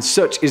know, and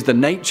such is the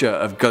nature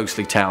of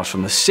ghostly tales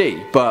from the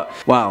sea. But,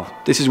 well,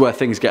 this is where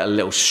things get a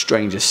little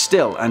stranger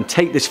still, and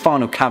take this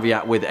final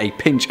caveat with a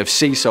pinch of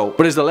sea salt.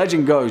 But as the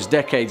legend goes,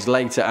 decades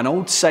later, an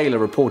old sailor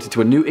reported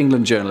to a New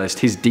England journalist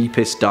his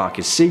deepest,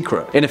 darkest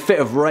secret. In a fit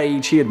of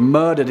rage, he had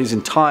murdered his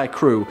entire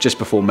crew just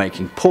before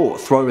making port,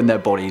 throwing their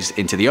bodies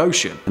into the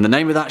ocean. And the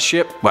name of that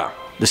ship? Well,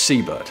 the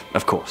Seabird,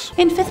 of course.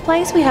 In 5th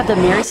place, we have the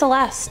Mary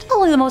Celeste.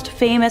 Probably the most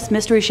famous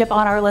mystery ship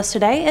on our list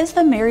today is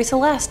the Mary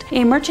Celeste,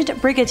 a merchant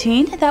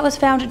brigantine that was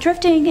found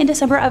drifting in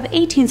December of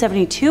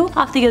 1872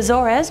 off the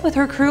Azores with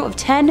her crew of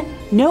 10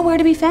 nowhere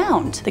to be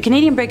found. The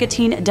Canadian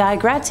brigantine Di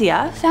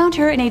Grazia found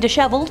her in a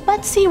disheveled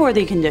but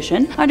seaworthy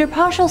condition under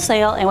partial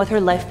sail and with her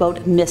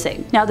lifeboat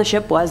missing. Now the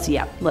ship was,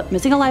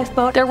 missing a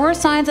lifeboat. There were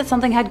signs that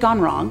something had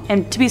gone wrong,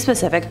 and to be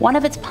specific, one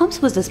of its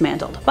pumps was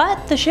dismantled,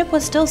 but the ship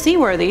was still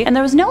seaworthy, and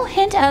there was no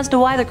hint as to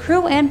why the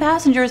crew and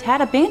passengers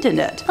had abandoned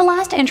it. The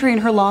last entry in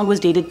her log was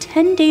dated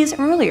 10 days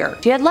earlier.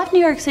 She had left New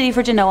York City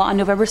for Genoa on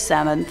November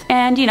 7th,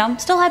 and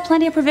still had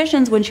plenty of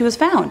provisions when she was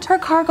found. Her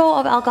cargo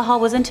of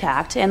alcohol was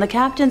intact, and the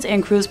captain's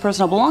and crew's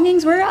personal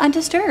belongings were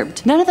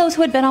undisturbed. None of those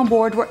who had been on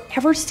board were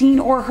ever seen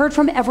or heard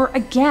from ever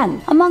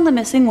again. Among the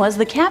missing was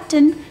the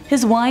captain,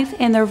 his wife,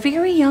 and their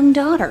very young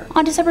daughter.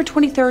 On December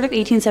 23rd of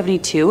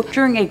 1872,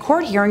 during a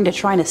court hearing to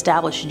try and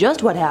establish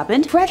just what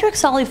happened, Frederick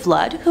Solly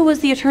Flood, who was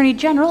the Attorney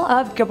General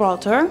of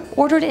Gibraltar,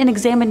 ordered an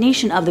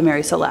examination of the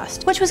Mary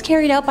Celeste, which was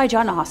carried out by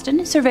John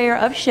Austin, surveyor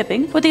of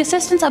shipping, with the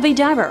assistance of a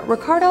diver,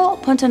 Ricardo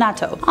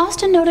Puntonato.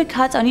 Austin noted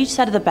cuts on each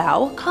side of the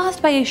bow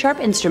caused by a sharp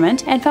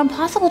instrument and found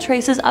possible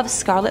traces of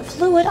scarlet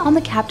fluid on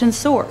the captain's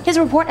sword. His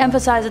report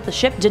emphasized that the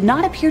ship did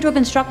not appear to have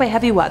been struck by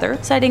heavy weather,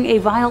 citing a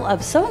vial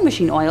of sewing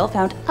machine oil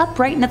found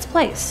upright in its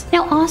place.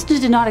 Now,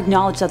 Austin did not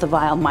acknowledge that the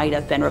vial might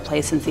have been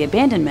replaced since the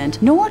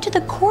abandonment, nor did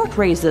the court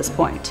raise this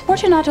point.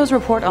 Fortunato's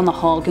report on the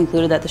hull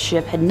concluded that the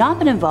ship had not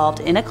been involved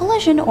in a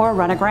collision or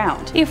run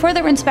aground. A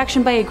further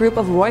inspection by a group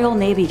of Royal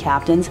Navy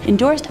captains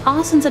endorsed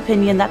Austin's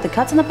opinion that the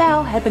cuts on the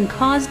bow had been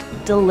caused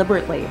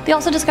deliberately. They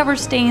also discovered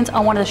stains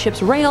on one of the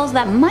ship's rails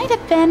that might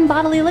have been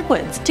bodily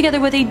liquids, together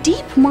with a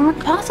deep mark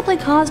possibly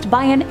caused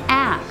by an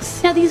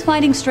axe. Now, these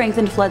findings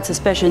strengthened Flood's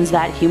suspicions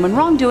that human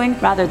wrongdoing,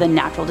 rather than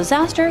natural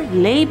disaster,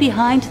 lay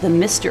behind the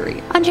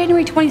mystery. On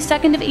January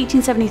 22nd of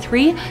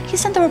 1873, he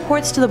sent the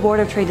reports to the Board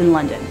of Trade in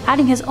London,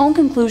 adding his own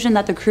conclusion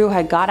that the crew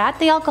had got at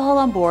the alcohol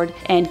on board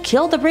and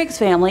killed the Briggs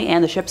family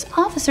and the ship's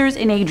officers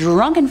in a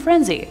drunken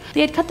frenzy.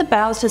 They had cut the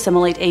bows to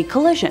simulate a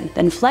collision,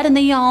 then fled in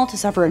the yawl to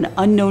suffer an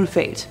unknown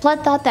fate.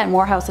 Flood thought that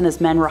Morehouse and his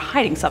men were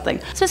hiding something,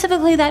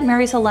 specifically that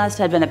Mary Celeste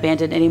had been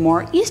abandoned in a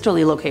more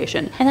easterly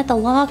location, and that the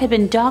log had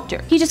been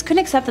doctored. He just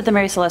couldn't accept that the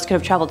Mary Celeste could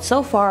have traveled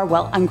so far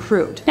while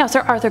uncrewed. Now,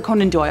 Sir Arthur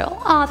Conan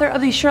Doyle, author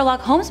of the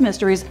Sherlock Holmes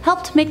mysteries,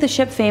 helped make the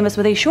ship famous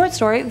with a short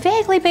story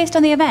vaguely based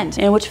on the event,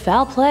 in which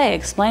foul play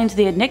explained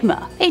the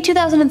enigma. A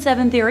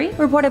 2007 theory,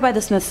 reported by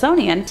the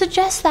Smithsonian,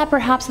 suggests that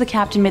perhaps the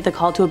captain made the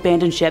call to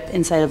abandon ship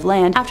in sight of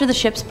land after the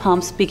ship's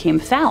pumps became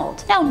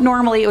fouled. Now,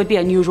 normally it would be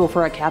unusual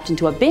for a captain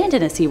to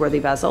abandon a seaworthy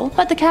vessel,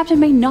 but the captain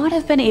may not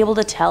have been able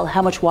to tell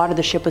how much water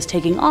the ship was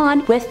taking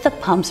on with the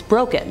pumps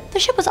broken. The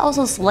ship was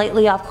also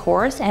slightly off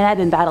course and had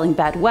been battling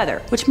bad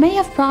weather, which may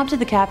have prompted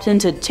the captain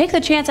to take the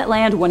chance at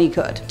land when he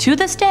could. To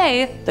this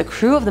day, the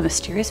crew of the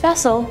mysterious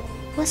vessel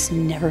was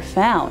never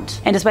found.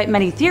 And despite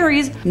many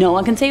theories, no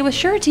one can say with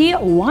surety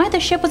why the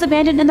ship was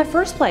abandoned in the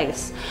first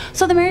place.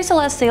 So the Mary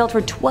Celeste sailed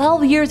for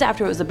 12 years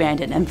after it was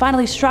abandoned and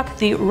finally struck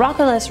the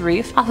Rochelles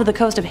Reef off of the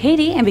coast of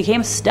Haiti and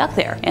became stuck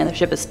there. And the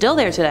ship is still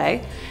there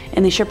today,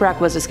 and the shipwreck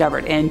was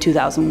discovered in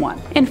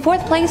 2001. In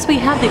fourth place, we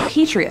have the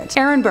Patriot.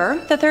 Aaron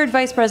Burr, the third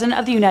Vice President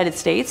of the United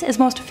States, is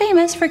most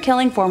famous for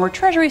killing former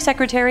Treasury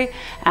Secretary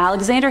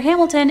Alexander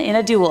Hamilton in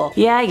a duel.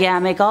 Yeah,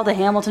 make all the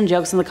Hamilton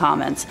jokes in the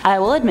comments. I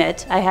will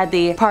admit, I had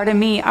the "pardon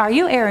me, are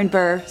you Aaron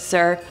Burr,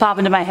 sir?" pop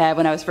into my head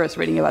when I was first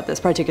reading about this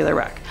particular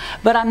wreck.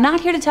 But I'm not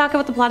here to talk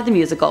about the plot of the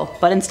musical,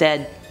 but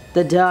instead,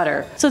 the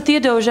daughter. So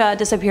Theodosia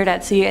disappeared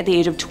at sea at the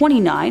age of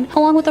 29,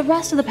 along with the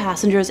rest of the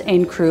passengers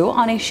and crew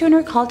on a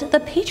schooner called the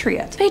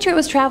Patriot. The Patriot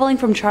was traveling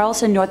from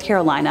Charleston, North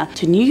Carolina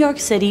to New York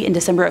City in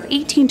December of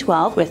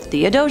 1812 with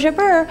Theodosia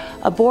Burr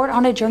aboard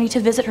on a journey to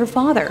visit her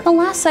father. The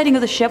last sighting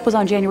of the ship was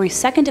on January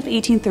 2nd of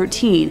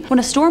 1813, when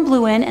a storm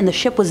blew in and the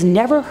ship was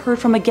never heard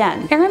from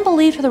again. Aaron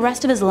believed for the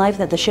rest of his life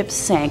that the ship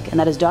sank and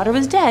that his daughter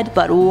was dead,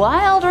 but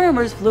wild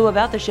rumors flew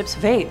about the ship's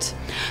fate.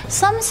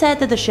 Some said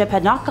that the ship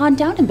had not gone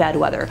down in bad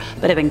weather,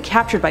 but had been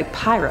captured by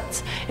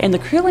pirates, and the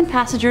crew and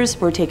passengers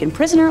were taken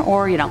prisoner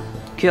or,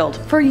 killed.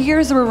 For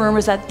years there were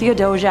rumors that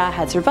Theodosia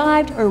had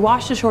survived or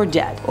washed ashore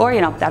dead, or,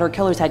 that her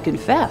killers had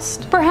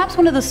confessed. Perhaps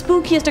one of the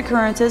spookiest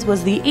occurrences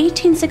was the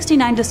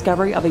 1869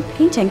 discovery of a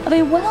painting of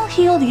a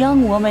well-heeled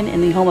young woman in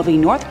the home of a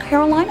North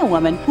Carolina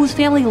woman whose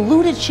family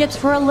looted ships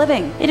for a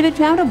living. It had been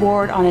found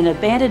aboard on an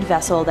abandoned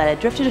vessel that had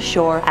drifted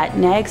ashore at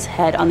Nag's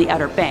Head on the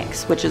Outer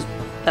Banks,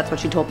 that's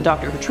what she told the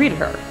doctor who treated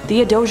her.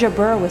 Theodosia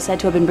Burr was said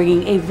to have been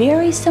bringing a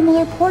very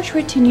similar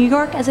portrait to New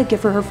York as a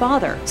gift for her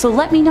father. So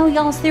let me know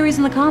y'all's theories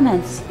in the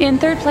comments. In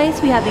third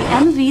place, we have the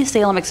MV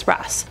Salem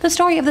Express. The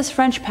story of this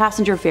French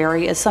passenger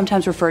ferry is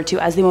sometimes referred to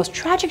as the most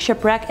tragic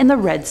shipwreck in the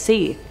Red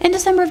Sea. In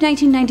December of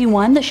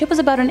 1991, the ship was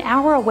about an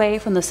hour away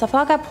from the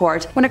Safaga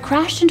port when it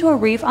crashed into a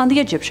reef on the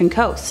Egyptian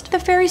coast. The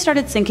ferry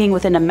started sinking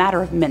within a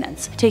matter of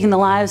minutes, taking the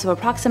lives of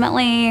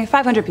approximately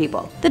 500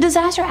 people. The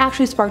disaster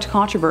actually sparked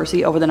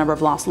controversy over the number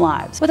of lost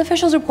lives, with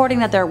officials reporting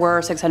that there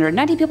were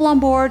 690 people on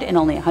board and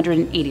only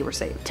 180 were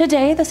saved.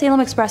 Today, the Salem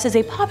Express is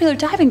a popular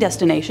diving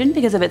destination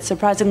because of its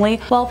surprisingly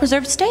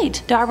well-preserved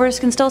state. Divers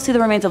can still see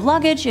the remains of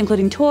luggage,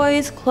 including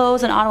toys,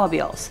 clothes, and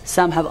automobiles.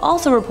 Some have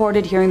also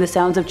reported hearing the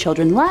sounds of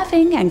children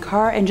laughing and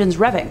car engines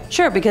revving.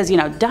 Sure, because,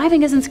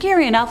 diving isn't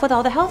scary enough with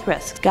all the health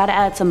risks. Gotta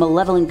add some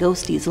malevolent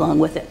ghosties along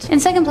with it.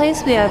 In second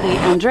place, we have the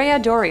Andrea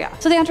Doria.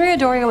 So the Andrea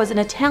Doria was an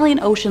Italian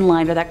ocean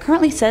liner that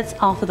currently sits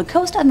off of the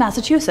coast of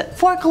Massachusetts.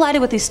 Before it collided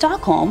with the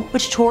Stockholm,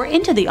 which tore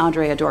into the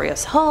Andrea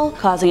Doria's hull,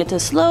 causing it to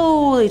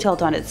slowly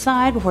tilt on its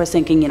side before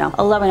sinking,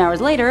 11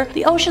 hours later,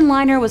 the ocean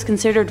liner was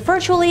considered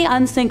virtually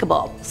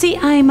unsinkable. See,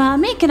 I'm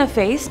making a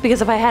face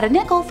because if I had a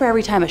nickel for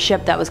every time a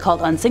ship that was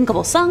called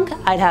unsinkable sunk,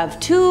 I'd have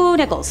 2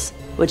 nickels.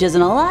 which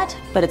isn't a lot,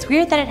 but it's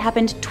weird that it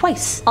happened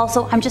twice.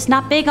 Also, I'm just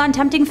not big on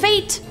tempting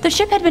fate. The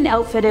ship had been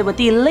outfitted with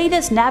the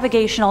latest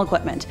navigational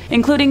equipment,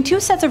 including 2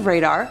 sets of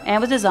radar,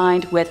 and was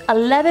designed with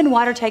 11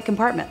 watertight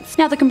compartments.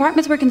 Now, the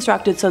compartments were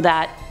constructed so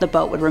that the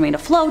boat would remain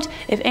afloat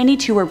if any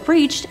 2 were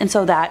breached, and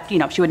so that,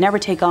 she would never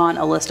take on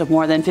a list of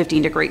more than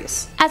 15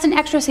 degrees. As an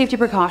extra safety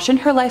precaution,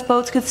 her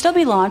lifeboats could still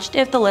be launched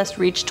if the list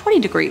reached 20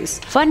 degrees.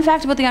 Fun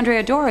fact about the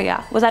Andrea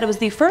Doria was that it was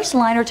the first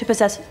liner to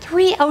possess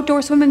 3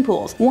 outdoor swimming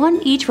pools,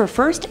 1 each for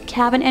first,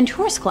 cabin, and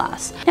tourist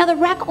class. Now, the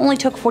wreck only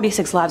took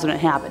 46 lives when it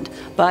happened,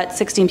 but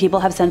 16 people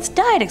have since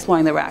died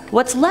exploring the wreck.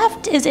 What's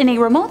left is in a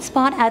remote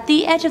spot at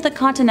the edge of the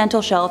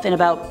continental shelf in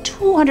about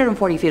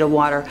 240 feet of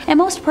water, and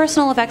most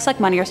personal effects like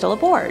money are still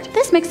aboard.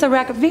 This makes the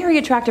wreck very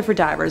attractive for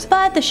divers,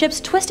 but the ship's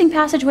twisting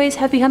passageways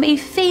have become a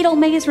fatal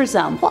maze for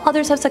some, while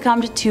others have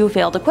succumbed to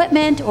failed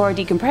equipment or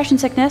decompression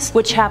sickness,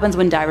 which happens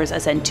when divers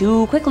ascend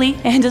too quickly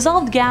and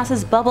dissolved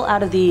gases bubble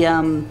out of the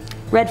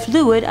red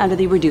fluid under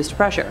the reduced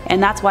pressure.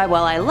 And that's why,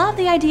 while I love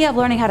the idea of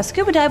learning how to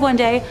scuba dive one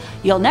day,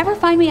 you'll never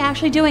find me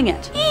actually doing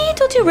it. A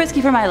little too risky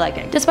for my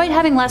liking. Despite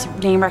having less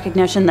name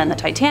recognition than the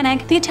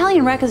Titanic, the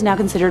Italian wreck is now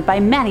considered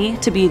by many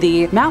to be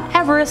the Mount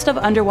Everest of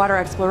underwater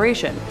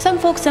exploration. Some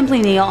folks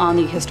simply kneel on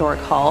the historic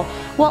hull,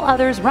 while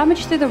others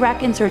rummage through the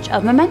wreck in search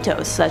of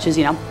mementos, such as,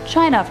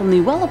 China from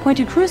the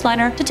well-appointed cruise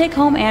liner to take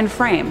home and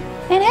frame.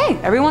 And hey,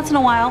 every once in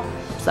a while,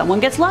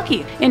 someone gets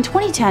lucky. In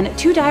 2010,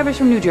 2 divers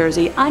from New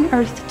Jersey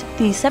unearthed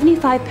the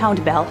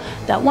 75-pound bell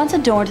that once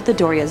adorned the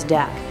Doria's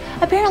deck.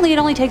 Apparently, it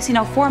only takes,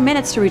 4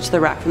 minutes to reach the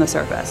wreck from the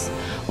surface.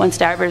 Once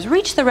divers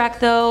reach the wreck,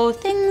 though,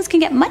 things can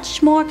get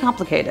much more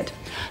complicated.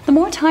 The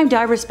more time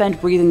divers spend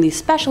breathing the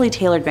specially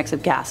tailored mix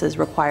of gases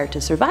required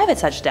to survive at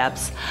such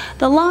depths,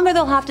 the longer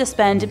they'll have to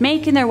spend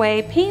making their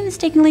way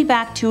painstakingly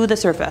back to the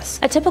surface.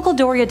 A typical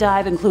Doria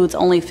dive includes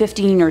only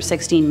 15 or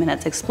 16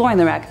 minutes exploring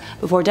the wreck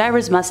before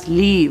divers must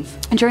leave.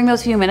 And during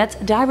those few minutes,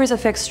 divers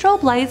affix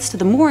strobe lights to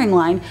the mooring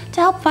line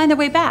to help find their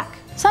way back.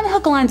 Some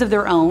hook lines of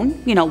their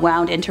own,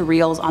 wound into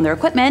reels on their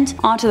equipment,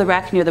 onto the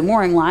wreck near the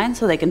mooring line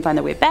so they can find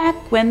their way back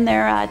when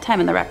their time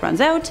in the wreck runs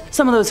out.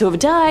 Some of those who have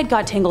died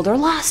got tangled or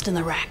lost in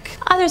the wreck.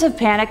 Others have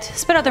panicked,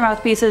 spit out their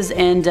mouthpieces,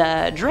 and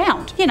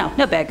drowned.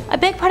 No big. A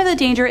big part of the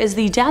danger is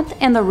the depth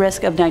and the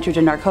risk of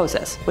nitrogen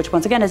narcosis, which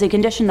once again is a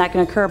condition that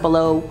can occur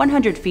below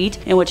 100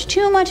 feet, in which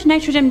too much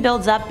nitrogen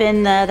builds up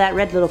in that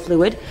red little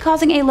fluid,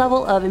 causing a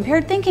level of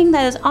impaired thinking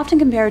that is often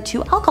compared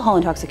to alcohol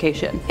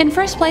intoxication. In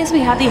first place, we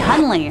have the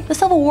Hunley. The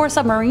Civil War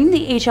submarine,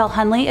 the H.L.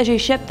 Hunley, is a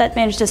ship that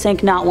managed to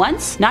sink not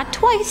once, not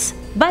twice,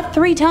 but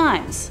 3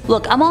 times.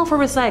 Look, I'm all for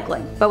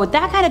recycling, but with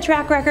that kind of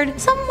track record,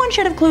 someone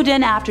should have clued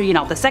in after, the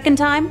 2nd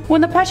time.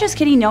 When the precious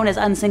kitty known as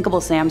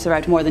Unsinkable Sam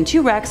survived more than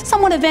 2 wrecks,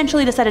 someone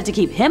eventually decided to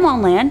keep him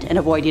on land and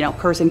avoid,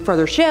 cursing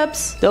further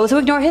ships. Those who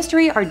ignore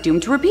history are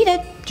doomed to repeat it.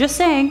 Just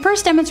saying.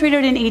 First demonstrated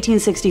in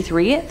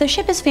 1863, the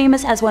ship is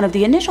famous as one of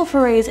the initial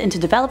forays into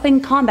developing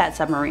combat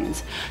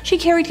submarines. She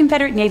carried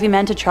Confederate Navy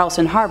men to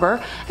Charleston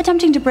Harbor,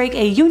 attempting to break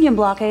a Union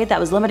blockade that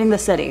was limiting the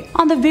city.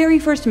 On the very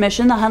first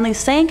mission, the Hunley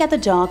sank at the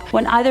dock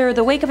when either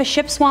the wake of a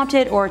ship swamped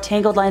it or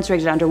tangled lines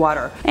dragged it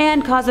underwater,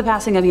 and caused the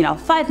passing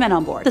of, 5 men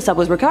on board. The sub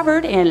was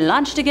recovered and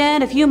launched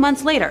again a few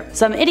months later.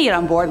 Some idiot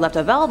on board left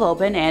a valve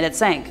open and it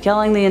sank,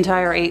 killing the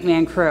entire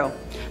 8-man crew.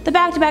 The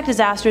back-to-back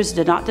disasters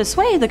did not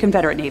dissuade the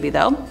Confederate Navy,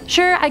 though.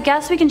 Sure, I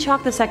guess we can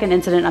chalk the second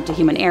incident up to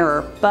human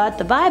error, but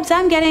the vibes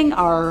I'm getting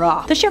are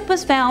off. The ship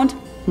was found,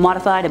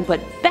 modified, and put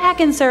back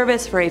in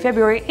service for a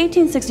February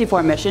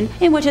 1864 mission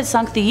in which it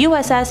sunk the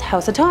USS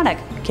Housatonic,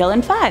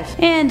 killing 5.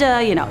 And,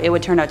 it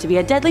would turn out to be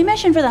a deadly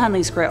mission for the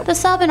Hunley's crew. The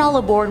sub and all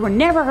aboard were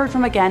never heard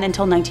from again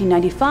until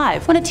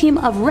 1995, when a team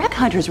of wreck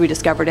hunters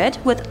rediscovered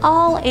it, with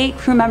all 8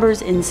 crew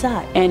members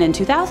inside. And in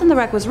 2000, the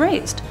wreck was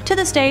raised. To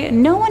this day,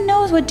 no one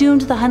knows what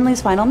doomed the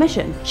Hunley's final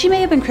mission. She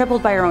may have been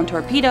crippled by her own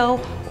torpedo,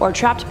 or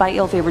trapped by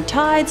ill-favored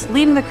tides,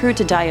 leaving the crew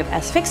to die of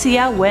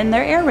asphyxia when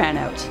their air ran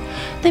out.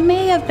 They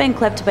may have been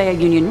clipped by a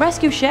Union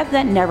rescue ship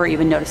that never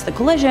even noticed the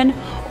collision,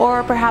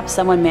 or perhaps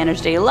someone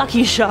managed a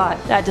lucky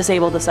shot that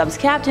disabled the sub's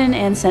captain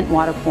and sent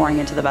water pouring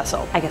into the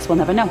vessel. I guess we'll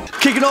never know.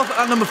 Kicking off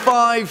at number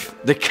 5,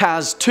 the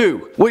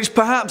Kaz-2, which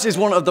perhaps is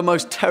one of the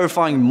most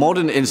terrifying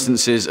modern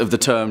instances of the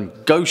term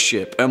ghost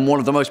ship and one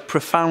of the most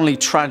profoundly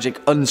tragic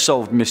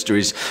unsolved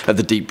mysteries of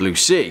the deep blue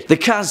sea. The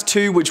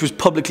Kaz-2, which was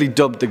publicly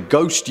dubbed the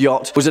Ghost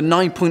Yacht, was a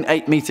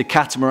 9.8 meter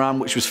catamaran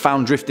which was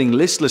found drifting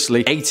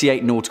listlessly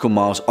 88 nautical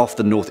miles off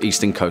the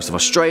northeastern coast of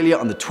Australia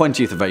on the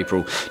 20th of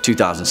April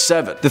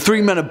 2007. The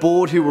 3 men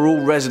aboard, who were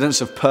all residents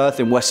of Perth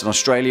in Western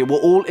Australia, were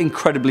all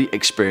incredibly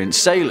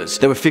experienced sailors.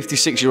 They were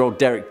 56-year-old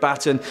Derek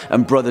Batten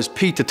and brothers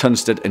Peter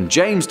Tunstall and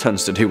James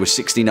Tunstall, who were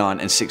 69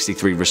 and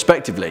 63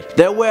 respectively.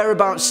 Their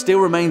whereabouts still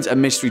remains a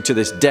mystery to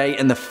this day,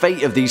 and the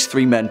fate of these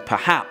 3 men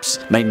perhaps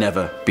may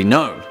never be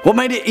known. What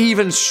made it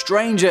even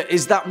stranger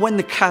is that when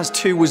the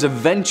Kaz-2 was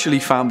eventually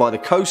found by the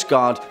Coast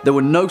Guard, there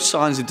were no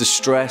signs of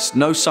distress,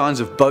 no signs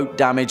of boat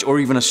damage, or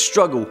even a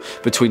struggle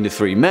between the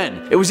 3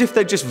 men. It was as if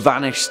they just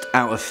vanished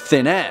out of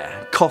thin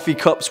air. coffee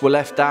cups were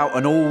left out,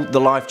 and all the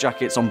life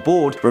jackets on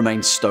board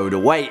remained stowed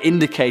away,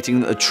 indicating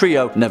that the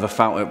trio never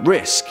felt at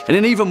risk. In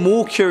an even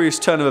more curious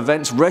turn of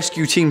events,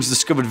 rescue teams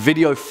discovered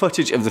video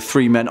footage of the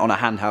three men on a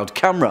handheld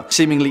camera,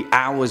 seemingly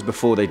hours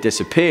before they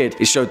disappeared.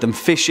 It showed them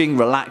fishing,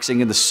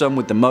 relaxing in the sun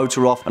with the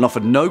motor off, and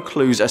offered no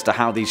clues as to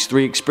how these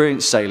three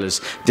experienced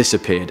sailors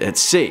disappeared at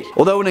sea.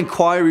 Although an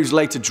inquiry was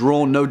later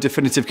drawn, no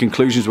definitive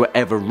conclusions were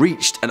ever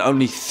reached, and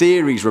only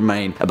theories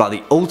remain about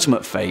the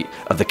ultimate fate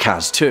of the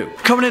Kaz-2.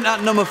 Coming in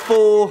at number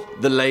 4,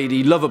 the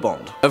Lady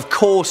Loverbond. Of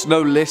course,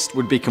 no list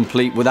would be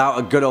complete without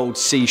a good old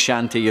sea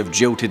shanty of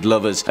jilted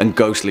lovers and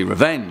ghostly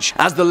revenge.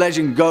 As the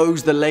legend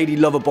goes, the Lady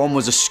Loverbond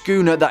was a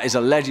schooner that is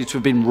alleged to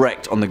have been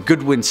wrecked on the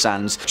Goodwin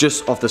Sands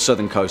just off the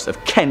southern coast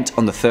of Kent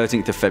on the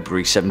 13th of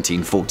February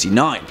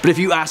 1749. But if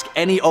you ask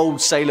any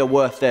old sailor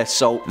worth their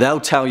salt, they'll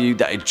tell you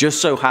that it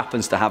just so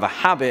happens to have a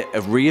habit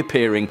of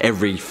reappearing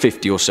every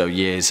 50 or so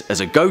years as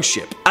a ghost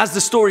ship. As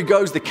the story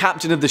goes, the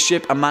captain of the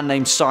ship, a man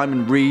named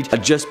Simon Reed,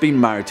 had just been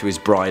married to his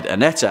bride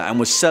Annetta and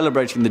was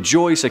celebrating the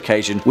joyous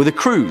occasion with a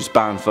cruise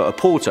bound for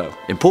Oporto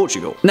in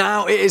Portugal.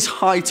 Now, it is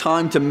high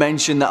time to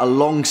mention that a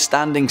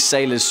long-standing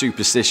sailor's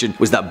superstition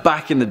was that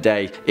back in the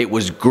day, it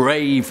was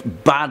grave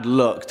bad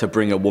luck to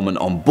bring a woman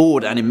on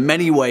board, and in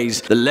many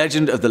ways, the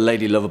legend of the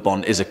Lady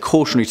Loverbond is a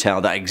cautionary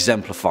tale that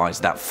exemplifies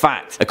that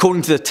fact.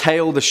 According to the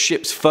tale, the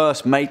ship's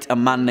first mate, a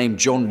man named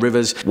John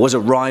Rivers, was a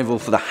rival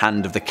for the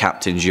hand of the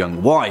captain's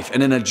young wife,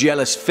 and in a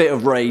jealous fit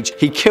of rage,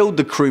 he killed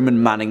the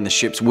crewman manning the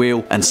ship's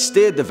wheel and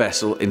steered the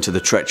vessel into the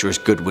treacherous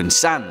Goodwin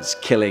Sands,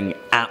 killing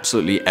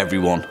absolutely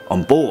everyone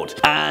on board.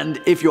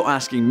 And if you're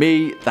asking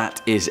me,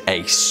 that is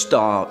a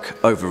stark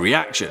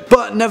overreaction.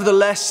 But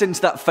nevertheless, since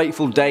that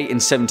fateful day in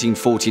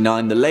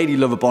 1749, the Lady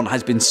Loverbond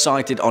has been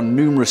sighted on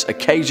numerous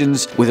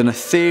occasions with an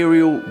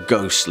ethereal,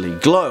 ghostly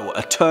glow,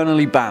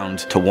 eternally bound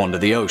to wander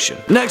the ocean.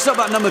 Next up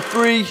at number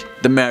 3,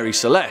 the Mary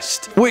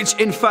Celeste, which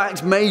in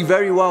fact may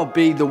very well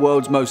be the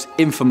world's most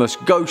infamous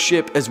ghost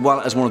ship, as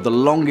well as one of the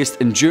longest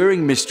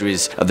enduring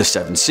mysteries of the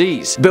seven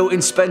seas. Built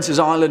in Spencer's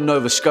Island,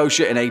 Nova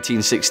Scotia in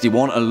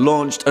 1861 and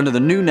launched under the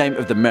new name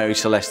of the Mary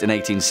Celeste in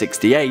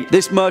 1868,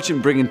 this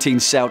merchant brigantine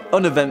sailed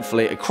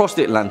uneventfully across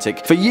the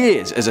Atlantic for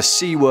years as a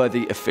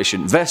seaworthy,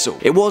 efficient vessel.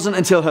 It wasn't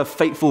until her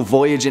fateful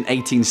voyage in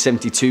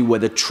 1872 where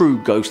the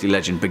true ghostly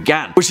legend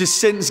began, which has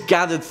since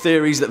gathered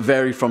theories that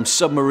vary from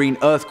submarine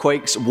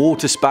earthquakes,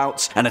 water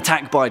spouts, an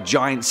attack by a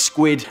giant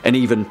squid, and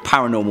even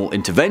paranormal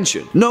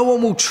intervention. No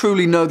one will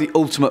truly know the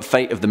ultimate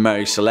fate of the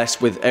Mary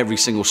Celeste, with every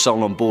single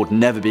soul on board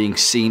never being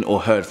seen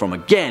or heard from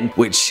again,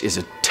 which is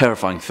a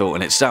terrifying thought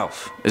in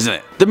itself, isn't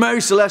it? The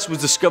Mary Celeste was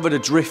discovered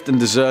adrift and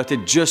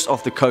deserted just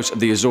off the coast of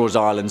the Azores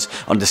Islands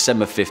on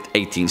December 5th,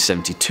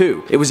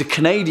 1872. It was a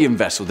Canadian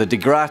vessel, the De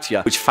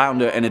Gratia, which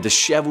found her in a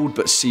disheveled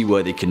but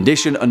seaworthy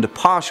condition under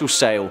partial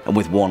sail and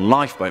with one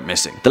lifeboat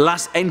missing. The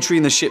last entry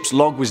in the ship's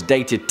log was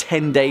dated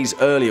 10 days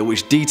earlier,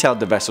 which detailed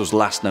the vessel's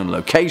last known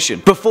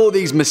location, before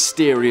these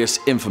mysterious,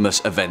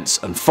 infamous events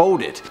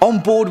unfolded. On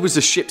board was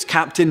the ship's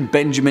captain,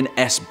 Benjamin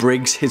S.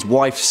 Briggs, his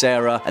wife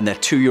Sarah, and their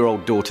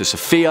 2-year-old daughter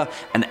Sophia,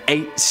 and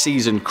 8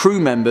 seasoned crew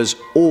members,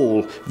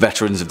 all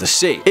veterans of the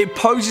sea. It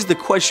poses the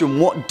question,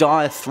 what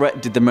dire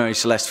threat did the Mary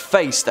Celeste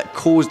face that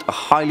caused a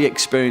highly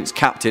experienced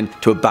captain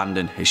to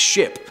abandon his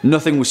ship?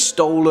 Nothing was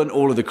stolen,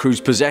 all of the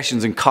crew's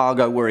possessions and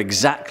cargo were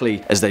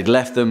exactly as they'd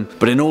left them,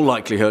 but in all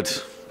likelihood,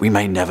 we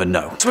may never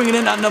know. Swinging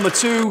in at number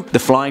 2, the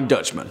Flying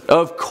Dutchman.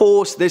 Of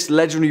course, this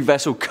legendary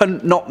vessel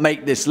couldn't not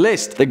make this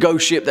list. The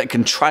ghost ship that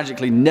can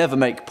tragically never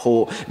make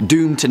port,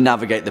 doomed to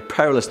navigate the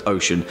perilous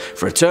ocean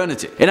for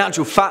eternity. In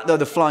actual fact though,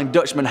 the Flying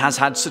Dutchman has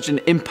had such an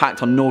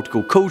impact on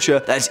nautical culture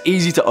that it's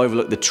easy to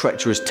overlook the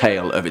treacherous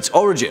tale of its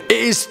origin. It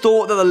is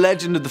thought that the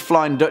legend of the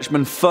Flying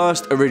Dutchman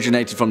first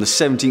originated from the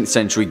 17th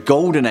century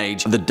golden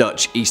age of the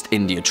Dutch East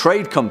India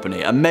Trade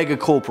Company, a mega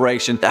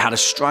corporation that had a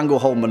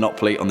stranglehold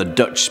monopoly on the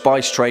Dutch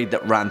spice trade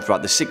that ran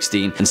throughout the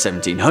 16 and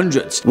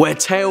 1700s, where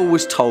tale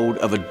was told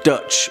of a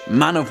Dutch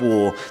man of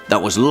war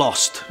that was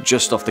lost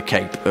just off the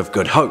Cape of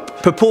Good Hope.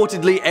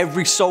 Purportedly,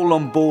 every soul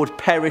on board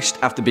perished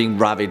after being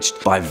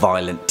ravaged by a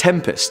violent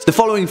tempest. The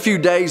following few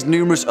days,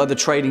 numerous other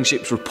trading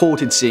ships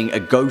reported seeing a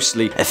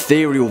ghostly,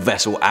 ethereal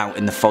vessel out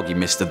in the foggy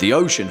mist of the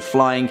ocean,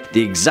 flying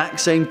the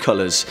exact same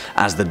colours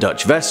as the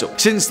Dutch vessel.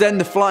 Since then,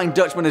 the Flying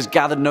Dutchman has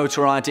gathered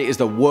notoriety as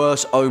the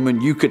worst omen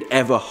you could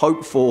ever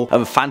hope for of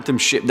a phantom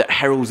ship that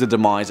heralds the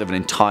demise of an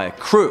entire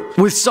crew,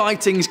 with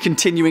sightings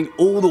continuing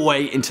all the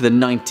way into the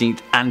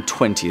 19th and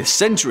 20th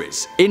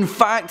centuries. In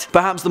fact,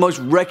 perhaps the most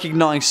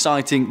recognised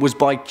sighting was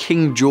by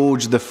King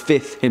George V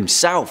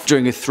himself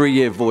during a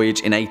 3-year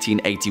voyage in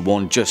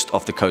 1881 just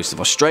off the coast of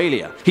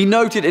Australia. He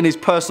noted in his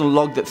personal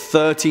log that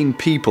 13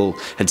 people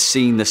had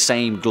seen the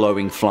same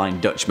glowing Flying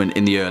Dutchman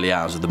in the early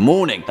hours of the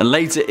morning, and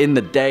later in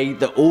the day,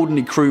 the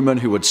ordinary crewman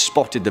who had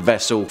spotted the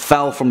vessel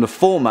fell from the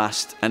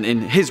foremast and,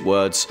 in his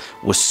words,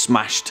 was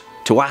smashed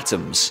to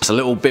atoms. It's a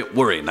little bit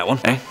worrying, that one,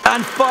 eh?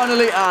 And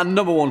finally, our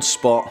number one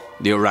spot,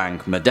 the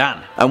Orang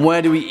Medan. And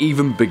where do we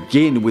even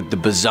begin with the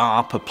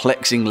bizarre,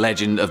 perplexing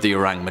legend of the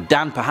Orang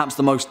Medan, perhaps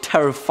the most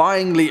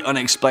terrifyingly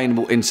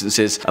unexplainable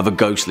instances of a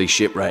ghostly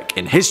shipwreck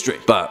in history?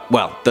 But,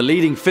 well, the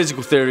leading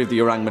physical theory of the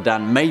Orang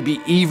Medan may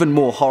be even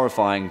more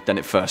horrifying than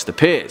it first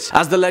appears.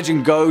 As the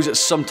legend goes, at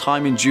some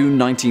time in June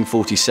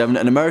 1947,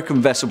 an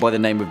American vessel by the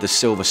name of the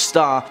Silver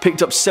Star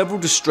picked up several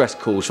distress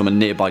calls from a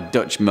nearby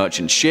Dutch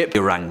merchant ship, the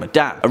Orang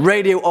Medan. A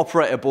radio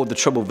operator aboard the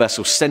troubled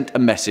vessel sent a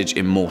message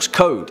in Morse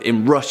code.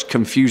 In rushed,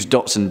 confused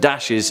dots and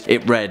dashes,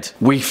 it read,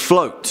 "We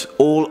float.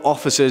 All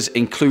officers,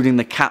 including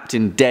the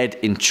captain, dead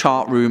in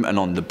chart room and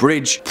on the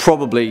bridge.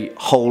 Probably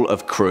whole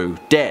of crew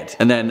dead."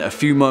 And then a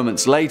few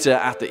moments later,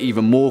 after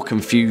even more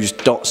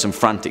confused dots and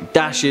frantic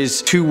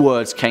dashes, two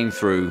words came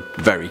through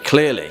very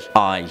clearly.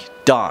 "I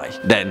die."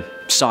 Then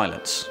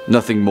silence.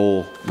 Nothing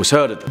more was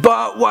heard of them.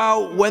 But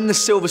well, when the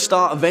Silver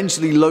Star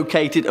eventually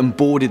located and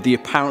boarded the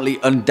apparently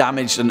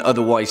undamaged and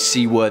otherwise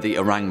seaworthy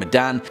Orang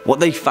Medan, what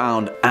they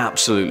found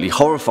absolutely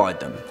horrified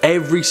them.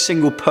 Every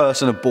single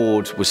person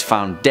aboard was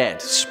found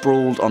dead,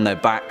 sprawled on their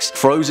backs,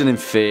 frozen in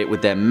fear,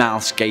 with their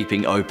mouths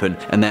gaping open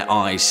and their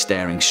eyes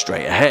staring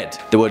straight ahead.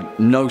 There were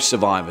no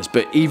survivors,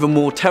 but even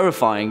more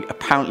terrifying,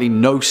 apparently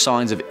no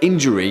signs of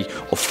injury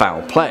or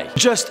foul play.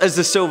 Just as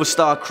the Silver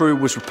Star crew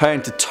was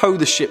preparing to tow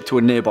the ship to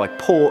a nearby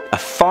port, a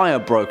fire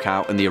broke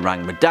out in the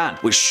Orang Medan,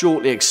 which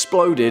shortly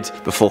exploded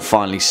before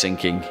finally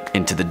sinking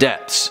into the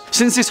depths.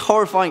 Since this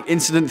horrifying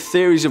incident,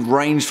 theories have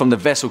ranged from the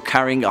vessel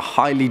carrying a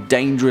highly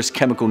dangerous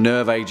chemical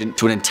nerve agent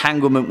to an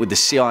entanglement with the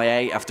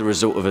CIA after the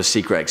result of a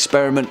secret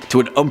experiment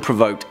to an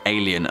unprovoked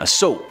alien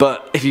assault.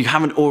 But if you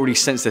haven't already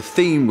sensed a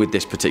theme with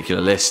this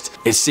particular list,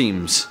 it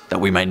seems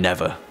that we may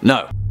never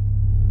know.